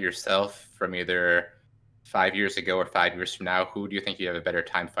fight yourself from either 5 years ago or 5 years from now, who do you think you have a better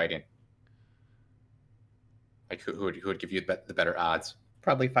time fighting? Like, who would give you the better odds?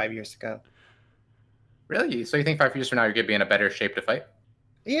 Probably 5 years ago. Really? So you think 5 years from now you're gonna be in a better shape to fight?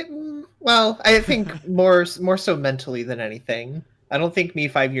 Yeah, well, I think more so mentally than anything. I don't think me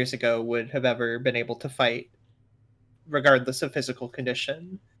 5 years ago would have ever been able to fight, regardless of physical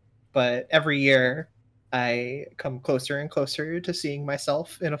condition. But every year, I come closer and closer to seeing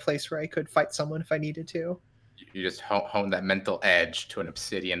myself in a place where I could fight someone if I needed to. You just hone that mental edge to an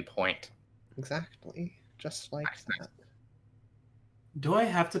obsidian point. Exactly, just like that. Do I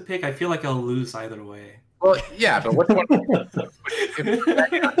have to pick? I feel like I'll lose either way. Well, yeah, but which one?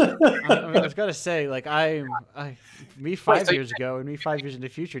 I was gonna say, like, me 5 years ago and me 5 years in the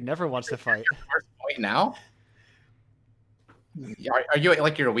future never wants to fight. Worst point now? Are you at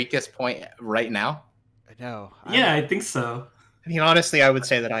like your weakest point right now? No. Yeah, I think so. I mean, honestly, I would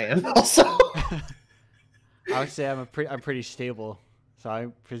say that I am also. I would say I'm pretty stable, so I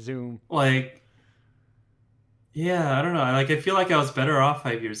presume. Like, yeah, I don't know. Like, I feel like I was better off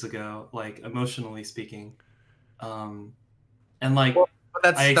 5 years ago, like emotionally speaking, and like Well,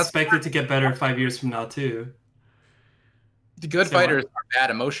 but I expect it to get better 5 years from now too. the good Say what? fighters are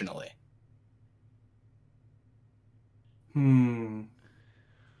bad emotionally. I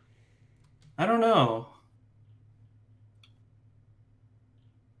don't know.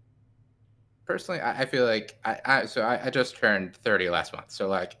 Personally, I feel like I just turned 30 last month, so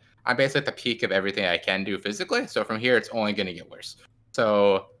like I'm basically at the peak of everything I can do physically. So from here, it's only going to get worse.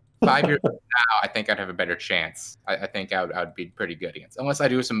 So 5 years from now, I think I'd have a better chance. I think I would be pretty good against, unless I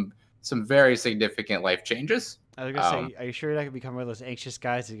do some very significant life changes. I was gonna say, are you sure that could become one of those anxious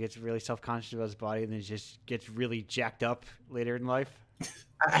guys that gets really self-conscious about his body and then just gets really jacked up later in life?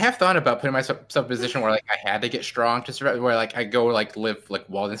 I have thought about putting myself in a position where like I had to get strong to survive, where like I go like live like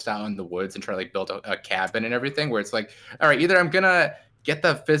Walden style in the woods and try to like build a cabin and everything, where it's like, all right, either I'm gonna get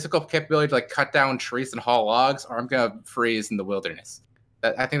the physical capability to like cut down trees and haul logs, or I'm gonna freeze in the wilderness.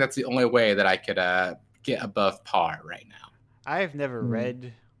 I think that's the only way that I could get above par right now. I have never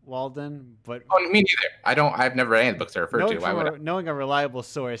read Walden, but Oh, me neither. I've never read any books I referred to. Why would I? knowing a reliable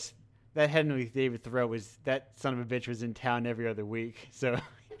source, that Henry David Thoreau that son of a bitch was in town every other week. So,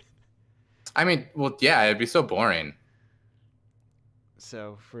 I mean, well, yeah, it'd be so boring.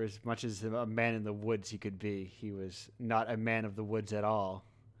 so for as much as a man in the woods he could be, he was not a man of the woods at all.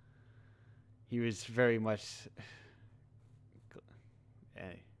 He was very much.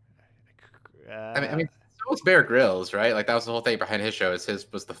 I mean, so was Bear Grylls, right? Like that was the whole thing behind his show. Is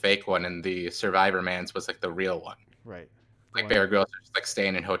his was the fake one, and the Survivor Man's was like the real one. right. Like Bear Grylls are just like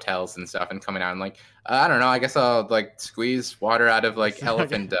staying in hotels and stuff and coming out and like I don't know. I guess I'll like squeeze water out of like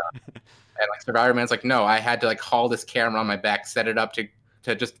elephant. And like Survivor Man's like, no, I had to like haul this camera on my back, set it up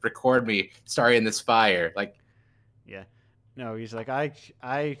to just record me starting this fire. Like, Yeah. No, he's like,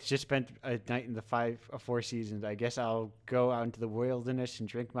 I just spent a night in the Four Seasons. I guess I'll go out into the wilderness and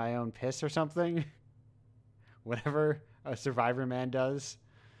drink my own piss or something. Whatever a Survivor Man does.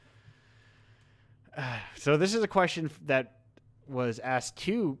 So this is a question that was asked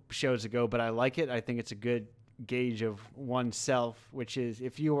 2 shows ago, but I like it. I think it's a good gauge of oneself, which is,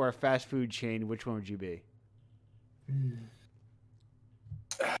 if you were a fast food chain, which one would you be?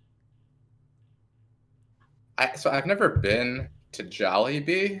 so I've never been to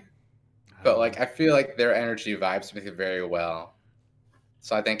Jollibee, but like I feel like their energy vibes with me very well.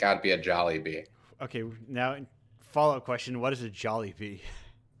 So I think I'd be a Jollibee. Okay, now follow-up question: what is a Jollibee?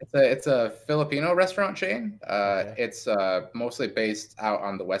 It's a Filipino restaurant chain. Okay. It's mostly based out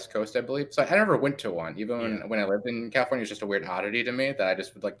on the West Coast, I believe. So I never went to one. Even when I lived in California, it was just a weird oddity to me that I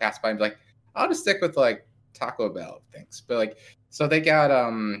just would like pass by and be like, I'll just stick with like Taco Bell things. But like, so they got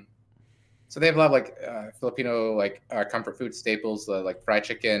so they have a lot of like Filipino like comfort food staples like fried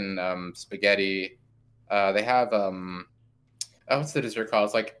chicken, spaghetti. They have what's the dessert called?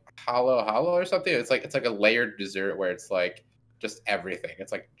 It's like halo halo or something. It's like a layered dessert where it's like just everything.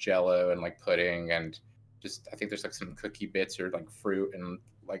 It's like Jello and like pudding and just I think there's like some cookie bits or like fruit and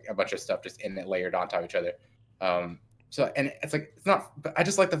like a bunch of stuff just in it layered on top of each other. So and it's like it's not. But I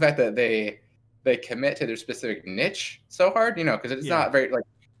just like the fact that they commit to their specific niche so hard, you know, because it's not very like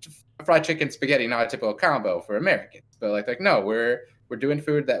fried chicken spaghetti, not a typical combo for Americans. But like no, we're doing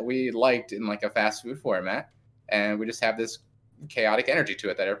food that we liked in like a fast food format, and we just have this chaotic energy to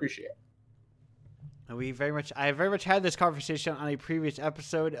it that I appreciate. I very much had this conversation on a previous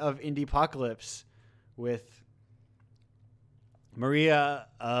episode of Indie Apocalypse with Maria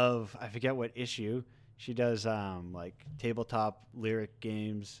of I forget what issue. She does like tabletop lyric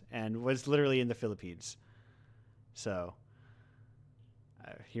games and was literally in the Philippines. So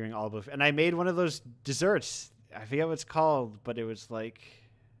hearing all of, and I made one of those desserts. I forget what it's called, but it was like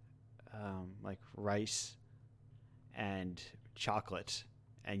rice and chocolate,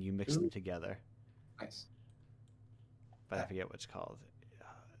 and you mix them together. Nice. But I forget what it's called.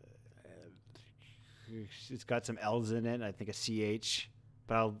 It's got some L's in it. I think a CH.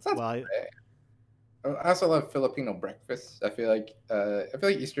 But I also love Filipino breakfast. I feel like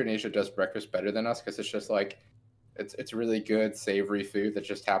Eastern Asia does breakfast better than us because it's just like it's really good savory food that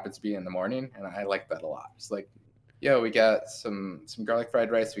just happens to be in the morning, and I like that a lot. It's like, we got some garlic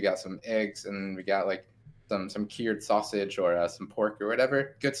fried rice, we got some eggs, and we got like some cured sausage or some pork or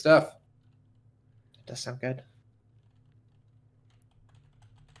whatever. Good stuff. That does sound good.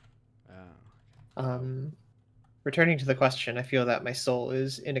 Returning to the question, I feel that my soul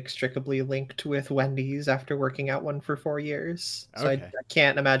is inextricably linked with Wendy's after working at one for 4 years. So Okay. I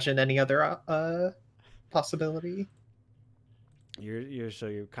can't imagine any other possibility. You're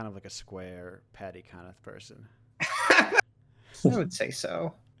kind of like a square patty kind of person. I would say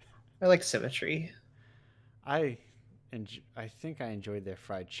so. I like symmetry. I think I enjoyed their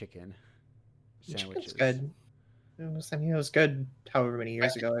fried chicken sandwiches. Chicken's good. It was good however many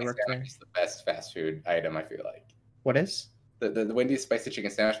years ago I worked there. It's the best fast food item, I feel like. What is? The Wendy's spicy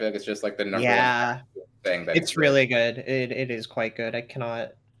chicken sandwich, I feel like it's just like the number Yeah. one thing. That It's really good. It is quite good. I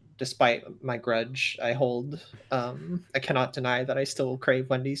cannot, despite my grudge I hold, I cannot deny that I still crave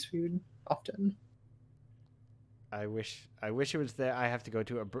Wendy's food often. I wish it was there. I have to go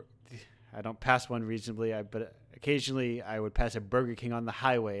to I don't pass one reasonably, but occasionally I would pass a Burger King on the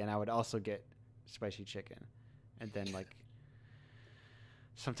highway, and I would also get spicy chicken. And then like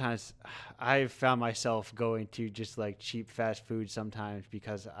sometimes I've found myself going to just like cheap fast food sometimes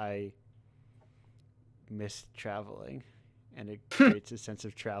because I miss traveling, and it creates a sense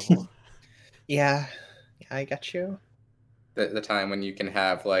of travel. Yeah, I get you. The time when you can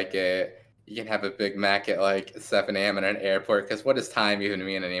have you can have a Big Mac at like 7 a.m. in an airport, because what does time even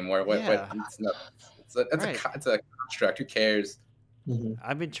mean anymore? Yeah. It's a construct. Who cares? Mhm.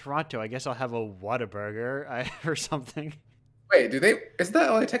 I'm in Toronto. I guess I'll have a Whataburger or something. Wait, is that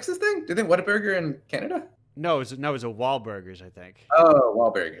only a Texas thing? Do they Whataburger in Canada? No, it was a Wahlburgers, I think. Oh,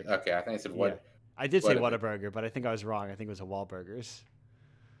 Wahlburger. Okay, I think I said what. Yeah. I did say Whataburger. Whataburger, but I think I was wrong. I think it was a Wahlburgers,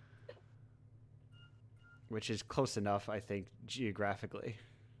 which is close enough, I think, geographically.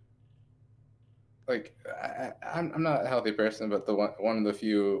 Like I'm not a healthy person, but one of the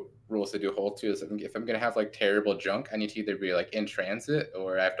few rules I do hold to is if I'm gonna have like terrible junk, I need to either be like in transit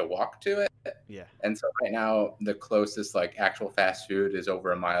or I have to walk to it. Yeah. And so right now the closest like actual fast food is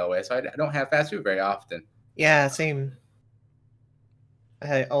over a mile away, so I don't have fast food very often. Yeah, same.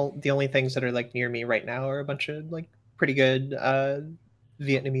 The only things that are like near me right now are a bunch of like pretty good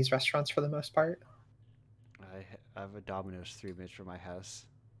Vietnamese restaurants for the most part. I have a Domino's 3 minutes from my house.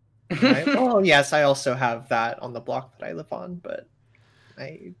 Right? Oh yes, I also have that on the block that I live on, but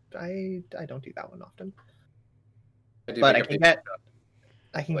I don't do that one often. But I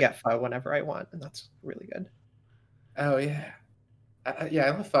can get pho whenever I want, and that's really good. Oh yeah, I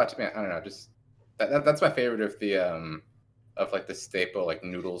love pho too. Man, I don't know, just that's my favorite of the of like the staple like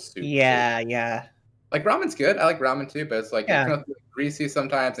noodle soup. Yeah. Like ramen's good. I like ramen too, but it's like Yeah. kind of greasy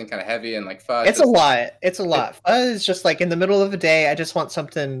sometimes and kind of heavy, and like pho. It's a lot. It's a lot. Pho is just like in the middle of the day. I just want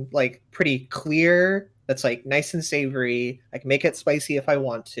something like pretty clear that's like nice and savory. I can make it spicy if I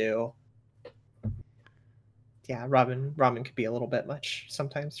want to. Yeah, ramen could be a little bit much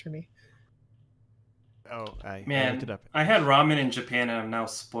sometimes for me. Oh, I looked Man, it up. I had ramen in Japan and I'm now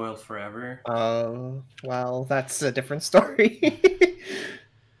spoiled forever. Oh, well, that's a different story.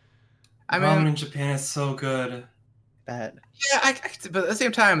 I Ramen mean, in Japan is so good. That yeah, but at the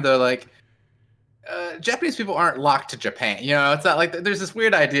same time though, like Japanese people aren't locked to Japan. You know, it's not like there's this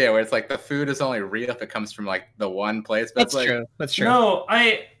weird idea where it's like the food is only real if it comes from like the one place. But That's it's like, true. That's true. No,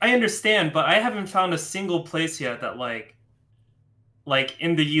 I understand, but I haven't found a single place yet that like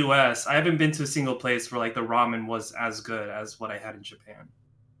in the US, I haven't been to a single place where like the ramen was as good as what I had in Japan.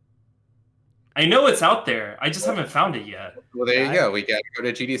 I know it's out there. I just haven't found it yet. well, there you go. We got to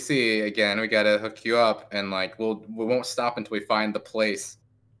go to GDC again. We got to hook you up, and like we won't stop until we find the place.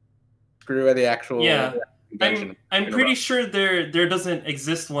 Screw the actual convention. I'm pretty sure there doesn't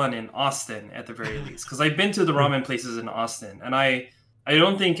exist one in Austin at the very least, because I've been to the ramen places in Austin, and I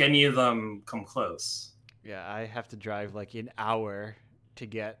don't think any of them come close. Yeah, I have to drive like an hour to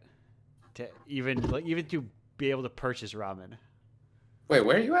get to even to be able to purchase ramen. Wait,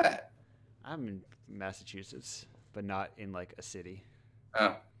 where are you at? I'm in Massachusetts, but not in like a city.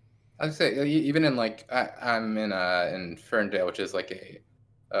 Oh, I was say even in like I'm in Ferndale, which is like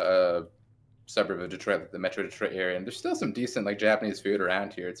a suburb of Detroit, the Metro Detroit area, and there's still some decent like Japanese food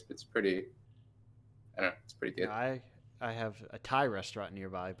around here. It's pretty. I don't know. It's pretty good. I have a Thai restaurant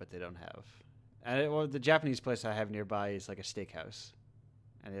nearby, but they don't have. Well, the Japanese place I have nearby is like a steakhouse,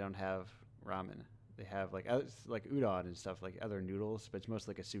 and they don't have ramen. They have like udon and stuff, like other noodles, but it's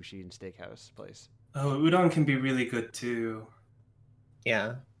mostly like a sushi and steakhouse place. Oh, udon can be really good too.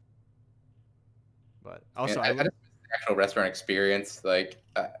 Yeah. But also, I just miss the actual restaurant experience. Like,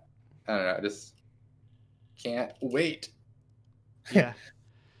 I don't know. I just can't wait. yeah.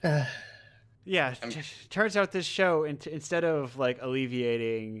 Uh, Yeah, turns out this show, instead of like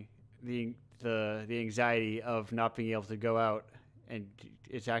alleviating the anxiety of not being able to go out, and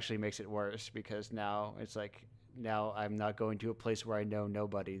it actually makes it worse, because now it's like I'm not going to a place where I know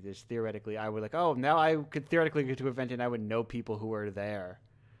nobody. There's theoretically I would now I could theoretically go to an event and I would know people who are there,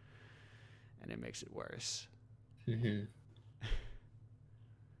 and it makes it worse. mm-hmm.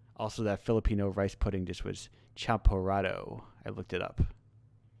 Also, that Filipino rice pudding dish was champurrado. I looked it up.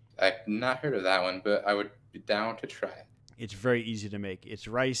 I've not heard of that one, but I would be down to try it. It's very easy to make. It's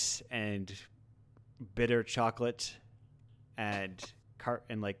rice and bitter chocolate and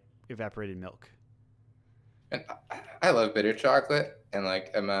like evaporated milk. And I love bitter chocolate, and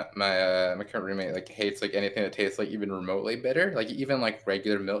like my current roommate like hates like anything that tastes like even remotely bitter. Like even like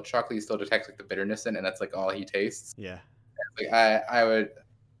regular milk chocolate, he still detects like the bitterness in, and that's like all he tastes. Yeah. Like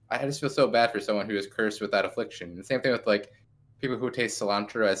I just feel so bad for someone who is cursed with that affliction. And the same thing with like people who taste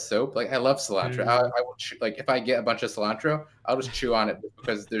cilantro as soap. Like I love cilantro. I will like if I get a bunch of cilantro, I'll just chew on it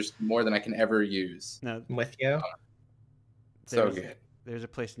because there's more than I can ever use. No, I'm with you. So good. There's a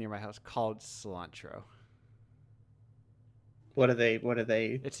place near my house called Cilantro. What do they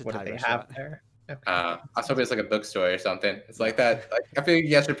It's a what do Thai they restaurant. have there? Okay. I was hoping it's like a bookstore or something. It's like that. Like I feel like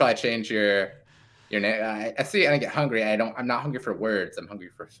you guys should probably change your name. I see, and I get hungry. I'm not hungry for words. I'm hungry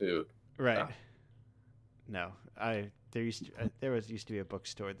for food. Right. Oh. No, there used to be a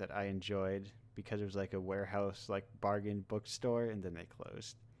bookstore that I enjoyed because it was like a warehouse, like bargain bookstore, and then they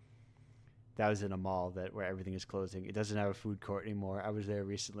closed. That was in a mall where everything is closing. It doesn't have a food court anymore. I was there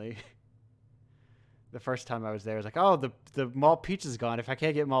recently. The first time I was there, I was like, oh, the mall pizza's gone. If I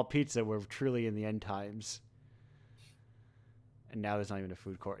can't get mall pizza, we're truly in the end times. And now there's not even a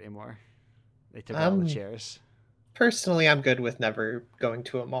food court anymore. They took all the chairs. Personally, I'm good with never going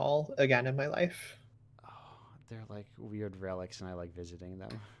to a mall again in my life. Oh, they're like weird relics, and I like visiting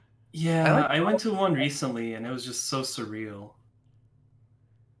them. Yeah, I went to one recently, and it was just so surreal.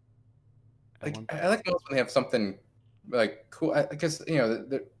 I like most when they have something like cool, because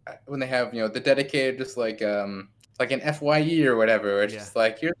when they have the dedicated just like an FYE or whatever, where it's just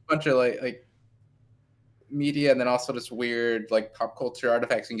like here's a bunch of like media and then also just weird like pop culture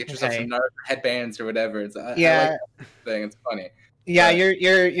artifacts and get yourself some Naruto headbands or whatever. It's I like that thing. It's funny. Yeah,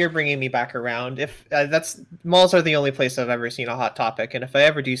 you're bringing me back around. If malls are the only place I've ever seen a Hot Topic, and if I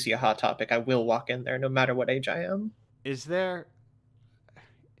ever do see a Hot Topic, I will walk in there no matter what age I am. Is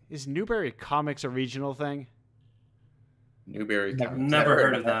Newberry Comics a regional thing? Newberry Comics. Never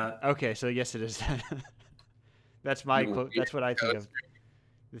heard of that. Okay, so yes, it is. That's my quote. That's what I think of.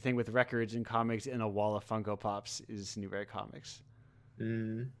 The thing with records and comics and a wall of Funko Pops is Newberry Comics.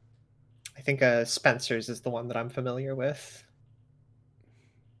 I think Spencer's is the one that I'm familiar with.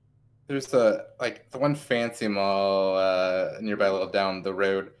 There's the one fancy mall nearby, a little down the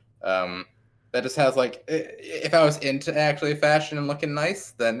road. That just has like, if I was into actually fashion and looking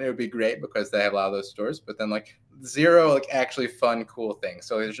nice, then it would be great because they have a lot of those stores. But then like zero like actually fun, cool things.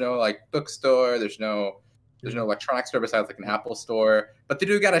 So there's no like bookstore. There's no electronics store besides like an Apple store. But they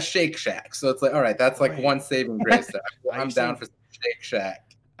do got a Shake Shack. So it's like, all right, that's like one saving grace. I'm down for Shake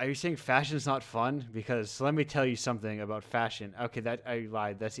Shack. Are you saying fashion's not fun? Because let me tell you something about fashion. Okay, that I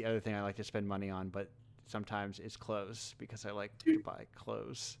lied. That's the other thing I like to spend money on, but sometimes it's clothes because I like to buy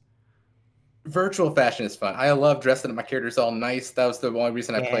clothes. Virtual fashion is fun. I love dressing up my characters all nice. That was the only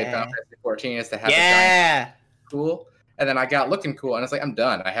reason I played Final Fantasy 14 is to have a giant cool. And then I got looking cool, and it's like I'm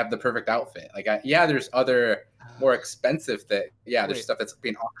done. I have the perfect outfit. Like, there's other more expensive there's stuff that's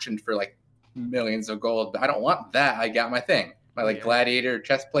being auctioned for like millions of gold, but I don't want that. I got my thing, my gladiator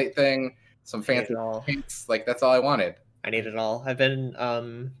chest plate thing, some fancy pants. Like that's all I wanted. I need it all. I've been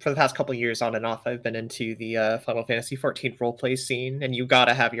for the past couple of years on and off. I've been into the Final Fantasy 14 roleplay scene, and you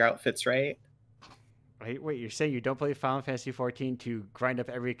gotta have your outfits right. Wait, you're saying you don't play Final Fantasy 14 to grind up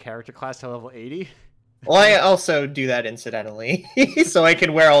every character class to level 80? Well, I also do that incidentally, so I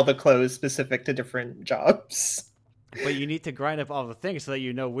can wear all the clothes specific to different jobs. But you need to grind up all the things so that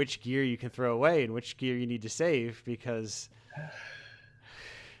you know which gear you can throw away and which gear you need to save, because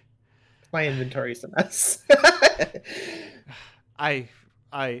my inventory's a mess.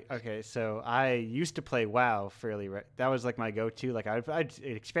 Okay, so I used to play WoW fairly. That was like my go-to. Like an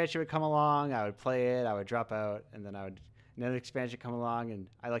expansion would come along, I would play it, I would drop out, and then another expansion come along, and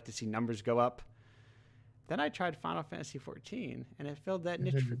I like to see numbers go up. Then I tried Final Fantasy 14, and it filled that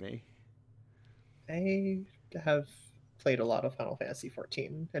niche for me. I have played a lot of Final Fantasy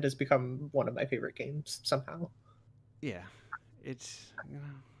 14. It has become one of my favorite games somehow. Yeah, it's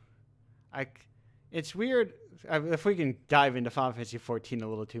it's weird. If we can dive into Final Fantasy 14 a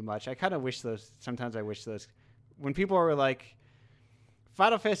little too much, I kind of wish sometimes I wish when people are like,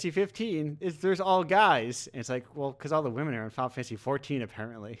 Final Fantasy 15 there's all guys, and it's like, well, because all the women are in Final Fantasy 14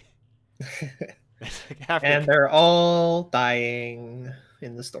 apparently. And they're all dying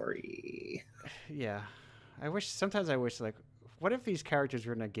in the story. Yeah, sometimes I wish like, what if these characters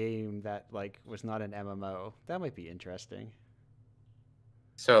were in a game that like was not an MMO? That might be interesting.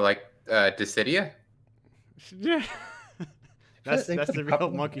 So like Dissidia? Yeah. that's the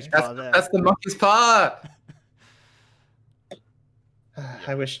real monkey's paw. That's the monkey's paw.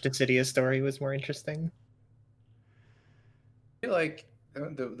 I wish Dissidia's story was more interesting. I feel like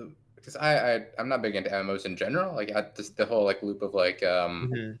because I'm not big into MMOs in general. Like just the whole like loop of like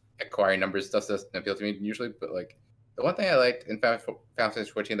acquiring numbers stuff doesn't appeal to me usually. But like the one thing I liked in Final Fantasy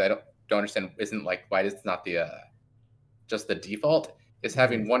 14 that I don't understand isn't like why it's not the just the default is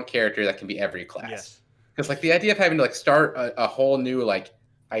having one character that can be every class. Yes. Because like the idea of having to like start a whole new like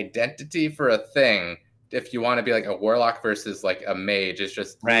identity for a thing if you want to be like a warlock versus like a mage is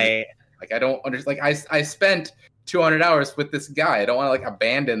just right. Like I don't understand. Like I spent 200 hours with this guy. I don't want to like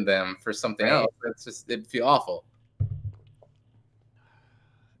abandon them for something else. It'd feel awful.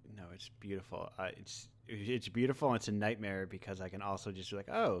 No, it's beautiful. It's beautiful, and it's a nightmare because I can also just be like,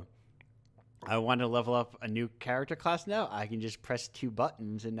 oh, I want to level up a new character class now. I can just press 2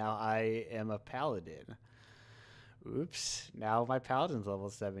 buttons, and now I am a paladin. Oops! Now my paladin's level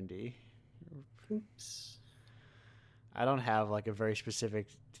 70. Oops! I don't have like a very specific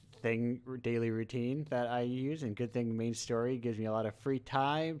daily routine that I use, and good thing main story gives me a lot of free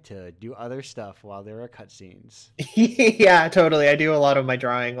time to do other stuff while there are cutscenes. Yeah, totally. I do a lot of my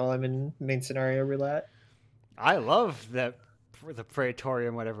drawing while I'm in main scenario roulette. I love the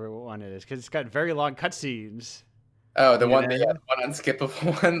Praetorium, whatever one it is, because it's got very long cutscenes. Oh, the one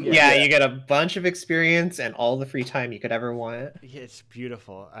unskippable one. Yeah, you get a bunch of experience and all the free time you could ever want. Yeah, it's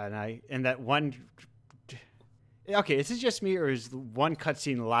beautiful, and that one. Okay, is this just me, or is one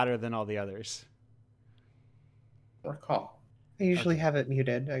cutscene louder than all the others? Recall. I usually have it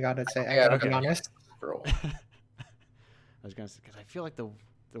muted. I gotta say, I gotta be honest. I was gonna say because I feel like the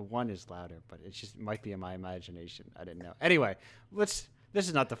one is louder, but it might be in my imagination. I didn't know. Anyway, this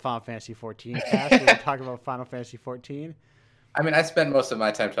is not the Final Fantasy 14 cast. We're going to talk about Final Fantasy 14. I mean, I spent most of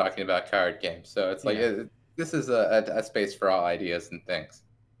my time talking about card games, so it's like this is a space for all ideas and things.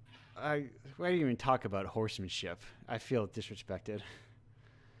 Why do you even talk about horsemanship? I feel disrespected.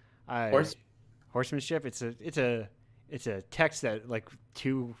 Horsemanship. It's a text that like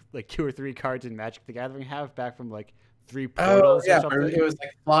two or three cards in Magic the Gathering have back from like 3 portals. Oh, yeah, or something. It was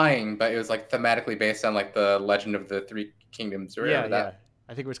like flying, but it was like thematically based on like the Legend of the Three Kingdoms or whatever that.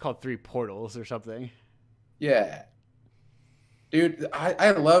 I think it was called 3 Portals or something. Yeah. Dude,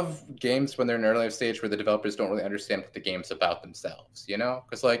 I love games when they're in an early stage where the developers don't really understand what the game's about themselves, you know?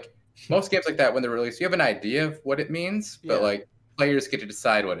 Because like most games like that, when they're released, you have an idea of what it means, but like players get to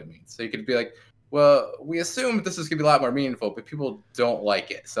decide what it means. So you could be like, well, we assumed this is going to be a lot more meaningful, but people don't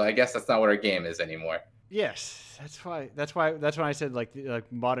like it. So I guess that's not what our game is anymore. Yes, that's when I said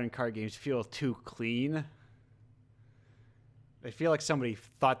like modern card games feel too clean. They feel like somebody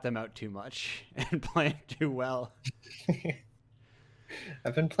thought them out too much and planned too well.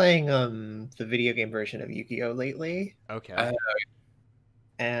 I've been playing the video game version of Yu-Gi-Oh lately, Okay.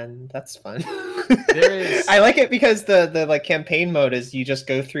 and that's fun. There is- I like it because the like campaign mode is you just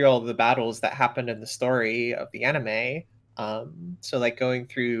go through all the battles that happened in the story of the anime. So like going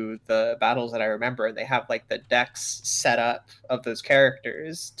through the battles that I remember, they have like the decks set up of those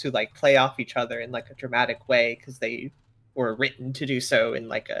characters to like play off each other in like a dramatic way because they were written to do so in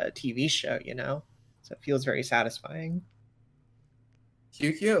like a TV show, you know. So it feels very satisfying.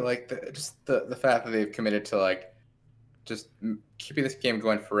 Yu-Gi-Oh, like the fact that they've committed to like just keeping this game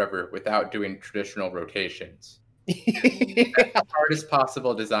going forever without doing traditional rotations. The hardest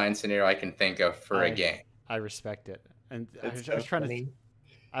possible design scenario I can think of for a game. I respect it. And I It's was so trying funny. to.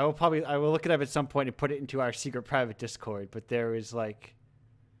 I will look it up at some point and put it into our secret private Discord. But there is like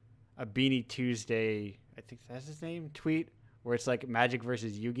a Beanie Tuesday, I think that's his name, tweet where it's like Magic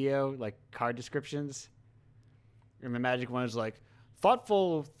versus Yu-Gi-Oh, like card descriptions, and the Magic one is like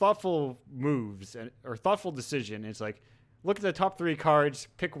thoughtful moves or thoughtful decision. It's like look at the top 3 cards,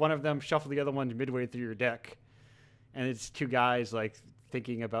 pick one of them, shuffle the other one midway through your deck, and it's 2 guys like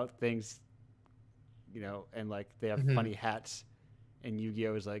thinking about things, you know, and like they have Mhm. funny hats, and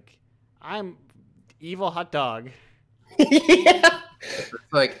Yu-Gi-Oh is like, I'm evil hot dog. Yeah.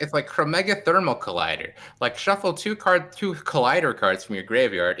 It's like Chromega Thermal Collider. Like shuffle 2 Collider cards from your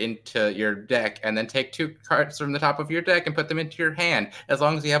graveyard into your deck, and then take 2 cards from the top of your deck and put them into your hand. As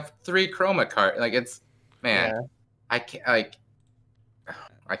long as you have 3 Chroma cards, like it's man, Yeah. I can't like,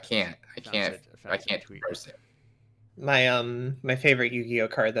 I can't Found tweet. parse it. My favorite Yu-Gi-Oh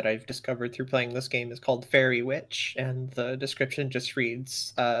card that I've discovered through playing this game is called Fairy Witch, and the description just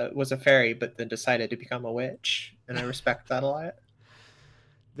reads, was a fairy but then decided to become a witch, and I respect that a lot.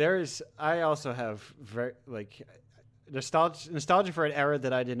 I also have very like nostalgia for an era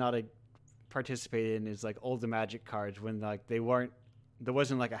that I did not participate in is like old Magic cards when like there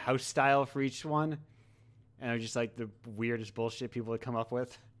wasn't like a house style for each one, and it was just like the weirdest bullshit people would come up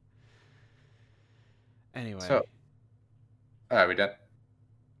with. Anyway, So, are we done?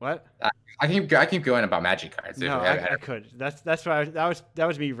 what? I keep going about Magic cards. No, I could. That's why that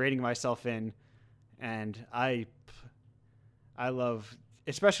was me rating myself in, and I love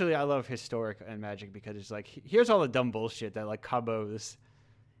historic and Magic because it's like here's all the dumb bullshit that like combos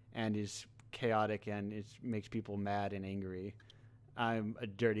and is chaotic and it makes people mad and angry. I'm a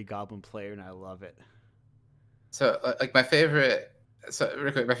dirty goblin player and I love it. So like my favorite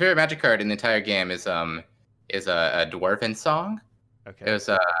Magic card in the entire game is a Dwarven Song. Okay.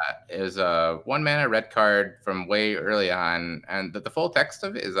 It was a 1 mana red card from way early on, and the full text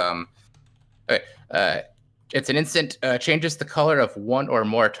of it is it's an instant, changes the color of 1 or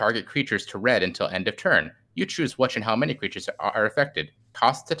more target creatures to red until end of turn. You choose which and how many creatures are affected.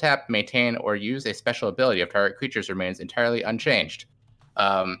 Cost to tap, maintain, or use a special ability of target creatures remains entirely unchanged.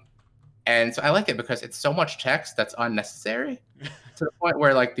 And so I like it because it's so much text that's unnecessary to the point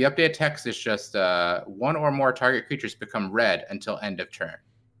where like the updated text is just 1 or more target creatures become red until end of turn.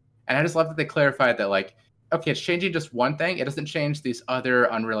 And I just love that they clarified that like, okay, it's changing just one thing. It doesn't change these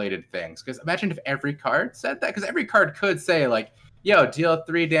other unrelated things. Because imagine if every card said that. Because every card could say like, yo, deal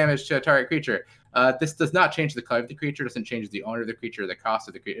 3 damage to a target creature. This does not change the color of the creature. Doesn't change the owner of the creature, the cost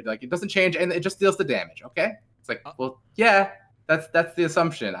of the creature. Like it doesn't change, and it just deals the damage. Okay, it's like, well, yeah, that's the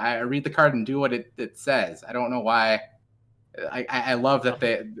assumption. I read the card and do what it says. I don't know why. I love that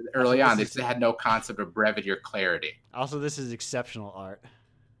they early on they had no concept of brevity or clarity. Also, this is exceptional art.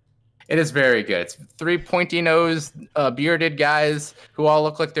 It is very good. It's 3 pointy-nosed, bearded guys who all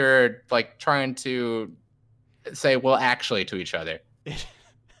look like they're like trying to say "well, actually" to each other.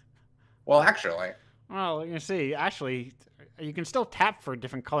 Well, actually. Well, you see, actually, you can still tap for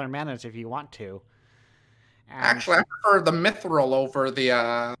different color manas if you want to. And Actually, I prefer the mithril over the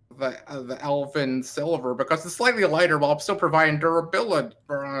elven silver because it's slightly lighter while still providing durability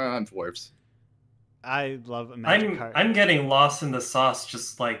for dwarves. I love a Magic card. I'm getting lost in the sauce,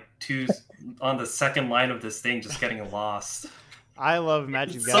 just like on the second line of this thing, just getting lost. I love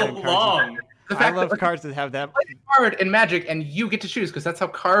Magic It's so Gathering cards. long. I love cards that have that. Card in Magic, and you get to choose because that's how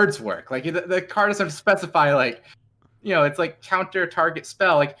cards work. Like the card doesn't specify like, you know, it's like counter target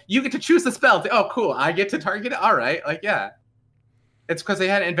spell. Like you get to choose the spell. Oh, cool! I get to target it. All right, like yeah. It's because they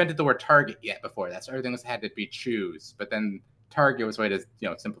hadn't invented the word target yet before that, so everything had to be choose. But then target was a way to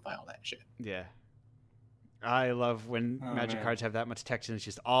simplify all that shit. Yeah. I love when Magic man. cards have that much text and it's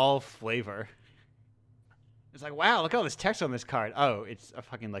just all flavor. It's like, wow, look at all this text on this card. Oh, it's a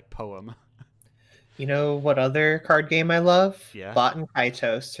fucking like poem. You know what other card game I love? Yeah. Baten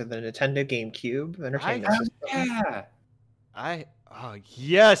Kaitos to the Nintendo GameCube Entertainment System. Yeah.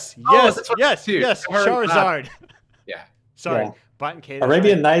 Yes, Oh, this one too. yes, I heard Charizard. Yeah. Sorry, Yeah. Button K.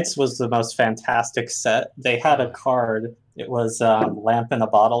 Arabian Nights was the most fantastic set. They had a card. It was Lamp in a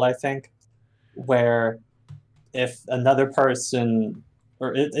Bottle, I think, where if another person,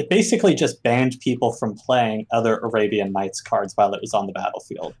 or it basically just banned people from playing other Arabian Nights cards while it was on the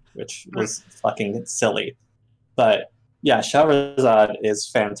battlefield, which was fucking silly. But yeah, Shahrazad is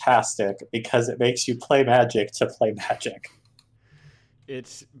fantastic because it makes you play Magic to play Magic.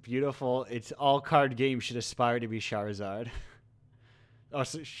 It's beautiful. It's all card games should aspire to be Charizard. Oh,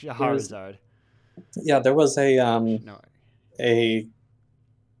 Shahrazad. Yeah, there was No. it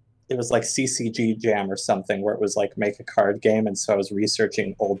was like CCG Jam or something where it was like make a card game, and so I was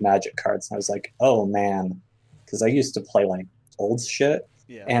researching old Magic cards, and I was like, oh man, because I used to play like old shit,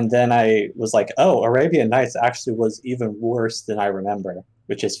 Yeah. and then I was like, oh, Arabian Nights actually was even worse than I remember,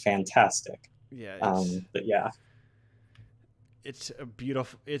 which is fantastic. Yeah. But yeah, it's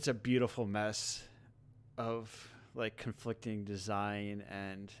a beautiful mess of like conflicting design,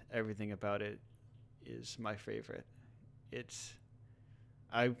 and everything about it is my favorite. It's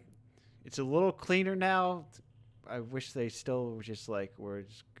a little cleaner now. I wish they still just like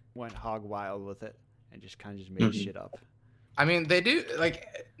went hog wild with it and just kind of just made shit up. I mean, they do like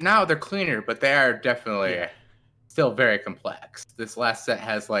now they're cleaner, but they are definitely still very complex. This last set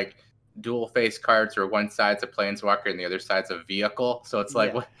has like dual face cards where one side's a planeswalker and the other side's a vehicle. So it's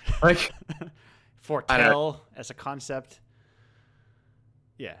like, Yeah. like Foretell as a concept.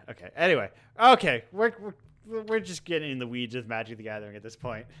 Yeah. Okay. Anyway. Okay. We're just getting in the weeds of Magic the Gathering at this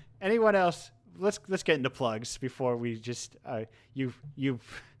point. Anyone else? Let's get into plugs before we just you're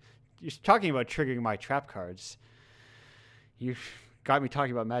talking about triggering my trap cards. You got me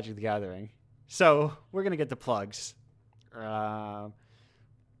talking about Magic the Gathering. So we're gonna get the plugs.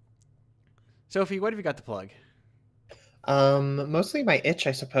 Sophie, what have you got to plug? Mostly my itch,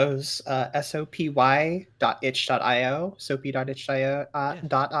 I suppose. sopy.itch.io,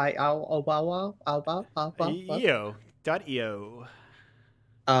 EO.io.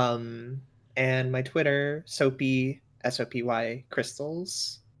 And my Twitter, Soapy, SOPY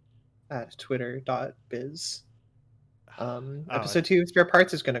crystals at twitter.biz. Episode 2 of Spare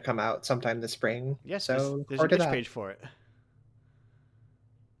Parts is going to come out sometime this spring. Yes, so there's a pitch page for it.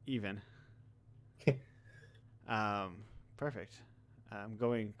 Even. Perfect. I'm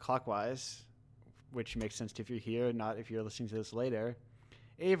going clockwise, which makes sense if you're here, not if you're listening to this later.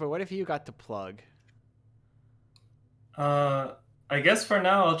 Ava, what have you got to plug? I guess for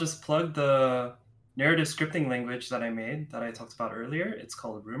now I'll just plug the narrative scripting language that I made that I talked about earlier. It's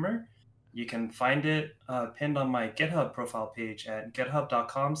called Rumor. You can find it pinned on my GitHub profile page at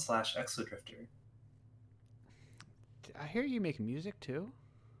github.com/exodrifter. I hear you make music too.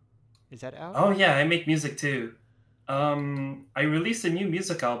 Is that out? Oh yeah, I make music too. I released a new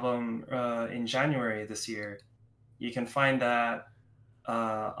music album in January this year. You can find that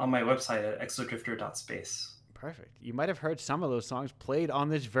on my website at exodrifter.space. Perfect. You might have heard some of those songs played on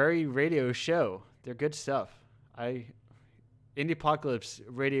this very radio show. They're good stuff. Indiepocalypse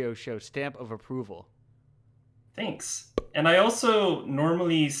radio show stamp of approval. Thanks. And I also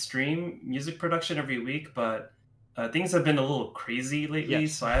normally stream music production every week, but things have been a little crazy lately,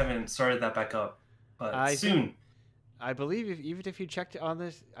 so I haven't started that back up. But soon. I believe even if you checked on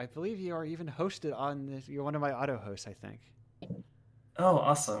this, I believe you are even hosted on this. You're one of my auto hosts, I think. Oh,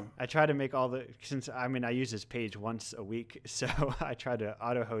 awesome. I try to make I use this page once a week, so I try to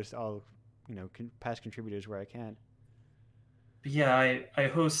auto host all, past contributors where I can. But yeah, I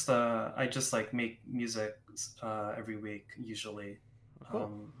host, I just like make music every week usually.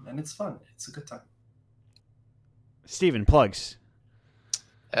 Cool. And it's fun. It's a good time. Steven, plugs.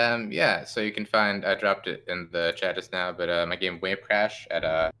 So you can find, I dropped it in the chat just now, but my game Wave Crash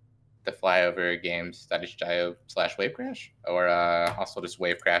at the flyovergames.io/wavecrash, or also just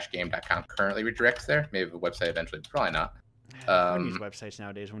wavecrashgame.com currently redirects there. Maybe the website eventually, probably not. I use websites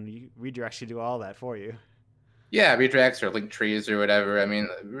nowadays when you redirects you do all that for you. Yeah, redirects or link trees or whatever. I mean,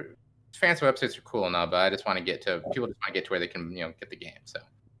 fancy websites are cool and all, but I just want to get to people just want to get to where they can get the game. So,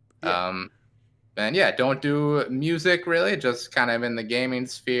 and yeah, don't do music really, just kind of in the gaming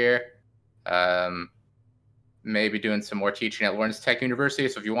sphere. Maybe doing some more teaching at Lawrence Tech University.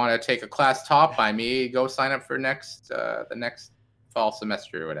 So if you want to take a class taught by me, go sign up for the next fall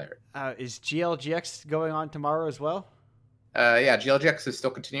semester or whatever. Is GLGX going on tomorrow as well? Yeah, GLGX is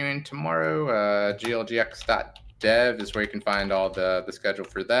still continuing tomorrow. GLGX.dev is where you can find all the schedule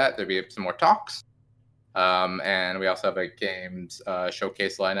for that. There'll be some more talks. And we also have a games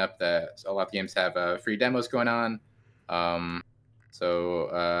showcase lineup that a lot of games have free demos going on.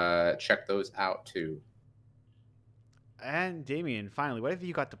 So check those out too. And Damien, finally, what have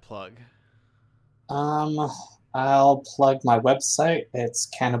you got to plug? I'll plug my website. It's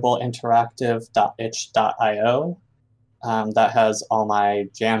cannibalinteractive.itch.io. That has all my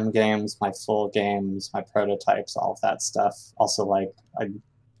jam games, my full games, my prototypes, all of that stuff. Also, like, I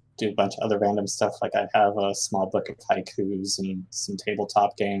do a bunch of other random stuff. Like, I have a small book of haikus and some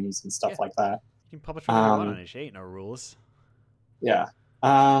tabletop games and stuff like that. You can publish whatever you want on it. Ain't no rules. Yeah.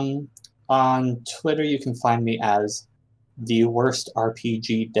 On Twitter, you can find me as the worst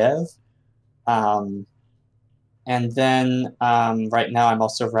RPG dev. And then right now I'm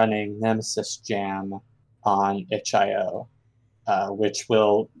also running Nemesis Jam on itch.io, which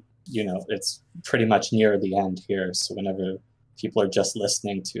will, it's pretty much near the end here. So whenever people are just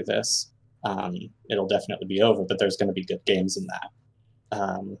listening to this, it'll definitely be over, but there's going to be good games in that.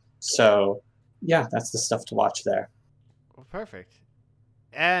 So yeah, that's the stuff to watch there. Well, perfect.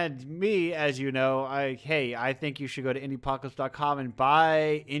 And me, as you know, I think you should go to indiepocalypse.com and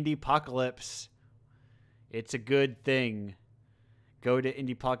buy Indiepocalypse. It's a good thing. Go to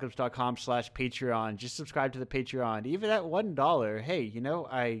indiepocalypse.com/Patreon. Just subscribe to the Patreon. Even at $1, hey,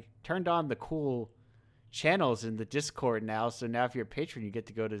 I turned on the cool channels in the Discord now. So now if you're a patron, you get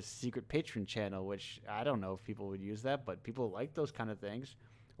to go to the secret patron channel, which I don't know if people would use that, but people like those kind of things.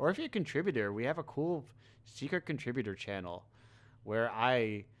 Or if you're a contributor, we have a cool secret contributor channel where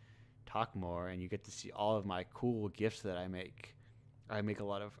I talk more and you get to see all of my cool gifts that I make. I make a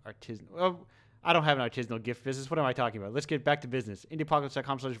lot of artisanal. Well, I don't have an artisanal gift business. What am I talking about? Let's get back to business.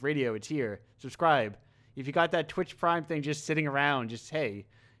 indiepocalypse.com/radio. It's here. Subscribe. If you got that Twitch Prime thing just sitting around, just, hey,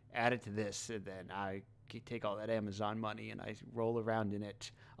 add it to this. And then I take all that Amazon money and I roll around in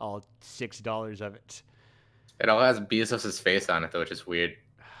it, all $6 of it. It all has Bezos' face on it, though, which is weird.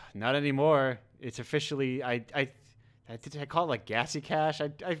 Not anymore. It's officially, I call it like Gassy Cash.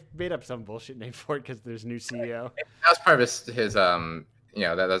 I made up some bullshit name for it because there's a new CEO. That was part of his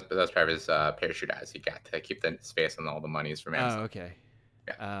that's part of his parachute as he got to keep the space on all the monies from Amazon. Oh, okay.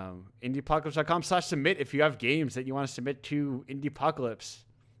 Yeah. Indiepocalypse.com/submit if you have games that you want to submit to Indiepocalypse.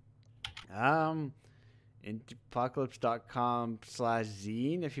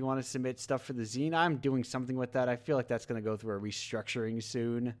 Indiepocalypse.com/zine if you want to submit stuff for the zine. I'm doing something with that. I feel like that's going to go through a restructuring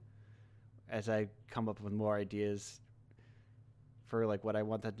soon as I come up with more ideas for like what I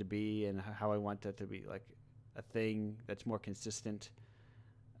want that to be and how I want that to be like a thing that's more consistent.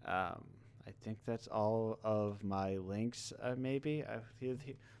 I think that's all of my links. Maybe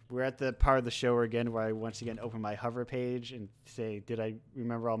we're at the part of the show again where I once again open my hover page and say, did I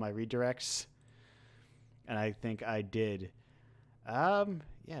remember all my redirects? And I think I did.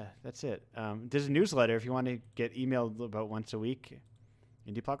 Yeah, that's it. There's a newsletter if you want to get emailed about once a week.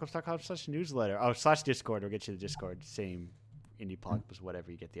 Indiepocalypse.com/newsletter. Oh, /Discord will get you the Discord. Same Indiepocalypse,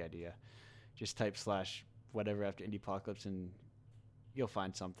 whatever, you get the idea. Just type /whatever after Indiepocalypse and you'll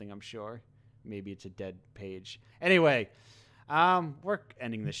find something, I'm sure. Maybe it's a dead page. Anyway, we're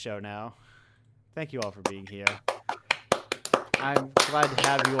ending the show now. Thank you all for being here. I'm glad to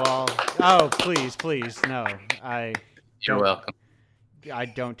have you all. Oh, please, no. You're welcome. I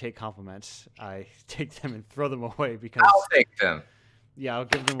don't take compliments. I take them and throw them away because I'll take them. Yeah, I'll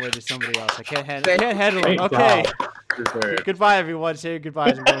give them away to somebody else. I can't handle them. Okay. Goodbye, everyone. Say your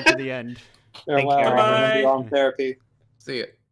goodbyes. I'm going to the end. Farewell. Thank you. Remember your own therapy. See you.